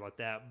I'm not worried about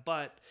that.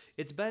 But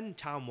it's been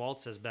Tom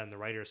Waltz has been the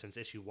writer since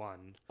issue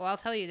 1. Well, I'll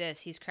tell you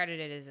this: he's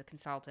credited as a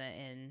consultant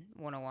in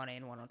 101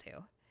 and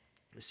 102.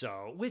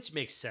 So, which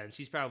makes sense.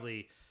 He's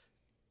probably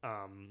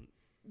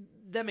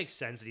that makes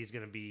sense that he's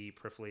going to be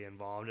peripherally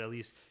involved. At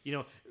least,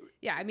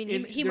 Yeah, I mean,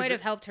 And he there's might a-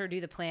 have helped her do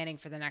the planning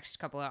for the next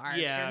couple of arcs.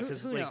 yeah, or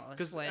because who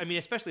knows? What, I mean,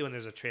 especially when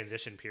there's a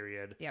transition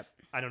period. yep.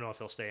 I don't know if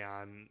he'll stay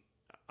on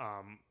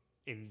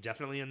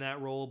indefinitely in that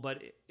role,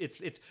 but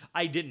it's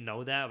I didn't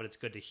know that, but it's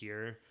good to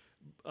hear.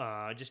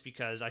 Just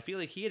because I feel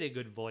like he had a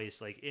good voice.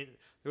 Like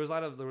there was a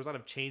lot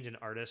of change in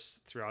artists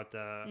throughout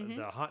the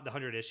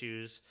 100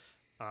 issues.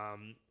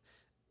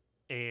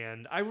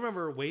 And I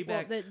remember way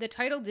Well, back, the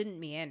title didn't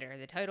meander.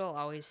 The title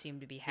always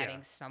seemed to be heading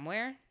Yeah.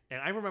 somewhere. and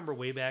I remember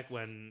way back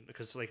when,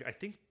 because like I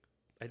think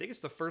it's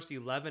the first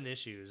 11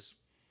 issues,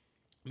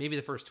 maybe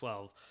the first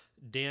 12.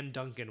 Dan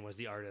Duncan was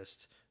the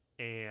artist,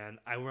 and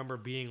I remember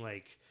being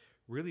like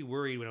really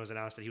worried when it was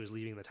announced that he was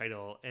leaving the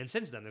title. And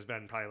since then, there's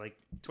been probably like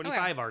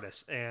 25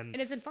 artists, and And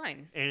it's been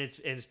fine.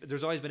 it's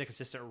there's always been a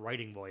consistent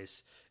writing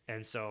voice.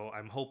 And so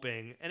I'm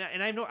hoping, and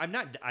I know I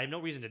have no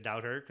reason to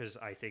doubt her because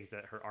I think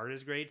that her art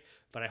is great,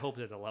 but I hope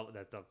that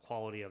the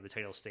quality of the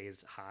title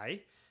stays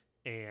high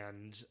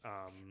and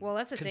Well,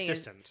 that's the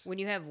consistent. thing is when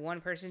you have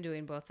one person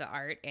doing both the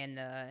art and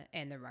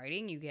the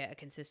writing, you get a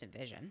consistent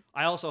vision.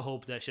 I also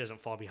hope that she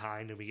doesn't fall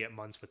behind and we get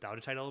months without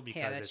a title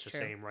because that's it's the true.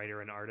 same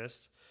writer and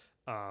artist.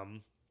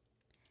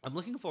 I'm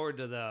looking forward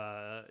to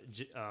the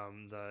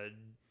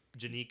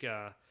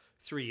Janika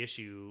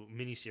 3-issue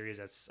miniseries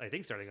that's I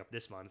think starting up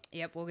this month.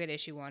 Yep, we'll get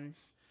issue 1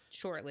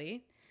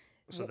 shortly.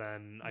 So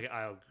then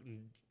I'll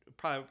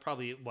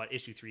probably what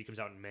issue 3 comes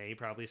out in May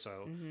probably.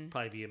 So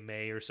probably be in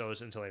May or so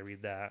until I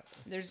read that.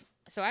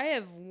 So I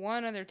have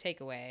one other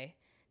takeaway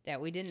that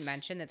we didn't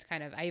mention that's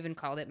kind of, I even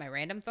called it my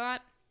random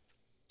thought.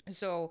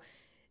 So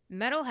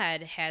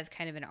Metalhead has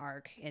kind of an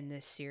arc in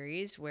this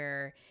series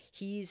where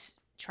he's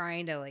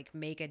trying to like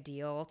make a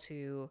deal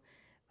to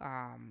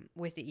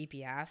with the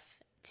EPF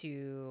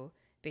to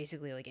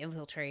basically like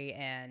infiltrate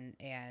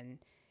and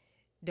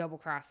double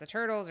cross the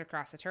turtles or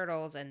cross the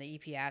turtles, and the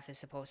EPF is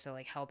supposed to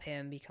like help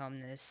him become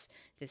this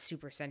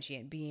super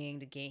sentient being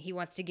to gain. He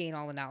wants to gain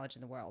all the knowledge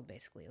in the world,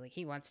 basically. Like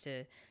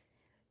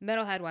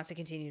Metalhead wants to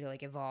continue to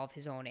like evolve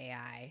his own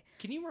AI.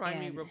 Can you remind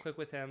me And- real quick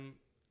with him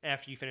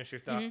after you finish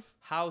your thought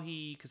how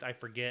he, because I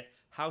forget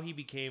how he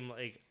became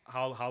like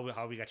how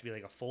we got to be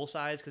like a full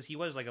size, because he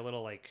was like a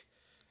little like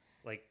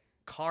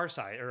car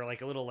size or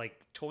like a little like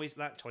toys,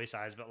 not toy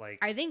size, but like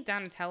I think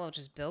Donatello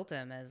just built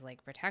him as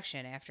like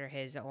protection after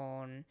his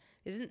own.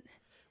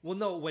 well,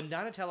 no, when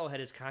Donatello had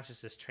his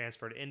consciousness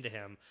transferred into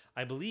him,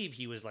 I believe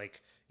he was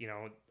like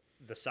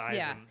the size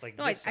Yeah, and like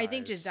no, this I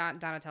think size. just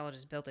Donatello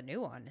just built a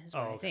new one. Is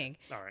what I okay. think.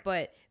 All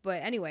right.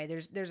 But anyway,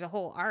 there's a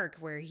whole arc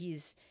where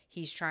he's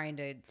trying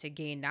to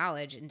gain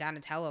knowledge, and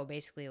Donatello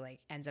basically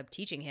like ends up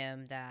teaching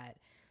him that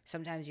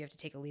sometimes you have to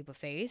take a leap of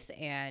faith,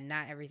 and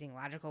not everything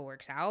logical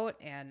works out.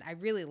 And I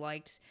really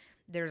liked.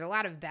 There's a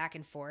lot of back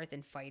and forth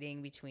and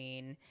fighting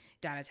between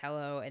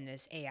Donatello and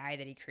this AI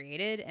that he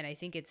created, and I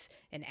think it's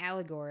an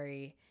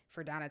allegory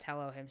for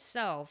Donatello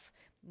himself,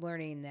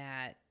 learning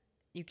that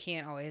you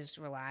can't always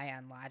rely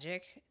on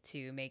logic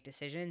to make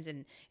decisions,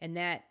 and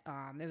that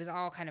it was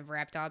all kind of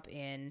wrapped up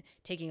in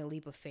taking a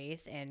leap of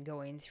faith and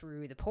going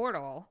through the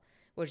portal,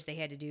 which they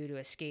had to do to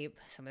escape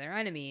some of their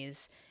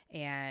enemies.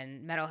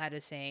 And Metalhead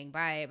was saying,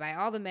 by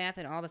all the math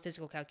and all the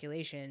physical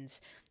calculations,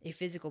 a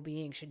physical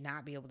being should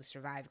not be able to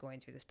survive going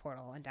through this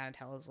portal. And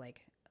Donatello's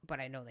like, but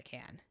I know they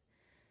can.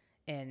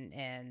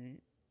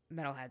 And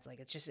Metalhead's like,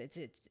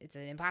 it's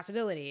an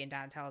impossibility. And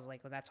Donatello's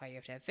like, well, that's why you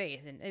have to have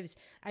faith. And it was,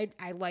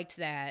 I liked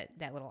that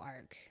little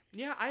arc.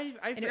 Yeah, I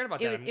And forgot about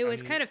that. It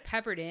was kind of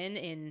peppered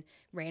in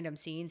random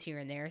scenes here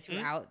and there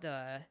throughout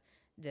the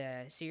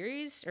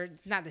series, or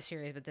not the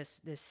series, but this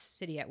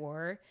City at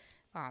War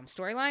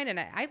storyline, and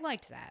I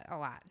liked that a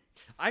lot.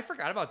 I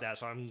forgot about that,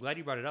 so I'm glad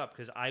you brought it up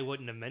because I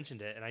wouldn't have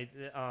mentioned it. And I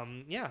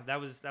that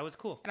was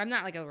cool. And I'm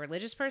not like a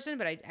religious person,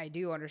 but I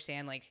do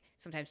understand like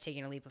sometimes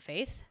taking a leap of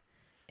faith,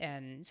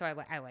 and so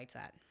I liked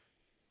that.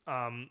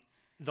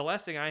 The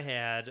last thing I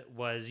had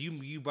was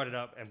you brought it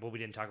up, but we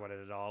didn't talk about it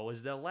at all.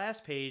 Was the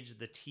last page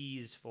the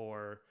tease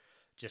for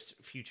just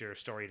future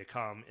story to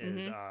come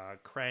is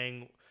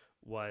Krang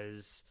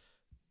was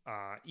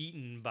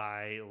eaten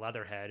by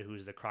Leatherhead,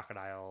 who's the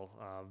crocodile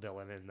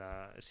villain in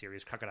the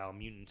series Crocodile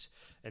Mutant.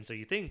 And so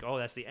you think, oh,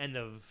 that's the end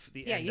of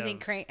the Yeah, end you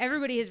think of, Krang?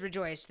 Everybody has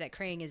rejoiced that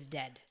Krang is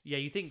dead. Yeah,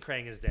 you think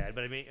Krang is dead,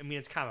 but I mean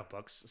it's comic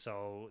books,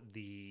 so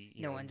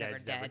No one's ever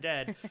never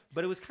dead. dead.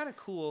 But it was kind of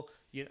cool,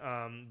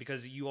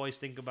 because you always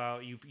think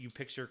about you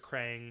picture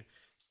Krang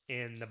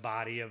in the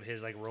body of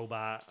his like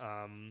robot.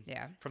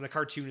 Yeah. From the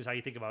cartoon is how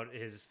you think about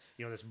his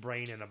this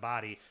brain in a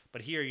body,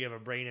 but here you have a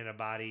brain and a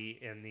body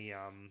in the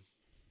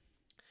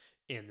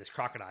in this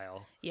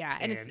crocodile. Yeah,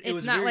 and it it's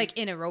was not very- like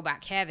in a robot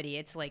cavity.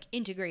 It's like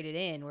integrated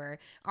in, where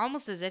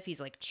almost as if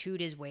he's like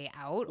chewed his way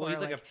out, Well, or he's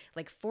like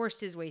like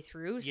forced his way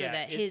through, so Yeah,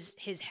 that it's-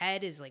 his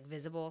head is like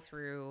visible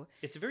through.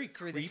 It's a very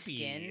through the creepy.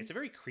 skin. It's a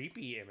very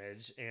creepy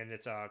image, and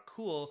it's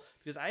cool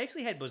because I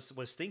actually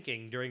was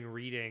thinking during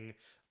reading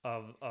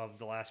of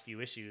the last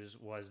few issues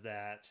was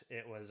that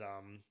it was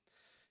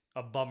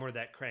a bummer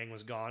that Krang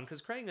was gone,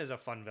 because Krang is a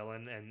fun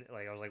villain, and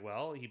like I was like,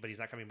 well, but he's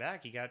not coming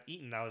back. He got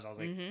eaten. I was like,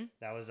 Mm-hmm.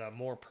 that was a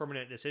more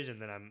permanent decision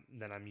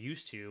than I'm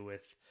used to,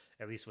 with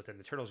at least within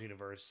the Turtles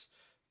universe.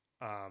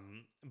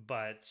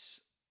 But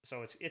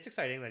so it's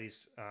exciting that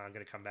he's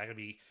going to come back. I'd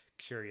be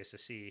curious to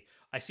see.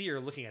 I see you're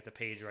looking at the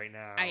page right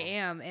now. I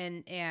am,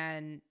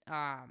 and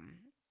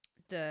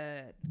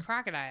the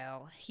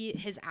crocodile,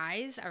 his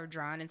eyes are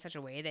drawn in such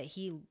a way that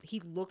he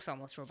looks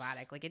almost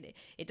robotic. Like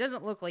it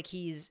doesn't look like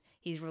he's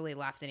really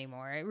left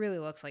anymore. It really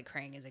looks like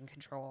Krang is in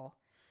control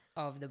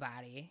of the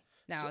body.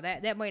 Now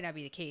that might not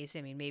be the case.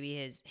 I mean, maybe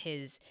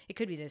his it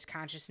could be that his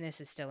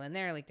consciousness is still in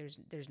there. Like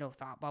there's no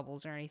thought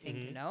bubbles or anything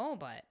to know,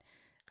 but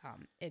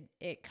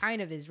it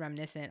kind of is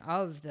reminiscent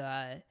of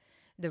the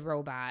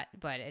robot,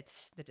 but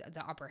it's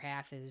the upper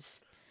half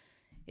is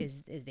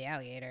the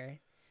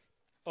alligator.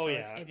 Oh So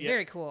yeah, it's yeah.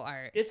 very cool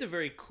art. It's a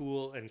very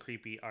cool and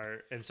creepy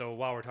art. And so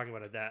while we're talking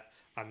about that,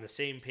 on the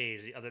same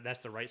page,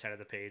 that's the right side of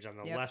the page. On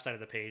the Yep. left side of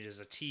the page is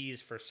a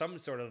tease for some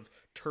sort of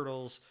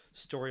Turtles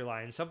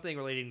storyline, something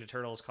relating to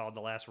Turtles called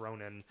The Last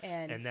Ronin.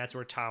 And- that's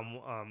where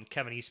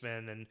Kevin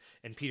Eastman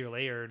and Peter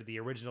Laird, the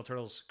original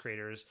Turtles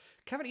creators.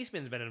 Kevin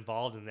Eastman's been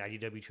involved in the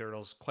IDW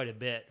Turtles quite a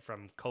bit,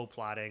 from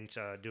co-plotting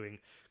to doing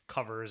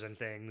covers and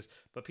things,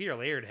 but Peter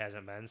Laird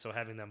hasn't been, so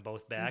having them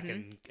both back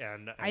and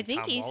I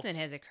think Tom Eastman Waltz-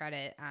 has a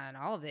credit on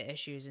all of the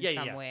issues in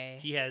some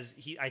way.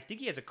 I think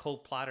he has a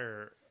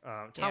co-plotter.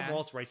 Tom Yeah.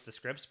 Waltz writes the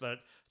scripts, but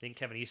I think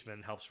Kevin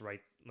Eastman helps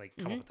write, like,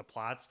 come up with the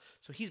plots.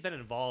 So he's been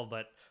involved,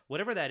 but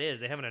whatever that is,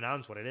 they haven't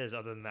announced what it is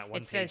other than that one.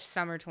 It says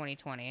summer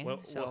 2020,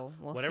 so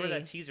we'll whatever see.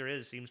 that teaser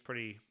is seems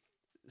pretty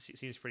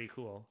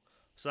cool.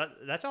 So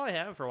that's all I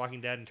have for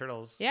Walking Dead and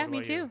Turtles. Yeah, What me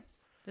about you? too.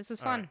 This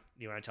was All fun. right.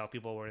 You want to tell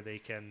people where they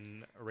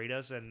can rate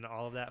us and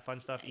all of that fun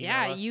stuff? Email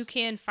Yeah, us? you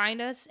can find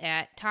us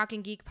at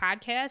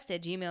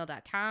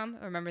talkinggeekpodcast@gmail.com.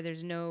 Remember,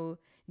 there's no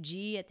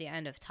G at the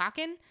end of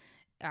talking.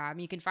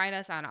 You can find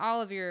us on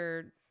all of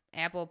your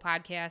Apple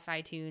Podcasts,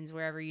 iTunes,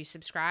 wherever you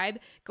subscribe.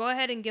 Go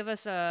ahead and give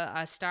us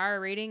a star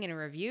rating and a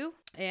review.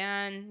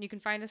 And you can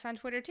find us on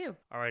Twitter, too.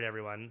 All right,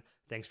 everyone.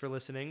 Thanks for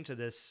listening to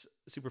this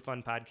super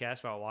fun podcast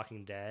about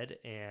Walking Dead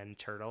and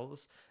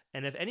Turtles.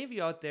 And if any of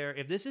you out there,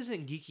 if this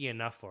isn't geeky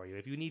enough for you,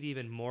 if you need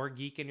even more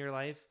geek in your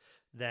life,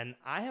 then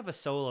I have a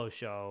solo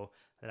show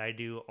that I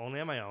do only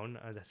on my own.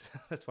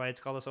 That's why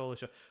it's called a solo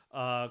show,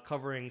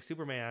 covering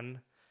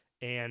Superman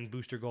and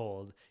Booster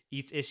Gold.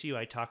 Each issue,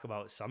 I talk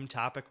about some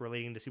topic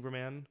relating to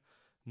Superman,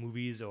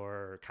 movies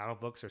or comic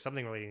books, or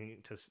something relating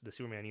to the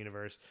Superman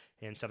universe,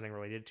 and something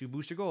related to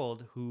Booster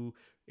Gold, who,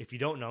 if you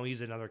don't know,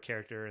 he's another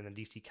character in the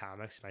DC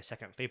Comics, my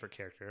second favorite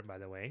character, by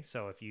the way.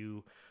 So if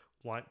you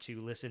want to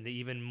listen to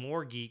even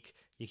more geek,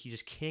 you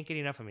just can't get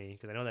enough of me,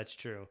 because I know that's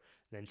true,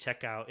 then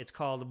check out, it's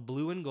called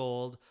Blue and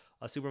Gold,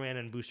 a Superman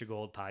and Booster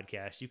Gold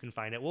podcast. You can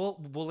find it. We'll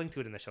link to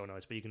it in the show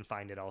notes, but you can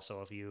find it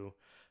also if you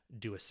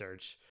do a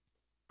search.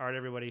 All right,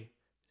 everybody,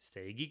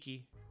 stay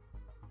geeky.